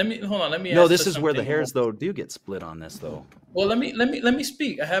 Let me hold on. Let me. No, this is where the hairs though do get split on this though. Well, let me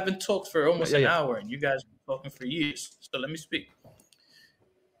speak. I haven't talked for almost an hour, and you guys have been talking for years. So let me speak.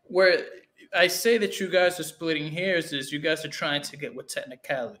 Where I say that you guys are splitting hairs is you guys are trying to get with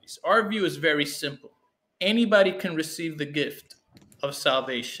technicalities. Our view is very simple. Anybody can receive the gift of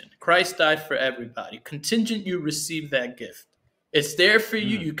salvation. Christ died for everybody. Contingent, you receive that gift. It's there for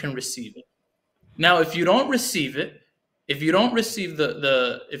you. You can receive it. Now, if you don't receive it, if you don't receive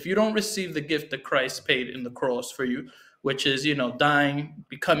the gift that Christ paid in the cross for you, which is, dying,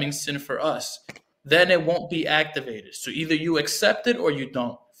 becoming sin for us, then it won't be activated. So either you accept it or you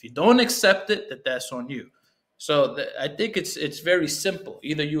don't. If you don't accept it, that's on you. So I think it's very simple.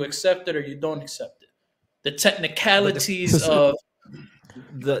 Either you accept it or you don't accept it. The technicalities of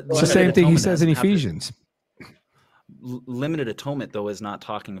it's the same thing he says in Ephesians. Limited atonement, though, is not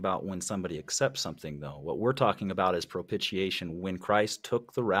talking about when somebody accepts something, though. What we're talking about is propitiation, when Christ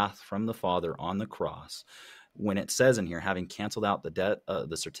took the wrath from the Father on the cross. When it says in here, having canceled out the debt,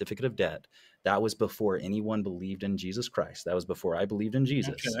 the certificate of debt, that was before anyone believed in Jesus Christ. That was before I believed in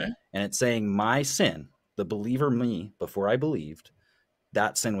Jesus. Okay. And it's saying my sin, the believer me, before I believed,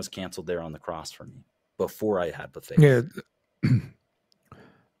 that sin was canceled there on the cross for me before I had the faith. Yeah.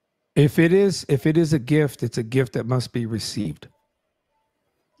 If it is a gift, it's a gift that must be received.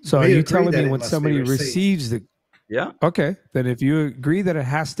 So are you telling me when somebody receives the okay, then if you agree that it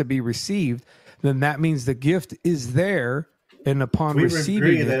has to be received, then that means the gift is there, and upon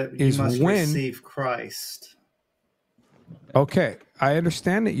receiving it is when receive Christ. Okay, I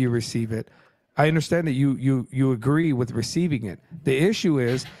understand that you receive it. I understand that you agree with receiving it. The issue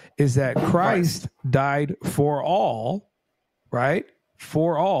is that Christ died for all, right?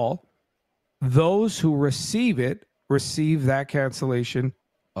 For all. Those who receive it receive that cancellation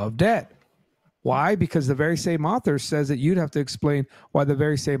of debt. Why? Because the very same author says that you'd have to explain why the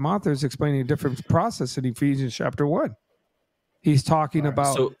very same author is explaining a different process in Ephesians chapter 1. He's talking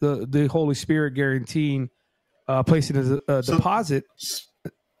about the Holy Spirit guaranteeing, placing a deposit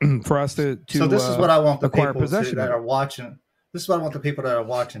for us to So this is what I want the people that are watching. This is what I want the people that are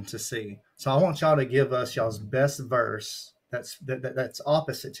watching to see. So I want y'all to give us y'all's best verse that's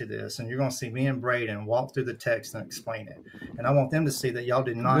opposite to this, and you're going to see me and Braden walk through the text and explain it. And I want them to see that y'all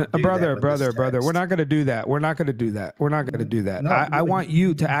did not do brother. We're not going to do that. We're not going to do that. No, I want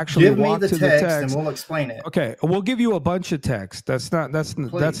you to actually walk to the text, and we'll explain it. Okay, we'll give you a bunch of text. That's not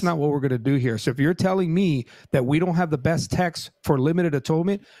what we're going to do here. So if you're telling me that we don't have the best text for limited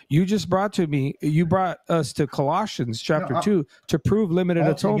atonement, you brought us to Colossians chapter 2 to prove limited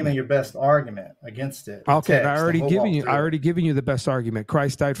atonement. Give me your best argument against it. Okay, I already given you the best argument.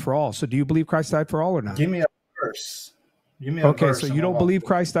 Christ died for all. So do you believe Christ died for all or not? Give me a verse. So you don't believe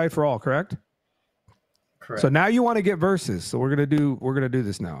Christ died for all, correct? Correct. So now you want to get verses. So we're gonna do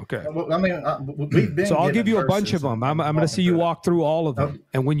this now. Okay. Well, I mean, we've been. So I'll give you a bunch of them. I'm gonna see you walk through all of them,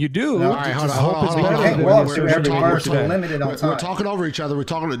 and when you do, all right, hold on. We're talking over each other.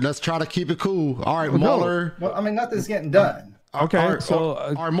 Let's try to keep it cool. All right, Mauler. Well, I mean, nothing's getting done. Okay,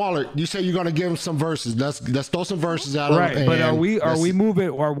 all right, Mauler, you say you're going to give him some verses. Let's throw some verses out. Right, but are we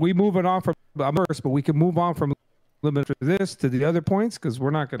moving on from a verse? But we can move on from limit to this to the other points because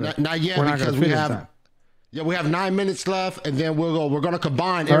we're not going to. Not yet, because we have 9 minutes left, and then we're going to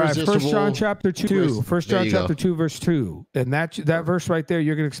combine. All right, 1 John chapter 2, 1 John chapter 2, verse 2, and that verse right there,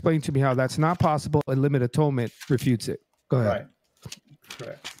 you're going to explain to me how that's not possible, and limited atonement refutes it. Go ahead. Right.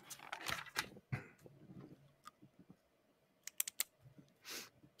 Correct.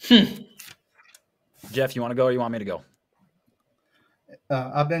 Jeff, you want to go or you want me to go?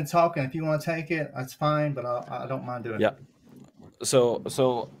 I've been talking. If you want to take it, that's fine, but I don't mind doing it. So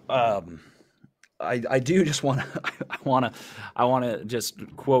I do just want to I want to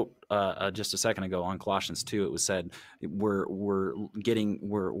just quote just a second ago on Colossians 2. It was said we're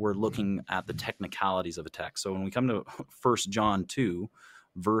looking at the technicalities of a text. So when we come to 1 John 2,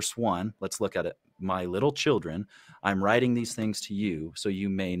 verse 1, let's look at it. My little children, I'm writing these things to you so you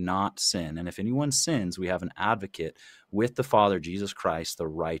may not sin. And if anyone sins, we have an advocate with the Father, Jesus Christ, the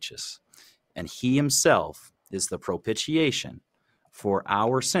righteous. And he himself is the propitiation for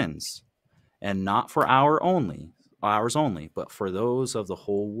our sins, and not for ours only, but for those of the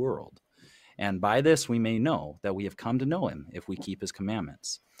whole world. And by this we may know that we have come to know him if we keep his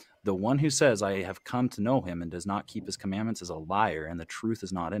commandments. The one who says, I have come to know him, and does not keep his commandments is a liar, and the truth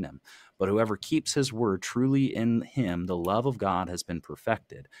is not in him. But whoever keeps his word, truly in him the love of God has been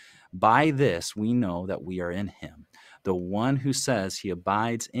perfected. By this we know that we are in him. The one who says he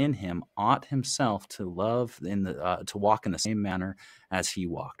abides in him ought himself to walk in the same manner as he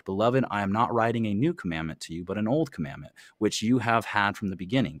walked. Beloved, I am not writing a new commandment to you, but an old commandment, which you have had from the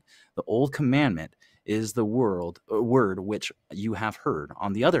beginning. The old commandment is the word which you have heard.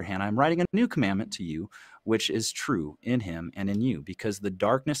 On the other hand, I'm writing a new commandment to you, which is true in him and in you, because the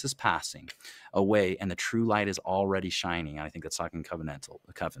darkness is passing away and the true light is already shining. I think that's talking covenants.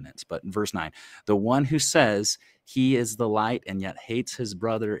 But in verse 9, the one who says he is the light and yet hates his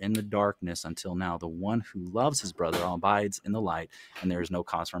brother in the darkness until now, the one who loves his brother abides in the light, and there is no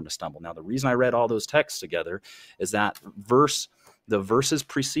cause for him to stumble. Now, the reason I read all those texts together is that the verses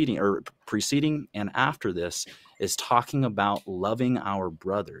preceding and after this is talking about loving our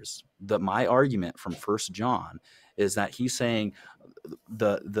brothers. My argument from 1 John is that he's saying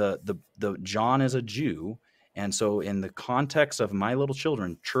the John is a Jew, And so in the context of my little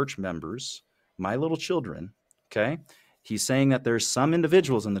children, church members, my little children, okay, he's saying that there's some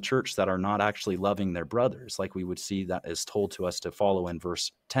individuals in the church that are not actually loving their brothers, like we would see that is told to us to follow in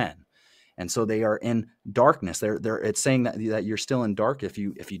verse 10. And so they are in darkness. It's saying that you're still in dark. If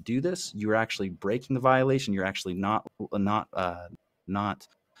you do this, you're actually breaking the violation. You're actually not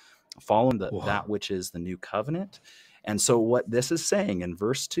following that which is the new covenant. And so what this is saying in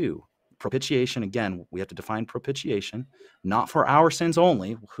verse 2, propitiation, again, we have to define propitiation, not for our sins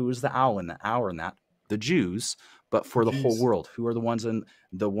only. Who is the our in that? The Jews, but for the whole world. Who are the ones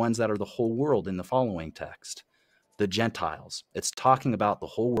that are the whole world in the following text? The Gentiles. It's talking about the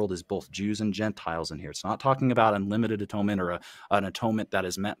whole world is both Jews and Gentiles in here. It's not talking about unlimited atonement or an atonement that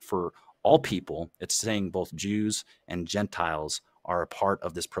is meant for all people. It's saying both Jews and Gentiles are a part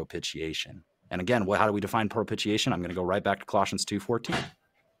of this propitiation. And again, how do we define propitiation? I'm going to go right back to Colossians 2:14.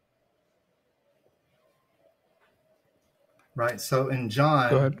 Right. So in John,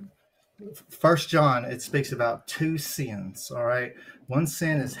 Go ahead. 1 John, it speaks about two sins. All right. One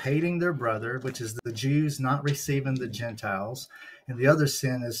sin is hating their brother, which is the Jews not receiving the Gentiles. And the other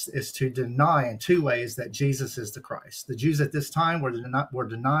sin is to deny in two ways that Jesus is the Christ. The Jews at this time were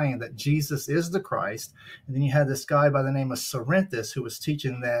denying that Jesus is the Christ. And then you had this guy by the name of Cerinthus who was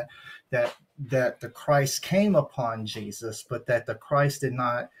teaching that the Christ came upon Jesus, but that the Christ did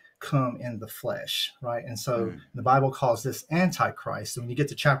not come in the flesh, right? And so the Bible calls this Antichrist. And when you get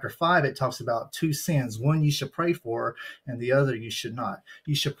to chapter 5, it talks about two sins. One you should pray for, and the other you should not.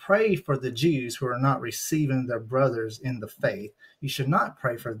 You should pray for the Jews who are not receiving their brothers in the faith. You should not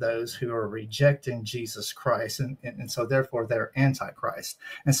pray for those who are rejecting Jesus Christ. And so therefore they're Antichrist.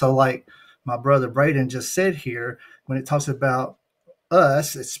 And so like my brother Braden just said here, when it talks about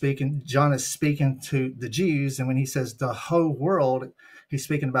us, John is speaking to the Jews. And when he says the whole world, he's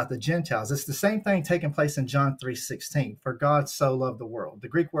speaking about the Gentiles. It's the same thing taking place in John 3:16. For God so loved the world. The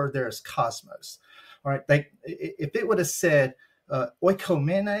Greek word there is cosmos. All right. If it would have said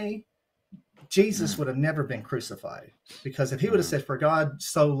oikomene, Jesus would have never been crucified. Because if he would have said, for God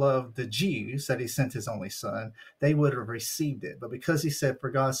so loved the Jews that he sent his only son, they would have received it. But because he said, for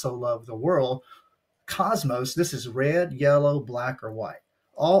God so loved the world, cosmos, this is red, yellow, black, or white.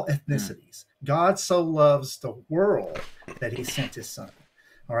 All ethnicities. God so loves the world that he sent his son.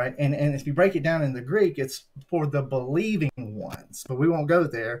 All right. And if you break it down in the Greek, it's for the believing ones, but we won't go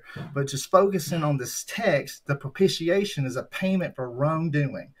there. But just focusing on this text, the propitiation is a payment for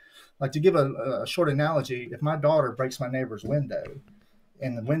wrongdoing. Like to give a short analogy, if my daughter breaks my neighbor's window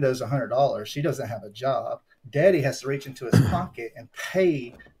and the window's $100, she doesn't have a job. Daddy has to reach into his pocket and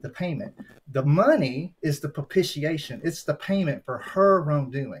pay the payment. The money is the propitiation. It's the payment for her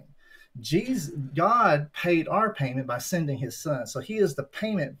wrongdoing. God paid our payment by sending his son. So he is the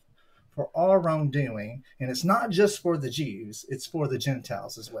payment for our wrongdoing. And it's not just for the Jews, it's for the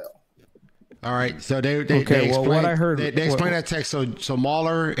Gentiles as well. All right. So they explain that text. So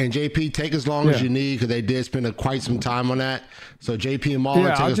Mauler and JP, take as long as you need, because they did spend quite some time on that. So JP and Mauler,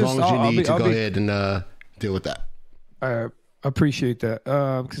 take as long as you need to go ahead and deal with that. I appreciate that,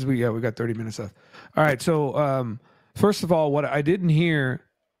 because we got 30 minutes left. All right. So first of all, what I didn't hear,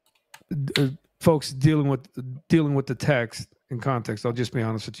 folks dealing with the text in context. I'll just be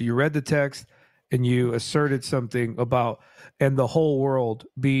honest with you. You read the text and you asserted something about and the whole world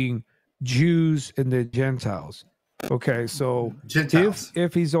being Jews and the Gentiles. Okay, so Gentiles.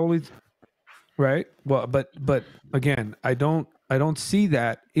 If he's only right, well, but again, I don't see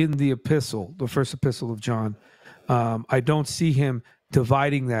that in the epistle, the first epistle of John. I don't see him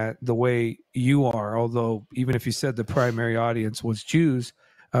dividing that the way you are. Although even if you said the primary audience was Jews,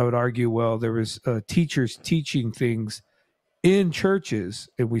 I would argue, well, there was teachers teaching things in churches,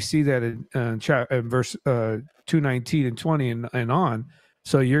 and we see that in verse 2:19 and 20 and on.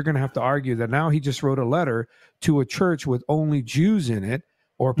 So you're going to have to argue that now he just wrote a letter to a church with only Jews in it,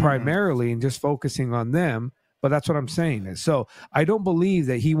 or primarily, and just focusing on them. But that's what I'm saying. So I don't believe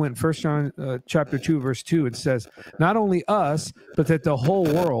that he went 1 John chapter 2, verse 2, and says, not only us, but that the whole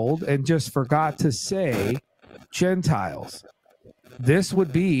world, and just forgot to say Gentiles. This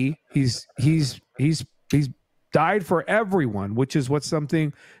would be he's died for everyone, which is what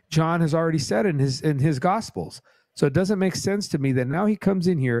something John has already said in his Gospels. So it doesn't make sense to me that now he comes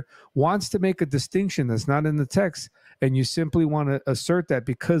in here, wants to make a distinction that's not in the text, and you simply want to assert that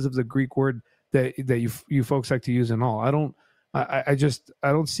because of the Greek word that you folks like to use and all. I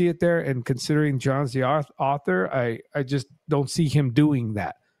don't see it there. And considering John's the author, I just don't see him doing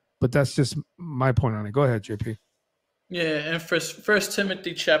that. But that's just my point on it. Go ahead, JP. Yeah, and First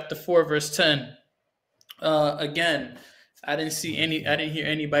Timothy chapter 4, verse 10. Again, I didn't see any. I didn't hear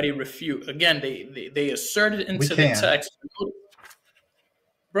anybody refute. Again, they asserted We into the can. text.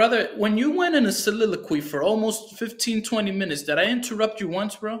 Brother, when you went in a soliloquy for almost 15, 20 minutes, did I interrupt you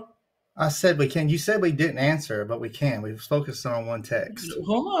once, bro? I said we can. You said we didn't answer, but we can. We've focused on one text.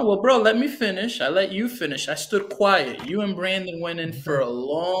 Hold on. Well, bro, let me finish. I let you finish. I stood quiet. You and Brandon went in for a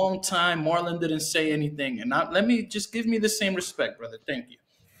long time. Marlon didn't say anything. And let me just give me the same respect, brother. Thank you.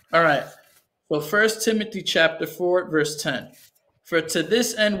 All right. So 1 Timothy chapter 4, verse 10. For to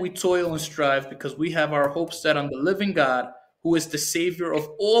this end we toil and strive, because we have our hope set on the living God, who is the Savior of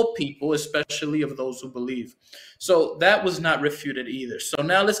all people, especially of those who believe. So that was not refuted either. So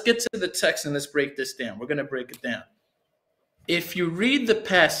now let's get to the text and let's break this down. We're going to break it down. If you read the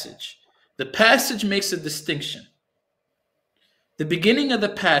passage makes a distinction. The beginning of the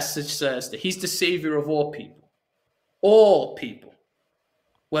passage says that he's the Savior of all people. All people.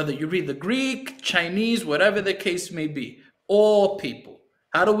 Whether you read the Greek, Chinese, whatever the case may be. All people.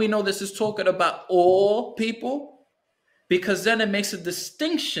 How do we know this is talking about all people? Because then it makes a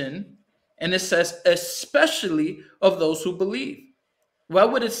distinction and it says, especially of those who believe. Why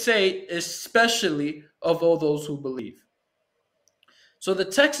would it say, especially of all those who believe? So the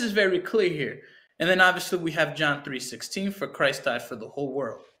text is very clear here. And then obviously we have John 3:16, for Christ died for the whole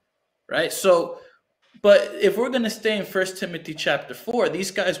world. Right? So, but if we're going to stay in 1 Timothy chapter 4,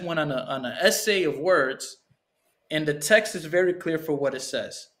 these guys went on an essay of words, and the text is very clear for what it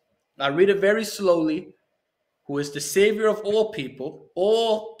says. I'll read it very slowly. Who is the Savior of all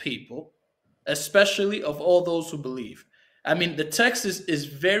people, especially of all those who believe. I mean, the text is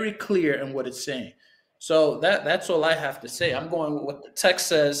very clear in what it's saying. So that's all I have to say. I'm going with what the text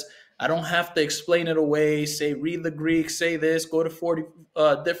says. I don't have to explain it away, say read the Greek, say this, go to 40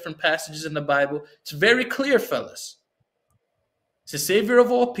 different passages in the Bible. It's very clear, fellas. It's the Savior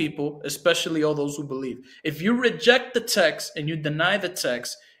of all people, especially all those who believe. If you reject the text and you deny the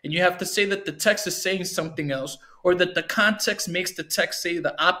text, and you have to say that the text is saying something else, or that the context makes the text say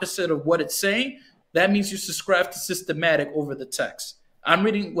the opposite of what it's saying, that means you subscribe to systematic over the text. I'm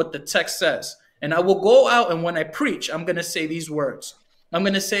reading what the text says. And I will go out, and when I preach, I'm going to say these words. I'm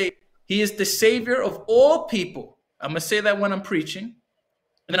going to say, he is the Savior of all people. I'm going to say that when I'm preaching. And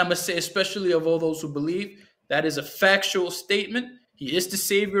then I'm going to say, especially of all those who believe. That is a factual statement. He is the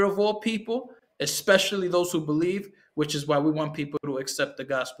Savior of all people, especially those who believe, which is why we want people to accept the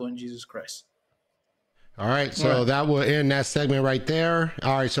gospel in Jesus Christ. All right, so that will end that segment right there.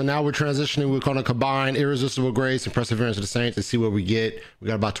 All right, so now we're transitioning. We're going to combine irresistible grace and perseverance of the saints and see what we get. We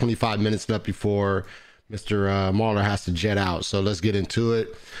got about 25 minutes left before Mr. Mauler has to jet out. So let's get into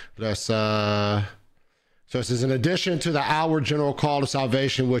it. So it says, in addition to the outward general call to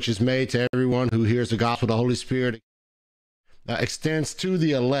salvation, which is made to everyone who hears the gospel, the Holy Spirit extends to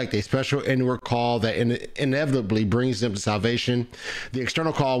the elect a special inward call that inevitably brings them to salvation. The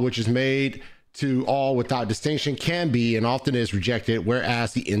external call, which is made to all without distinction, can be and often is rejected,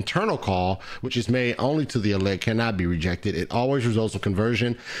 whereas the internal call, which is made only to the elect, cannot be rejected. It always results in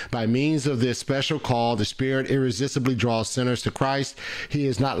conversion. By means of this special call, the Spirit irresistibly draws sinners to Christ. He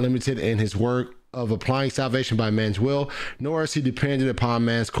is not limited in his work of applying salvation by man's will, nor is he dependent upon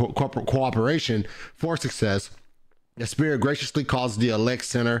man's cooperation for success. The Spirit graciously causes the elect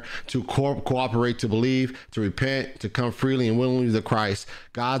sinner to cooperate, to believe, to repent, to come freely and willingly to Christ.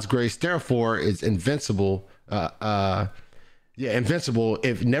 God's grace, therefore, is invincible. Invincible.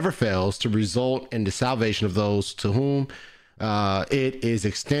 It never fails to result in the salvation of those to whom it is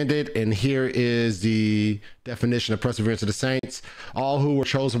extended. And here is the definition of perseverance of the saints. All who were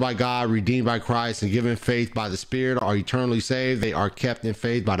chosen by God, redeemed by Christ, and given faith by the Spirit are eternally saved. They are kept in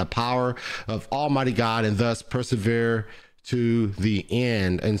faith by the power of Almighty God, and thus persevere to the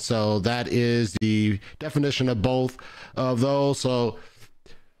end. And so that is the definition of both of those. I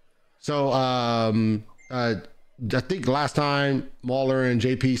think last time Mauler and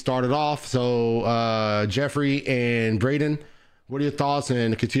JP started off. So Jeffrey and Braden, what are your thoughts,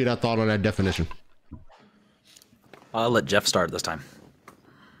 and continue that thought on that definition? I'll let Jeff start this time.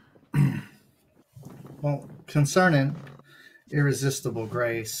 Well, concerning irresistible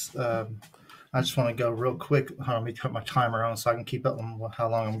grace, I just want to go real quick. Let me put my timer on so I can keep up on how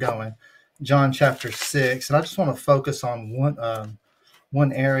long I'm going. John chapter 6, and I just want to focus on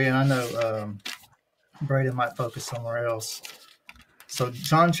one area. And I know Braden might focus somewhere else. So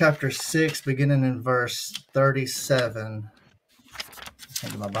John chapter 6, beginning in verse 37. I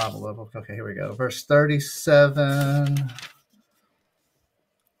think my Bible level. Okay, here we go. Verse 37.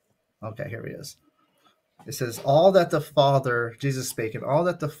 Okay, here he is. It says, all that the Father, Jesus speaking, all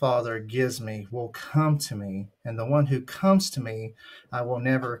that the Father gives me will come to me, and the one who comes to me I will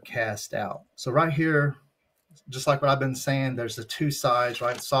never cast out. So right here just like what I've been saying, there's the two sides,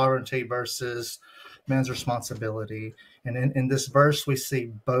 right? Sovereignty versus man's responsibility. And in this verse, we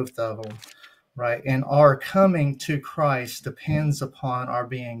see both of them, right? And our coming to Christ depends upon our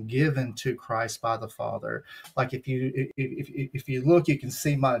being given to Christ by the Father. Like if you look, you can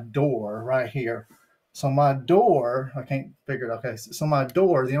see my door right here. So my door, I can't figure it. Okay, so my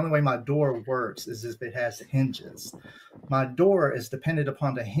door, the only way my door works is if it has hinges. My door is dependent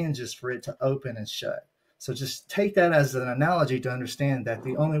upon the hinges for it to open and shut. So just take that as an analogy to understand that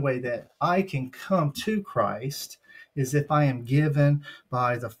the only way that I can come to Christ is if I am given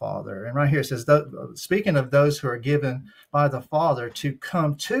by the Father. And right here it says, speaking of those who are given by the Father to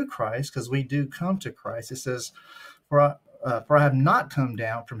come to Christ, because we do come to Christ, it says, for I have not come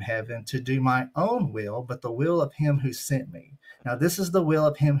down from heaven to do my own will, but the will of him who sent me. Now this is the will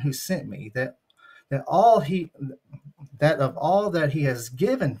of him who sent me, that of all that he has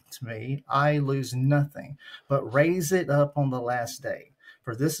given to me, I lose nothing, but raise it up on the last day.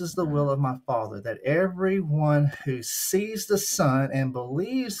 For this is the will of my Father, that everyone who sees the Son and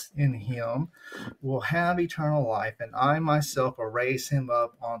believes in him will have eternal life, and I myself will raise him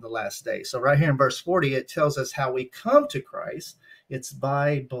up on the last day. So right here in verse 40, it tells us how we come to Christ. It's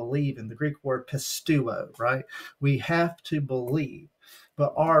by believing, the Greek word pisteuo, right? We have to believe.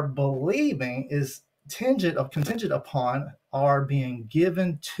 But our believing is contingent upon our being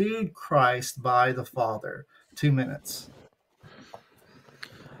given to Christ by the Father. 2 minutes.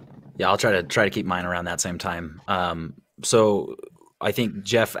 Yeah, I'll try to keep mine around that same time. So I think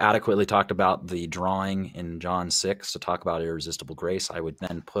Jeff adequately talked about the drawing in John 6 to talk about irresistible grace. I would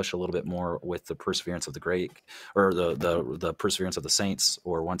then push a little bit more with the perseverance of the great, or the perseverance of the saints,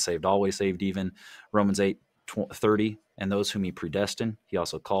 or once saved, always saved, even Romans 8:30. And those whom he predestined, he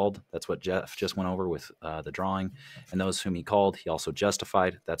also called. That's what Jeff just went over with the drawing. And those whom he called, he also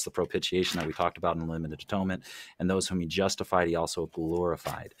justified. That's the propitiation that we talked about in the limited atonement. And those whom he justified, he also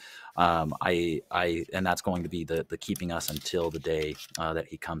glorified. And that's going to be the keeping us until the day that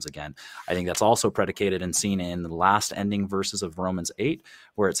he comes again. I think that's also predicated and seen in the last ending verses of Romans 8,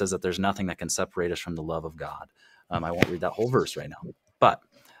 where it says that there's nothing that can separate us from the love of God. I won't read that whole verse right now, but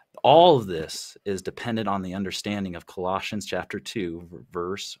all of this is dependent on the understanding of Colossians chapter 2,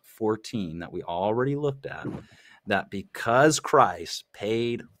 verse 14 that we already looked at, that because Christ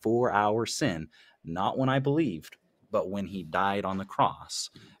paid for our sin, not when I believed, but when he died on the cross,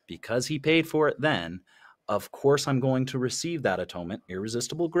 because he paid for it then, of course I'm going to receive that atonement,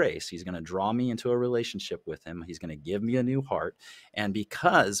 irresistible grace. He's going to draw me into a relationship with him. He's going to give me a new heart. And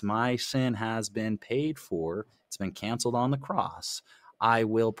because my sin has been paid for, it's been canceled on the cross, I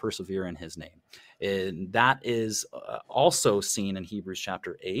will persevere in his name. And that is also seen in Hebrews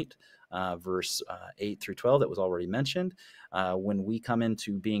chapter 8, verse 8 through 12 that was already mentioned. When we come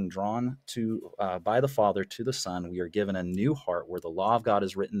into being drawn to by the Father to the Son, we are given a new heart where the law of God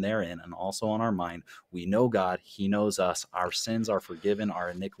is written therein, and also on our mind. We know God, he knows us, our sins are forgiven, our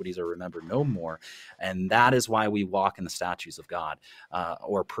iniquities are remembered no more. And that is why we walk in the statutes of God,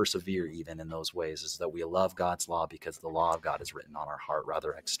 or persevere even in those ways, is that we love God's law because the law of God is written on our heart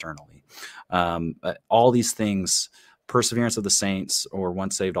rather externally. All these things, perseverance of the saints, or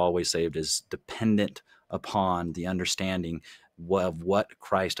once saved, always saved, is dependent upon the understanding of what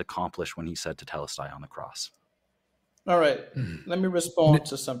Christ accomplished when he said to Telestai on the cross. All right. Let me respond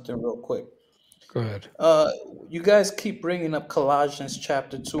to something real quick. Go ahead. You guys keep bringing up Colossians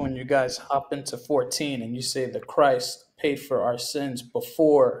chapter 2, and you guys hop into 14, and you say that Christ paid for our sins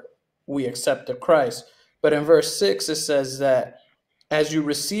before we accepted Christ. But in verse 6, it says that as you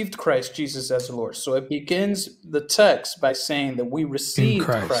received Christ Jesus as the Lord. So it begins the text by saying that we received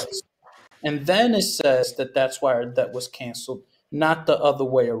Christ. And then it says that that's why our debt was canceled, not the other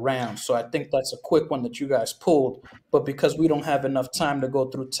way around. So I think that's a quick one that you guys pulled. But because we don't have enough time to go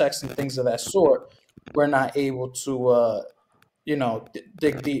through text and things of that sort, we're not able to,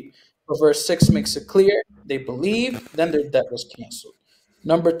 dig deep. But verse 6 makes it clear. They believed, then their debt was canceled.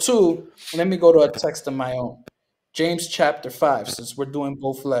 Number 2, let me go to a text of my own. James chapter 5, since we're doing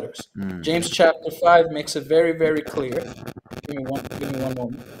both letters. James chapter 5 makes it very, very clear. Give me one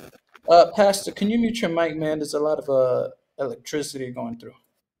moment. Pastor, can you mute your mic, man? There's a lot of electricity going through.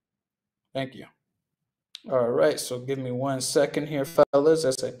 Thank you. All right, so give me 1 second here, fellas,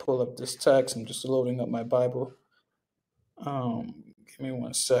 as I pull up this text. I'm just loading up my Bible. Give me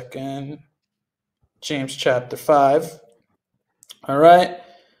 1 second. James chapter 5. All right.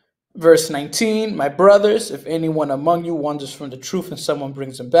 Verse 19, my brothers, if anyone among you wanders from the truth and someone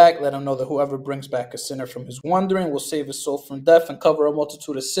brings him back, let him know that whoever brings back a sinner from his wandering will save his soul from death and cover a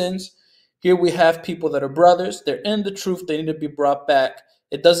multitude of sins. Here we have people that are brothers. They're in the truth. They need to be brought back.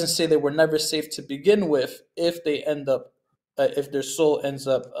 It doesn't say they were never saved to begin with if they end up, if their soul ends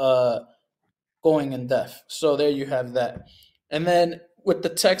up going in death. So there you have that. And then with the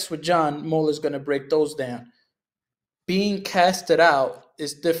text with John, Mauler's going to break those down. Being casted out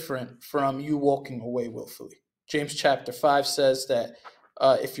is different from you walking away willfully. James chapter 5 says that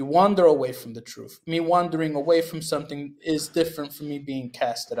if you wander away from the truth, me wandering away from something is different from me being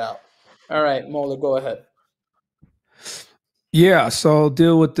casted out. All right, Mauler, go ahead. Yeah, so I'll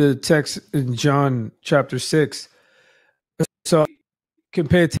deal with the text in John chapter 6. So you can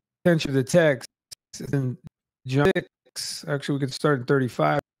pay attention to the text. In John 6, actually, we can start in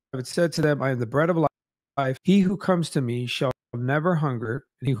 35. It said to them, I am the bread of life. He who comes to me shall never hunger,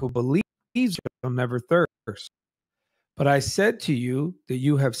 and he who believes shall never thirst. But I said to you that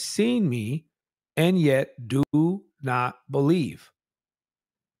you have seen me, and yet do not believe.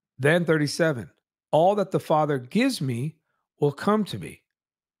 Then 37, all that the Father gives me will come to me.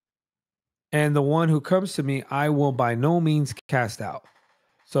 And the one who comes to me, I will by no means cast out.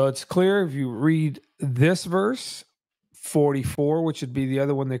 So it's clear if you read this verse, 44, which would be the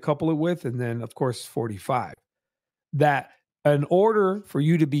other one they couple it with, and then, of course, 45, that in order for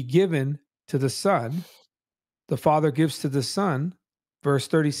you to be given to the Son, the Father gives to the Son, verse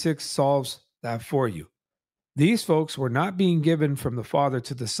 36 solves that for you. These folks were not being given from the Father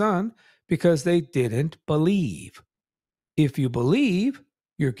to the Son because they didn't believe. If you believe,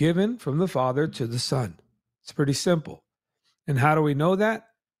 you're given from the Father to the Son. It's pretty simple. And how do we know that?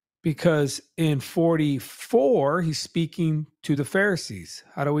 Because in 44, he's speaking to the Pharisees.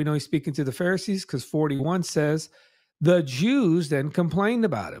 How do we know he's speaking to the Pharisees? Because 41 says, the Jews then complained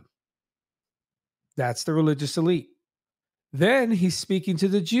about him. That's the religious elite. Then he's speaking to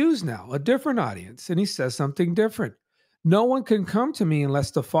the Jews now, a different audience, and he says something different. No one can come to me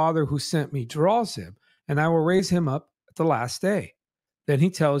unless the Father who sent me draws him, and I will raise him up at the last day. Then he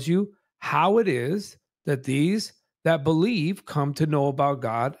tells you how it is that these that believe come to know about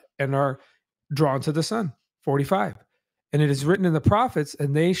God and are drawn to the Son. 45. And it is written in the prophets,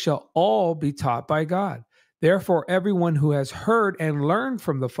 and they shall all be taught by God. Therefore, everyone who has heard and learned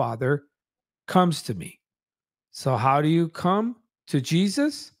from the Father comes to me. So how do you come to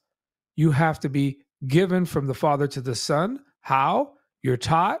Jesus? You have to be given from the Father to the Son. How? You're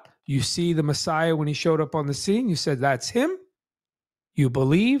taught. You see the Messiah when he showed up on the scene. You said, that's him. You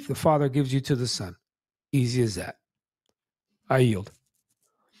believe. The Father gives you to the Son. Easy as that. I yield.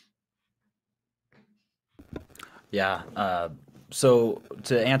 Yeah. So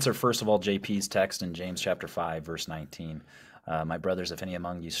to answer, first of all, JP's text in James chapter 5, verse 19, my brothers, if any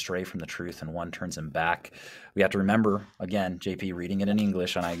among you stray from the truth and one turns him back, we have to remember, again, JP reading it in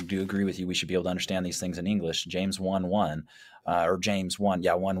English, and I do agree with you, we should be able to understand these things in English. James 1:1, or James 1,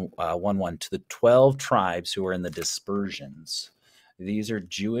 1:1, to the 12 tribes who are in the dispersions. These are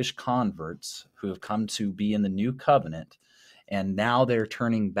Jewish converts who have come to be in the new covenant, and now they're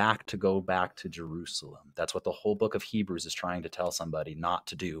turning back to go back to Jerusalem. That's what the whole book of Hebrews is trying to tell somebody not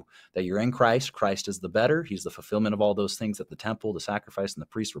to do. That you're in Christ. Christ is the better. He's the fulfillment of all those things that the temple, the sacrifice, and the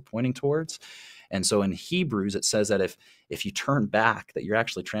priest were pointing towards. And so in Hebrews, it says that if you turn back, that you're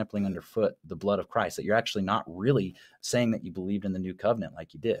actually trampling underfoot the blood of Christ, that you're actually not really saying that you believed in the new covenant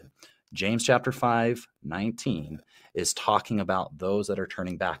like you did. James chapter 5:19 is talking about those that are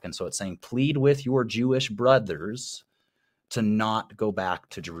turning back. And so it's saying, plead with your Jewish brothers to not go back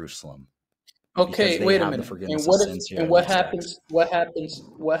to Jerusalem. Okay, wait a minute. And what if, and what happens?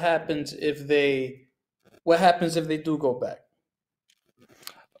 What happens if they do go back?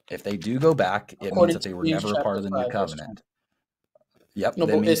 If they do go back, it means that they were never a part of the new covenant. Yep, no,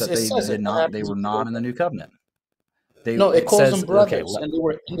 that means that they were not in the new covenant. It calls them brothers, and they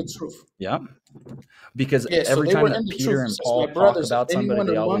were in the truth. Yeah, because every time that Peter and Paul talk about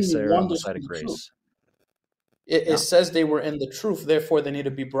somebody, they always say on the side of grace. It says they were in the truth, therefore they need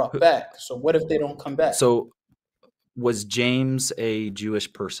to be brought back. So what if they don't come back? So was James a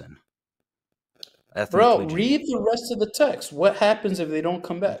Jewish person? Bro, read the rest of the text. What happens if they don't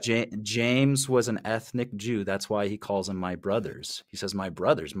come back? James was an ethnic Jew. That's why he calls them my brothers. He says, my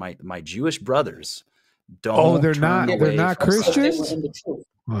brothers, my Jewish brothers. They're not Christians?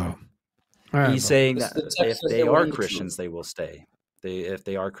 Oh. He's saying that if they are Christians, they will stay. If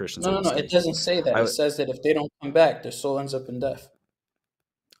they are Christians, no, it doesn't say that. It says that if they don't come back, their soul ends up in death.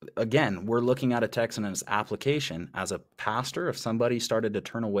 Again, we're looking at a text and its application. As a pastor, if somebody started to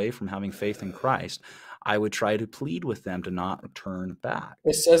turn away from having faith in Christ, I would try to plead with them to not turn back.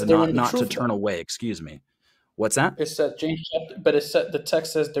 It says they're in the truth. Not to turn away. Excuse me. What's that? It said James chapter, but the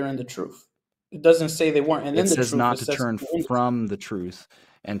text says they're in the truth. It doesn't say they weren't in the truth. It says not to turn from the truth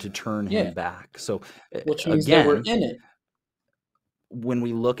and to turn him back. So which means they were in it. when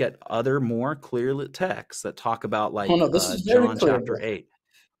we look at other more clear texts that talk about, like, Oh no, this is very John clear, chapter bro. 8.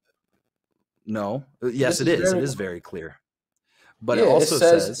 No, yes, This it is is. It very is very clear. But it Yeah, it also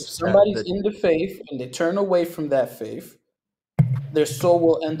says if says somebody's that in the faith and they turn away from that faith, their soul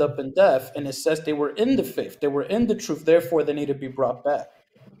will end up in death. And it says they were in the faith, they were in the truth, therefore they need to be brought back.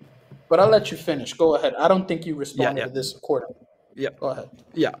 But I'll let you finish. Go ahead. I don't think you responded to this accordingly. Yep. Go ahead.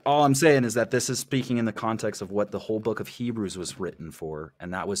 Yeah, all I'm saying is that this is speaking in the context of what the whole book of Hebrews was written for,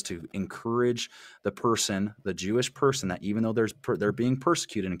 and that was to encourage the person, the Jewish person, that even though they're being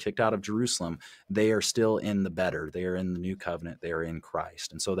persecuted and kicked out of Jerusalem, they are still in the better. They are in the new covenant. They are in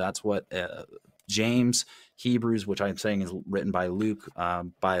Christ. And so that's what James, Hebrews, which I'm saying is written by Luke,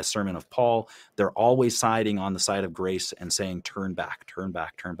 by a sermon of Paul, they're always siding on the side of grace and saying, turn back, turn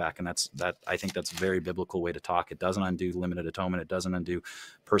back, turn back. And I think that's a very biblical way to talk. It doesn't undo limited atonement. It doesn't undo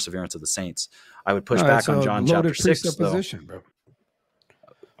perseverance of the saints. I would push back on John chapter 6, though. Bro.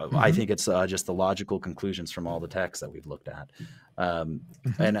 I think it's just the logical conclusions from all the texts that we've looked at.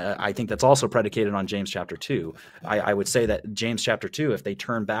 And I think that's also predicated on James chapter 2. I would say that James chapter 2, if they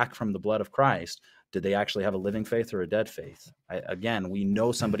turn back from the blood of Christ, did they actually have a living faith or a dead faith? Again, we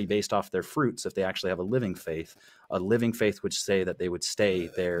know somebody based off their fruits if they actually have a living faith. A living faith would say that they would stay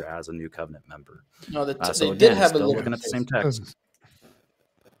there as a new covenant member. No, So they again, did have a still living looking at the faith. same text.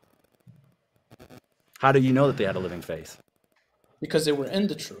 How do you know that they had a living faith? Because they were in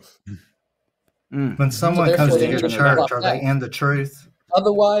the truth. When someone comes to your church, are they in the truth?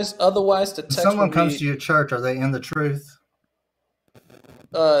 Otherwise, the text. When someone comes to your church, are they in the truth?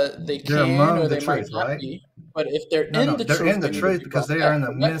 They can or they might not right? be. But if they're in the truth, they're in the truth because they are in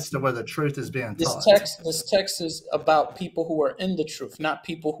the midst of where the truth is being taught. This text is about people who are in the truth, not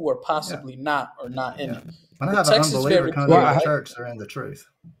people who are possibly not or not in it. When I have an unbeliever come to your church, they're in the truth.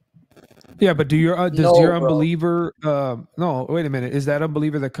 Yeah, but does your unbeliever? No, wait a minute. Is that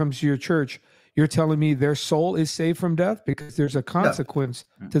unbeliever that comes to your church? You're telling me their soul is saved from death because there's a consequence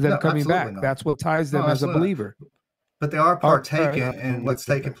to them coming back. Not. That's what ties them as a believer. But they are partaking in what's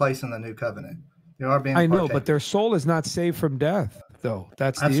taking place in the new covenant. They are being. I know, but their soul is not saved from death, though.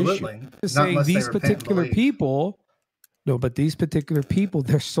 That's the issue. Saying these particular people. No, but these particular people,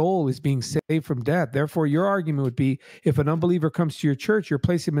 their soul is being saved from death. Therefore, your argument would be if an unbeliever comes to your church, you're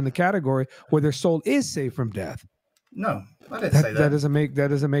placing them in the category where their soul is saved from death. No, I didn't say that. That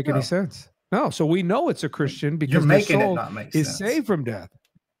doesn't make any sense. No, so we know it's a Christian because their soul is saved from death.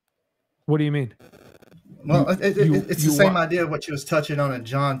 What do you mean? Well, it's the same idea of what you was touching on in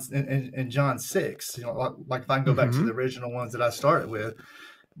John 6. You know, like if I can go back to the original ones that I started with,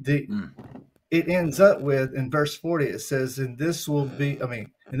 it ends up with in verse 40. It says, "And this will be,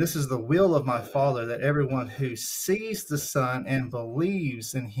 and this is the will of my Father, that everyone who sees the Son and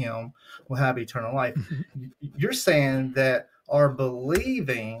believes in Him will have eternal life." You're saying that our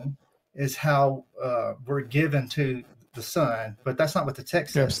believing is how we're given to the Son, but that's not what the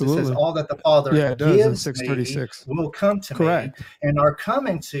text says. Absolutely. It says all that the Father gives me will come to me, and our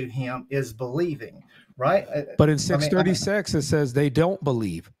coming to Him is believing, right? But in 636 it says they don't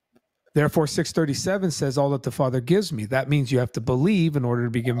believe. Therefore, 637 says all that the Father gives me. That means you have to believe in order to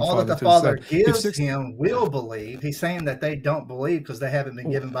be given. All that the Father gives him will believe. He's saying that they don't believe because they haven't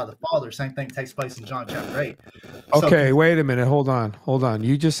been given by the Father. Same thing takes place in John chapter 8. Okay, wait a minute. Hold on.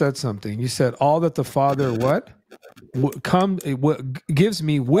 You just said something. You said all that the Father gives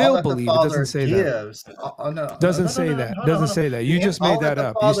me will believe. It doesn't say that. Doesn't say that. Doesn't say that. You just made that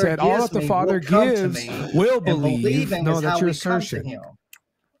up. You said all that the Father gives will believe. No, that's your assertion.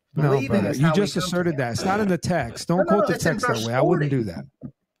 No, brother, you just asserted that. It's not in the text. Don't quote the text that way. I wouldn't do that.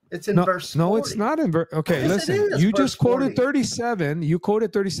 It's in verse 40. No, it's not in verse. Okay, listen. You just quoted 37. You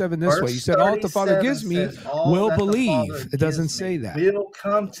quoted 37 this way. You said, all that the Father gives me will believe. It doesn't say that. Will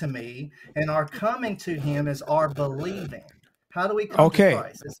come to me, and our coming to Him is our believing. How do we come to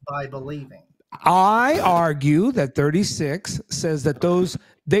Christ? It's by believing. I argue that 36 says that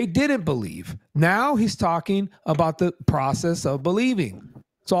they didn't believe. Now he's talking about the process of believing.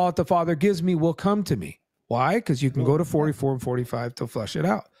 So all that the Father gives me will come to me. Why? Because you can go to 44 and 45 to flesh it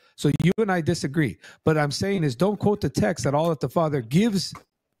out. So you and I disagree. But I'm saying is don't quote the text that all that the Father gives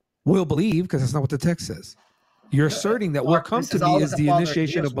will believe, because that's not what the text says. You're asserting that will come to me is the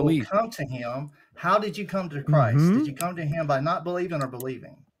initiation of belief. Come to Him. How did you come to Christ? Did you come to Him by not believing or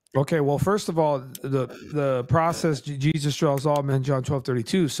believing? Okay, well, first of all, the process Jesus draws all men, John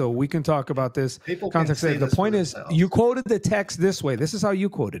 12:32. So we can talk about this context. The point is, you quoted the text this way. This is how you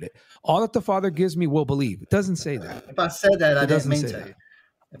quoted it. All that the Father gives me will believe. It doesn't say that. If I said that, I didn't mean to.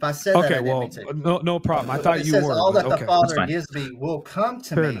 If I said that, I didn't mean to. No problem. I thought you were. All that the Father gives me will come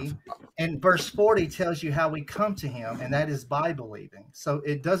to me, And verse 40 tells you how we come to him, and that is by believing. So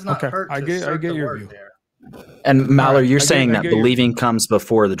it does not hurt to assert the word there. And Mauler, you're saying that your believing comes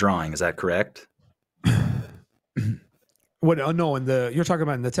before the drawing. Is that correct? What? No, you're talking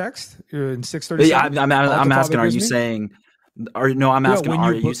about in the text in 6:37. Yeah, I'm asking. Are you saying? I'm asking.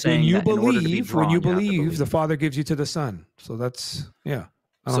 Are you saying that in order to be drawn, when you believe, the Father gives you to the Son? So that's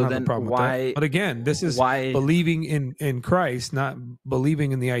I don't have a problem with that. But again, this is believing in Christ, not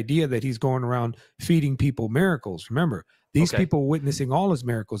believing in the idea that he's going around feeding people miracles. Remember, these people witnessing all his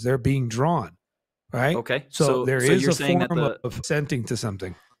miracles, they're being drawn, right? Okay. So there is a form of assenting to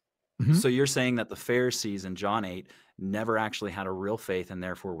something. Mm-hmm. So you're saying that the Pharisees in John 8 never actually had a real faith and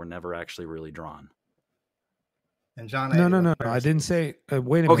therefore were never actually really drawn. And John 8, no. I didn't say.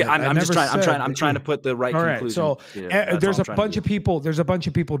 Wait a minute. Okay, I'm trying to put the right conclusion. All right. So there's a bunch of people. There's a bunch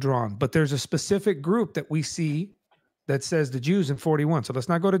of people drawn, but there's a specific group that we see that says the Jews in 41. So let's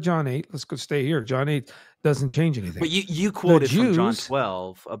not go to John 8. Let's go stay here. John 8 doesn't change anything. But you quoted from John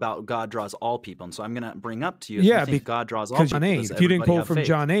 12 about God draws all people, and so I'm going to bring up to you. Yeah, because God draws all people. John 8. If you didn't quote from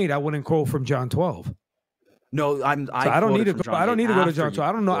John 8, I wouldn't quote from John 12. No, I don't need to go. I don't need to go to John 12.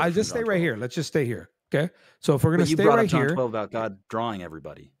 I don't know. I just stay right here. Let's just stay here. Okay. So if we're going to stay right here, John 12 about God drawing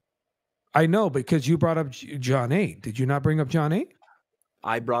everybody. I know, because you brought up John 8. Did you not bring up John 8?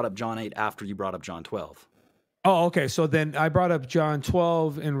 I brought up John 8 after you brought up John 12. Oh, okay. So then I brought up John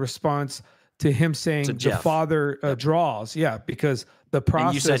 12 in response to him saying the Father draws. Yeah, because the process.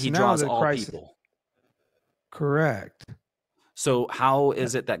 And you said he draws all people. Correct. So how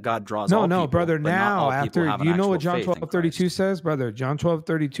is it that God draws all people? No, brother. Now, after you know what John 12:32 says, brother. John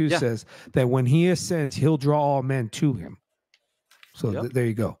 12:32 says that when he ascends, he'll draw all men to him. So there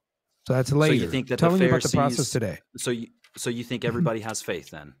you go. So that's later. So you think that telling the you about the Pharisees, process today. So you think everybody has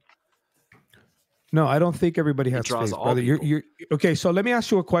faith then? No, I don't think everybody has faith, brother. You're okay. So let me ask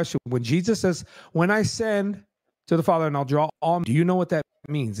you a question. When Jesus says, "When I ascend to the Father and I'll draw all," do you know what that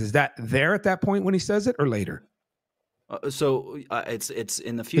means? Is that there at that point when he says it, or later? It's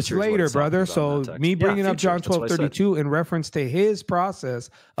in the future. It's later, brother. So me bringing up John 12:32 in reference to his process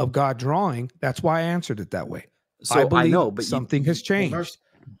of God drawing, that's why I answered it that way. So I know, but something has changed.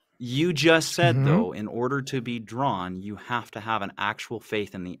 You just said, though, in order to be drawn, you have to have an actual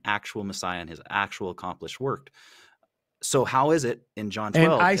faith in the actual Messiah and his actual accomplished work. So how is it in John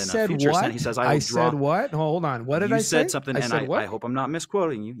 12? And I said what? He says, I said what? Hold on. What did I say? You said something, and I hope I'm not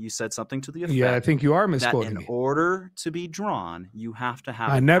misquoting you. You said something to the effect. Yeah, I think you are misquoting me. In order to be drawn, you have to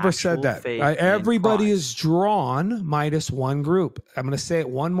have. I never said that. Everybody is drawn minus one group. I'm going to say it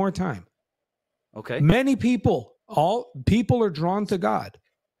one more time. Okay. Many people, all people are drawn to God.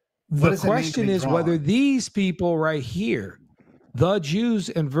 The question is whether these people right here, the Jews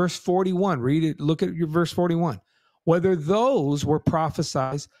in verse 41, read it. Look at your verse 41. Whether those were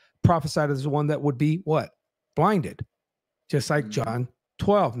prophesied as the one that would be what? Blinded. Just like John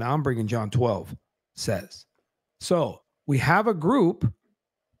 12. Now I'm bringing John 12 says. So we have a group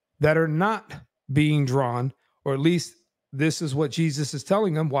that are not being drawn, or at least this is what Jesus is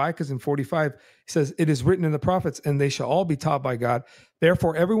telling them. Why? Because in 45, he says, "It is written in the prophets, and they shall all be taught by God.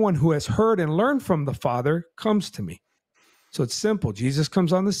 Therefore, everyone who has heard and learned from the Father comes to me." So it's simple. Jesus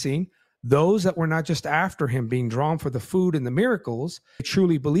comes on the scene. Those that were not just after him being drawn for the food and the miracles, they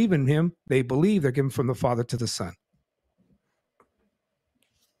truly believe in him. They believe they're given from the Father to the Son.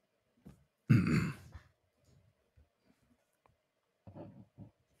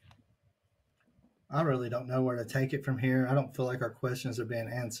 I really don't know where to take it from here. I don't feel like our questions are being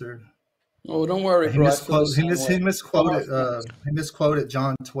answered. Oh, don't worry, He misquoted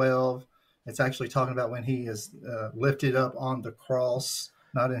John 12. It's actually talking about when he is lifted up on the cross,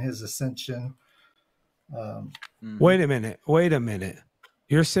 not in his ascension. Wait a minute.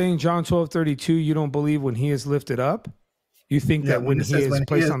 You're saying John 12:32, you don't believe when he is lifted up? You think that when he is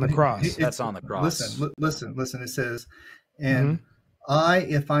placed on the cross? That's on the cross. Listen. It says, and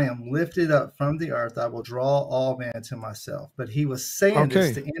if I am lifted up from the earth, I will draw all men to myself. But he was saying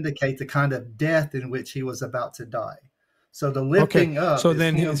this to indicate the kind of death in which he was about to die. So the lifting up is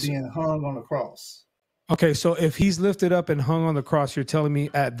him being hung on the cross. Okay, so if he's lifted up and hung on the cross, you're telling me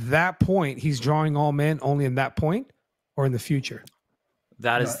at that point he's drawing all men only in that point, or in the future?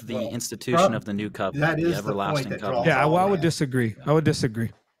 That is the institution of the new covenant, the everlasting covenant. Yeah, well, I would disagree.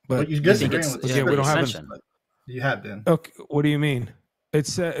 But you're disagreeing with we don't have it. You have been. Okay, what do you mean?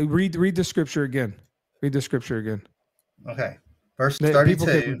 It's read the scripture again. Read the scripture again. Okay, verse 32. People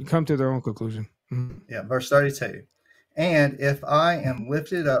can come to their own conclusion. Yeah, verse 32. And if I am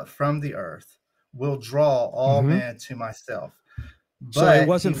lifted up from the earth, will draw all men to myself. But so it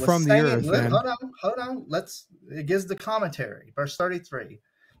wasn't from the earth. Hold on. It gives the commentary. Verse 33.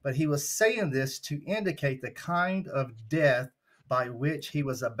 but he was saying this to indicate the kind of death by which he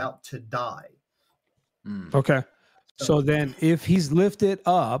was about to die. Okay. So then if he's lifted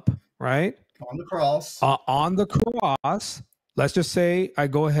up, right? On the cross. On the cross, let's just say I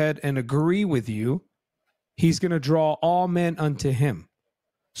go ahead and agree with you. He's going to draw all men unto him.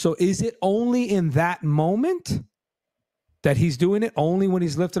 So is it only in that moment that he's doing it? Only when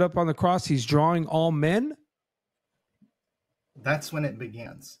he's lifted up on the cross, he's drawing all men? That's when it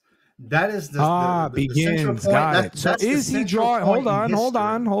begins. That is the begins. central point. Got it. So is he drawing? Hold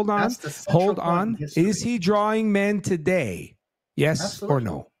on. Is he drawing men today? Yes. Absolutely. Or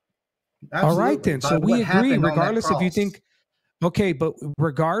no? Absolutely. All right, then. So we agree, regardless if you think, okay, but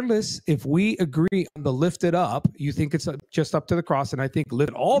regardless, if we agree on the lifted up, you think it's just up to the cross, and I think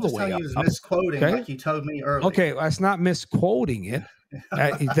lift all the way up. You was misquoting, okay? Like you told me earlier. Okay, that's not misquoting it.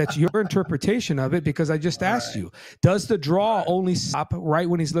 That's your interpretation of it, because I just asked you, does the draw only stop right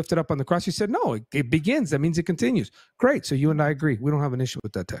when he's lifted up on the cross? You said, no, it begins. That means it continues. Great. So you and I agree. We don't have an issue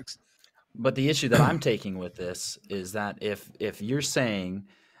with that text. But the issue that I'm taking with this is that if you're saying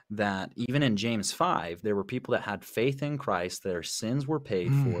that even in James 5, there were people that had faith in Christ, their sins were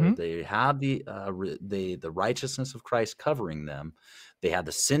paid for, they had the righteousness of Christ covering them, they had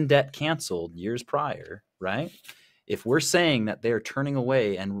the sin debt canceled years prior, right? If we're saying that they're turning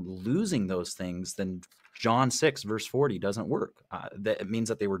away and losing those things, then John 6, verse 40 doesn't work. That means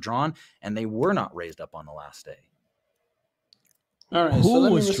that they were drawn and they were not raised up on the last day. All right.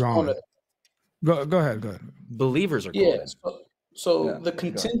 Who was drawn? Go ahead. Believers are drawn. So the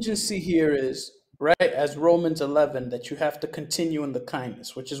contingency here is, right, as Romans 11, that you have to continue in the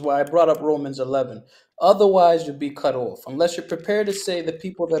kindness, which is why I brought up Romans 11. Otherwise, you'll be cut off. Unless you're prepared to say the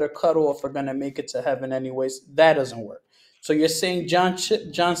people that are cut off are going to make it to heaven anyways, that doesn't work. So you're saying John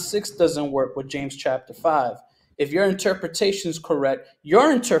 6 doesn't work with James chapter 5. If your interpretation is correct,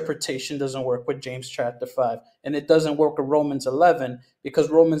 your interpretation doesn't work with James chapter 5. And it doesn't work with Romans 11, because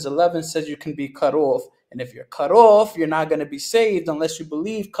Romans 11 says you can be cut off. And if you're cut off, you're not going to be saved unless you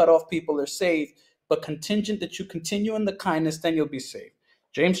believe cut off people are saved. But contingent that you continue in the kindness, then you'll be saved.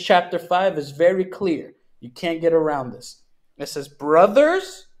 James chapter 5 is very clear. You can't get around this. It says,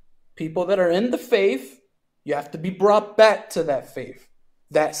 brothers, people that are in the faith, you have to be brought back to that faith.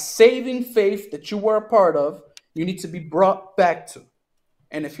 That saving faith that you were a part of, you need to be brought back to.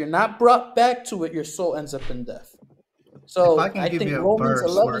 And if you're not brought back to it, your soul ends up in death. So if I can give you a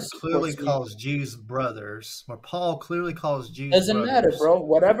verse where it clearly calls Jews brothers, where Paul clearly calls Jews doesn't brothers. matter, bro.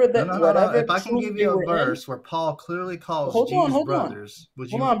 Whatever that, whatever. If I can give you a verse where Paul clearly calls Jews brothers,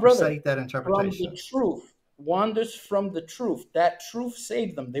 would you forsake that interpretation? From the truth wanders from the truth. That truth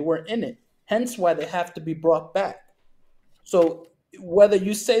saved them. They were in it. Hence why they have to be brought back. So whether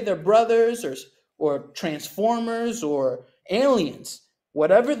you say they're brothers or transformers or aliens,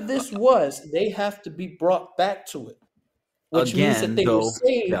 whatever this was, they have to be brought back to it. Which means that they were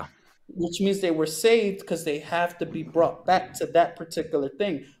saved. Yeah. Which means they were saved because they have to be brought back to that particular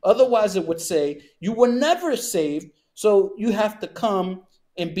thing. Otherwise, it would say you were never saved, so you have to come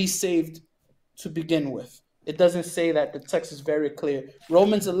and be saved to begin with. It doesn't say that. The text is very clear.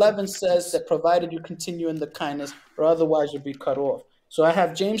 Romans 11 says that provided you continue in the kindness, or otherwise you'll be cut off. So I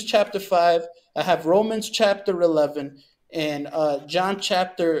have James chapter 5, I have Romans chapter 11, and John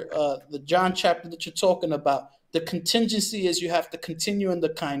chapter that you're talking about. The contingency is you have to continue in the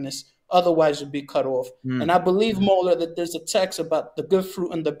kindness, otherwise you'll be cut off. And I believe, Mauler, that there's a text about the good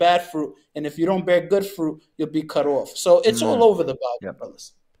fruit and the bad fruit, and if you don't bear good fruit, you'll be cut off. So it's all over the Bible,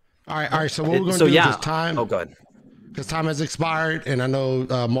 brothers. All right. So what we're going to do is time. Oh, good. Because time has expired, and I know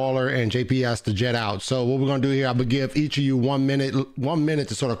Mauler and JP has to jet out. So what we're going to do here, I'm going to give each of you 1 minute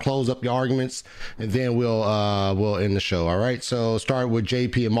to sort of close up your arguments, and then we'll end the show. All right. So start with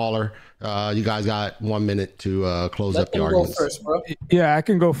JP and Mauler. You guys got 1 minute to close up your arguments. Go first, bro. Yeah, I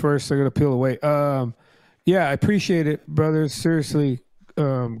can go first. I'm going to peel away. Yeah, I appreciate it, brothers. Seriously,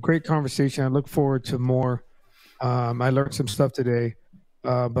 great conversation. I look forward to more. I learned some stuff today,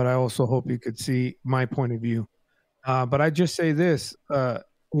 but I also hope you could see my point of view. But I just say this,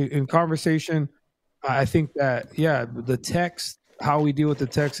 in conversation, I think that, the text, how we deal with the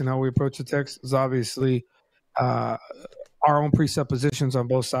text and how we approach the text is obviously our own presuppositions on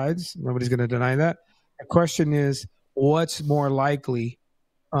both sides. Nobody's going to deny that. The question is, what's more likely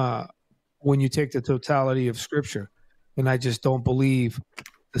when you take the totality of Scripture? And I just don't believe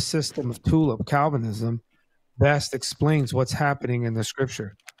the system of TULIP, Calvinism, best explains what's happening in the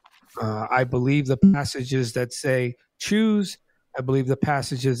Scripture. I believe the passages that say choose, I believe the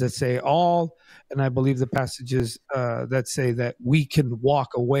passages that say all, and I believe the passages that say that we can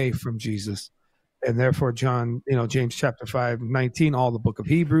walk away from Jesus. and therefore John, James chapter 5:19, all the book of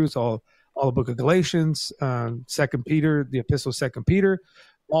Hebrews, all the book of Galatians, 2 Peter, the epistle of 2 Peter,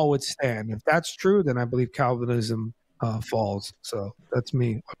 all would stand. If that's true, then I believe Calvinism falls. So that's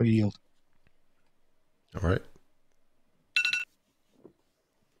me. I yield. All right.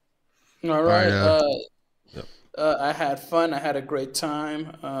 All right. Yep. I had fun. I had a great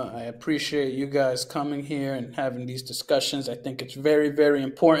time. I appreciate you guys coming here and having these discussions. I think it's very, very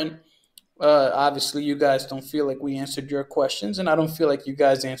important. Obviously, you guys don't feel like we answered your questions, and I don't feel like you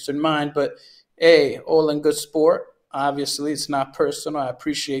guys answered mine. But, hey, all in good sport. Obviously, it's not personal. I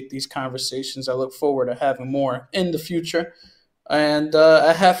appreciate these conversations. I look forward to having more in the future. And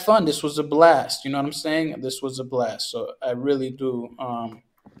I have fun. This was a blast. You know what I'm saying? This was a blast. So I really do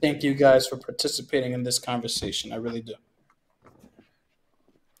thank you guys for participating in this conversation. I really do.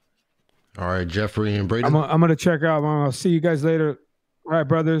 All right, Jeffrey and Braden. I'm going to check out. I'll see you guys later. All right,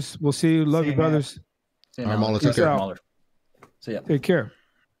 brothers. We'll see you. Love you, brothers. See you, All right, Mauler, take care. Mauler. See ya. Take care.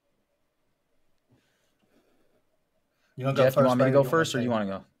 You want Jeff, you want me to go first, or you want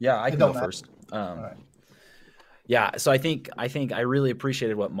to go? Yeah, I can go first. Right. Yeah, so I think I really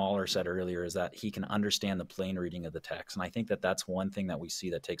appreciated what Mauler said earlier, is that he can understand the plain reading of the text. And I think that that's one thing that we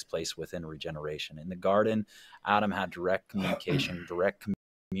see that takes place within regeneration. In the garden, Adam had direct communication, direct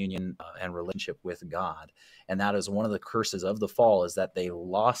communion and relationship with God. And that is one of the curses of the fall, is that they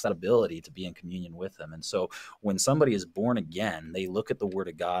lost that ability to be in communion with him. And so when somebody is born again, they look at the word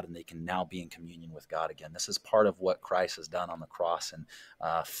of God and they can now be in communion with God again. This is part of what Christ has done on the cross, and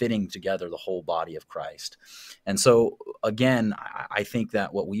fitting together the whole body of Christ. And so again, I think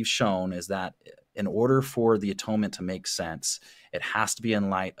that what we've shown is that in order for the atonement to make sense, it has to be in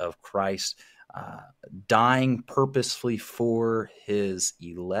light of Christ dying purposefully for his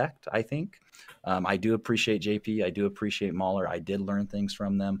elect, I think. I do appreciate JP. I do appreciate Mauler. I did learn things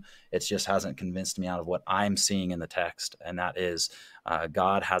from them. It just hasn't convinced me out of what I'm seeing in the text. And that is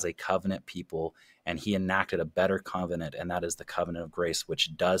God has a covenant people, and he enacted a better covenant. And that is the covenant of grace,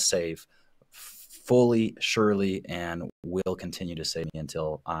 which does save fully, surely, and will continue to save me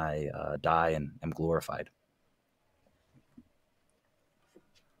until I die and am glorified.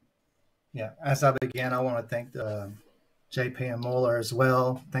 Yeah, as I begin, I want to thank JP and Mauler as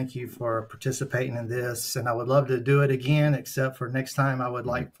well. Thank you for participating in this. And I would love to do it again, except for next time I would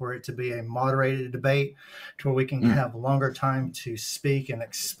like for it to be a moderated debate to where we can have longer time to speak and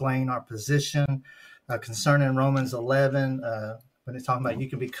explain our position concerning Romans 11. When it's talking about you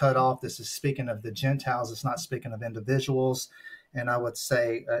can be cut off, this is speaking of the Gentiles. It's not speaking of individuals. And I would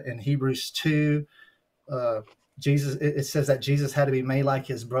say in Hebrews 2, Jesus, it says that Jesus had to be made like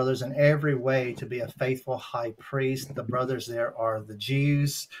his brothers in every way to be a faithful high priest. The brothers there are the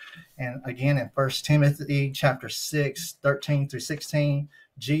Jews. And again, in 1 Timothy chapter 6, 13 through 16,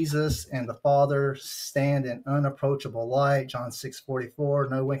 Jesus and the Father stand in unapproachable light. John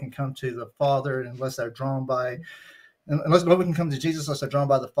 6:44, no one can come to the Father unless they're drawn by, unless no one can come to Jesus unless they're drawn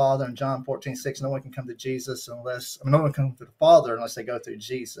by the Father. And John 14:6, no one can come to Jesus unless, no one can come to the Father unless they go through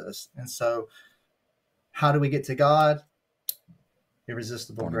Jesus. And so, how do we get to God?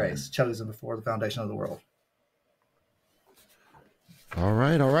 Irresistible grace, chosen before the foundation of the world. All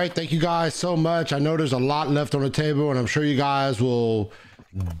right. All right. Thank you guys so much. I know there's a lot left on the table, and I'm sure you guys will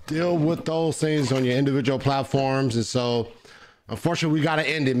deal with those things on your individual platforms. And so, unfortunately, we got to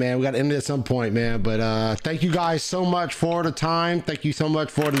end it, man. We got to end it at some point, man. But thank you guys so much for the time. Thank you so much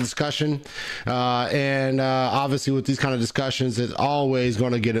for the discussion. And obviously, with these kind of discussions, it's always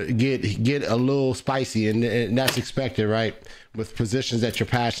going to get a little spicy, and that's expected, right? With positions that you're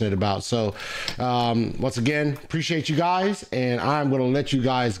passionate about. So once again, appreciate you guys, and I'm going to let you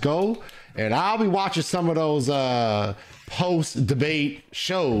guys go. And I'll be watching some of those post-debate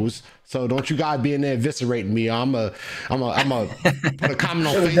shows. So don't you guys be in there eviscerating me. I'm a put a comment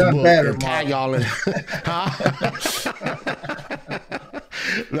on Facebook and tag y'all in.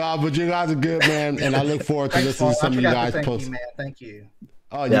 No, but you guys are good, man, and I look forward to listening to some of you guys post. Thank you.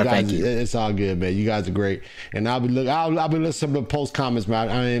 Oh, you guys, it's all good, man. You guys are great, and I'll be listening to some of the post comments, man.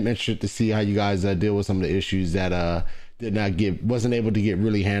 I am interested to see how you guys deal with some of the issues that wasn't able to get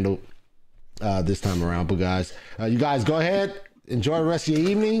really handled this time around. But guys, you guys go ahead, enjoy the rest of your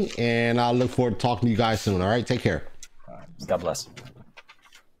evening, and I look forward to talking to you guys soon. All right, take care. God bless.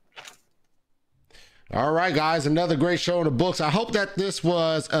 All right, guys, another great show in the books. I hope that this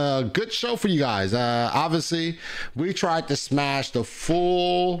was a good show for you guys. Obviously, we tried to smash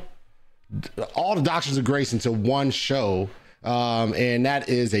all the doctrines of grace into one show, and that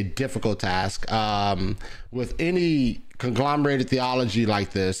is a difficult task. With any conglomerated theology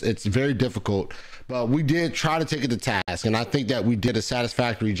like this, it's very difficult. But we did try to take it to task, and I think that we did a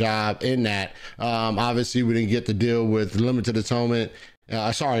satisfactory job in that. Obviously, we didn't get to deal with limited atonement.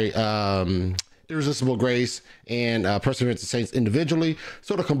 Irresistible grace and perseverance of saints individually,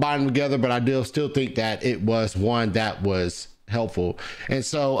 sort of combine them together, but I do still think that it was one that was helpful. And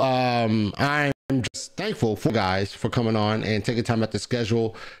so I'm just thankful for you guys for coming on and taking time out the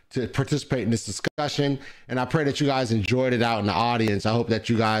schedule to participate in this discussion. And I pray that you guys enjoyed it out in the audience. I hope that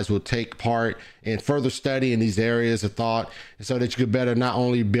you guys will take part in further study in these areas of thought, and so that you could better not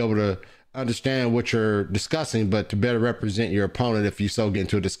only be able to understand what you're discussing, but to better represent your opponent if you so get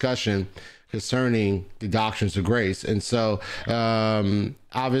into a discussion concerning the doctrines of grace. And so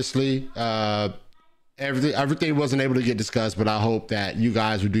obviously everything wasn't able to get discussed, but I hope that you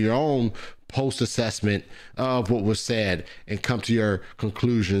guys would do your own post-assessment of what was said and come to your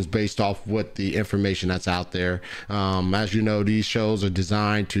conclusions based off what the information that's out there. As you know, these shows are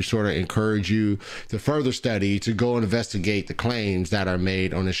designed to sort of encourage you to further study, to go and investigate the claims that are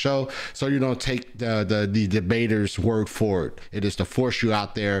made on the show, so you don't take the debater's word for it. It is to force you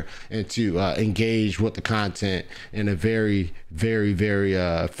out there and to engage with the content in a very, very, very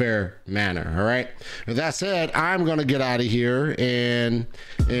fair manner. All right, with that said, I'm gonna get out of here, and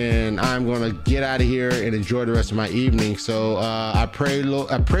I'm gonna get out of here and enjoy the rest of my evening. So I pray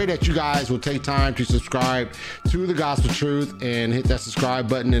that you guys will take time to subscribe to The Gospel Truth and hit that subscribe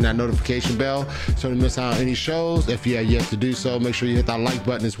button and that notification bell so to miss out on any shows. If you have yet to do so, make sure you hit that like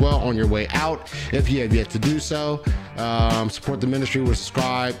button as well on your way out. If you have yet to do so, support the ministry with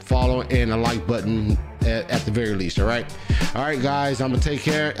subscribe, follow, and a like button at the very least. All right, guys, I'm gonna take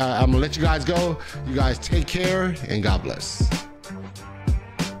care. I'm gonna let you guys go. You guys take care, and God bless.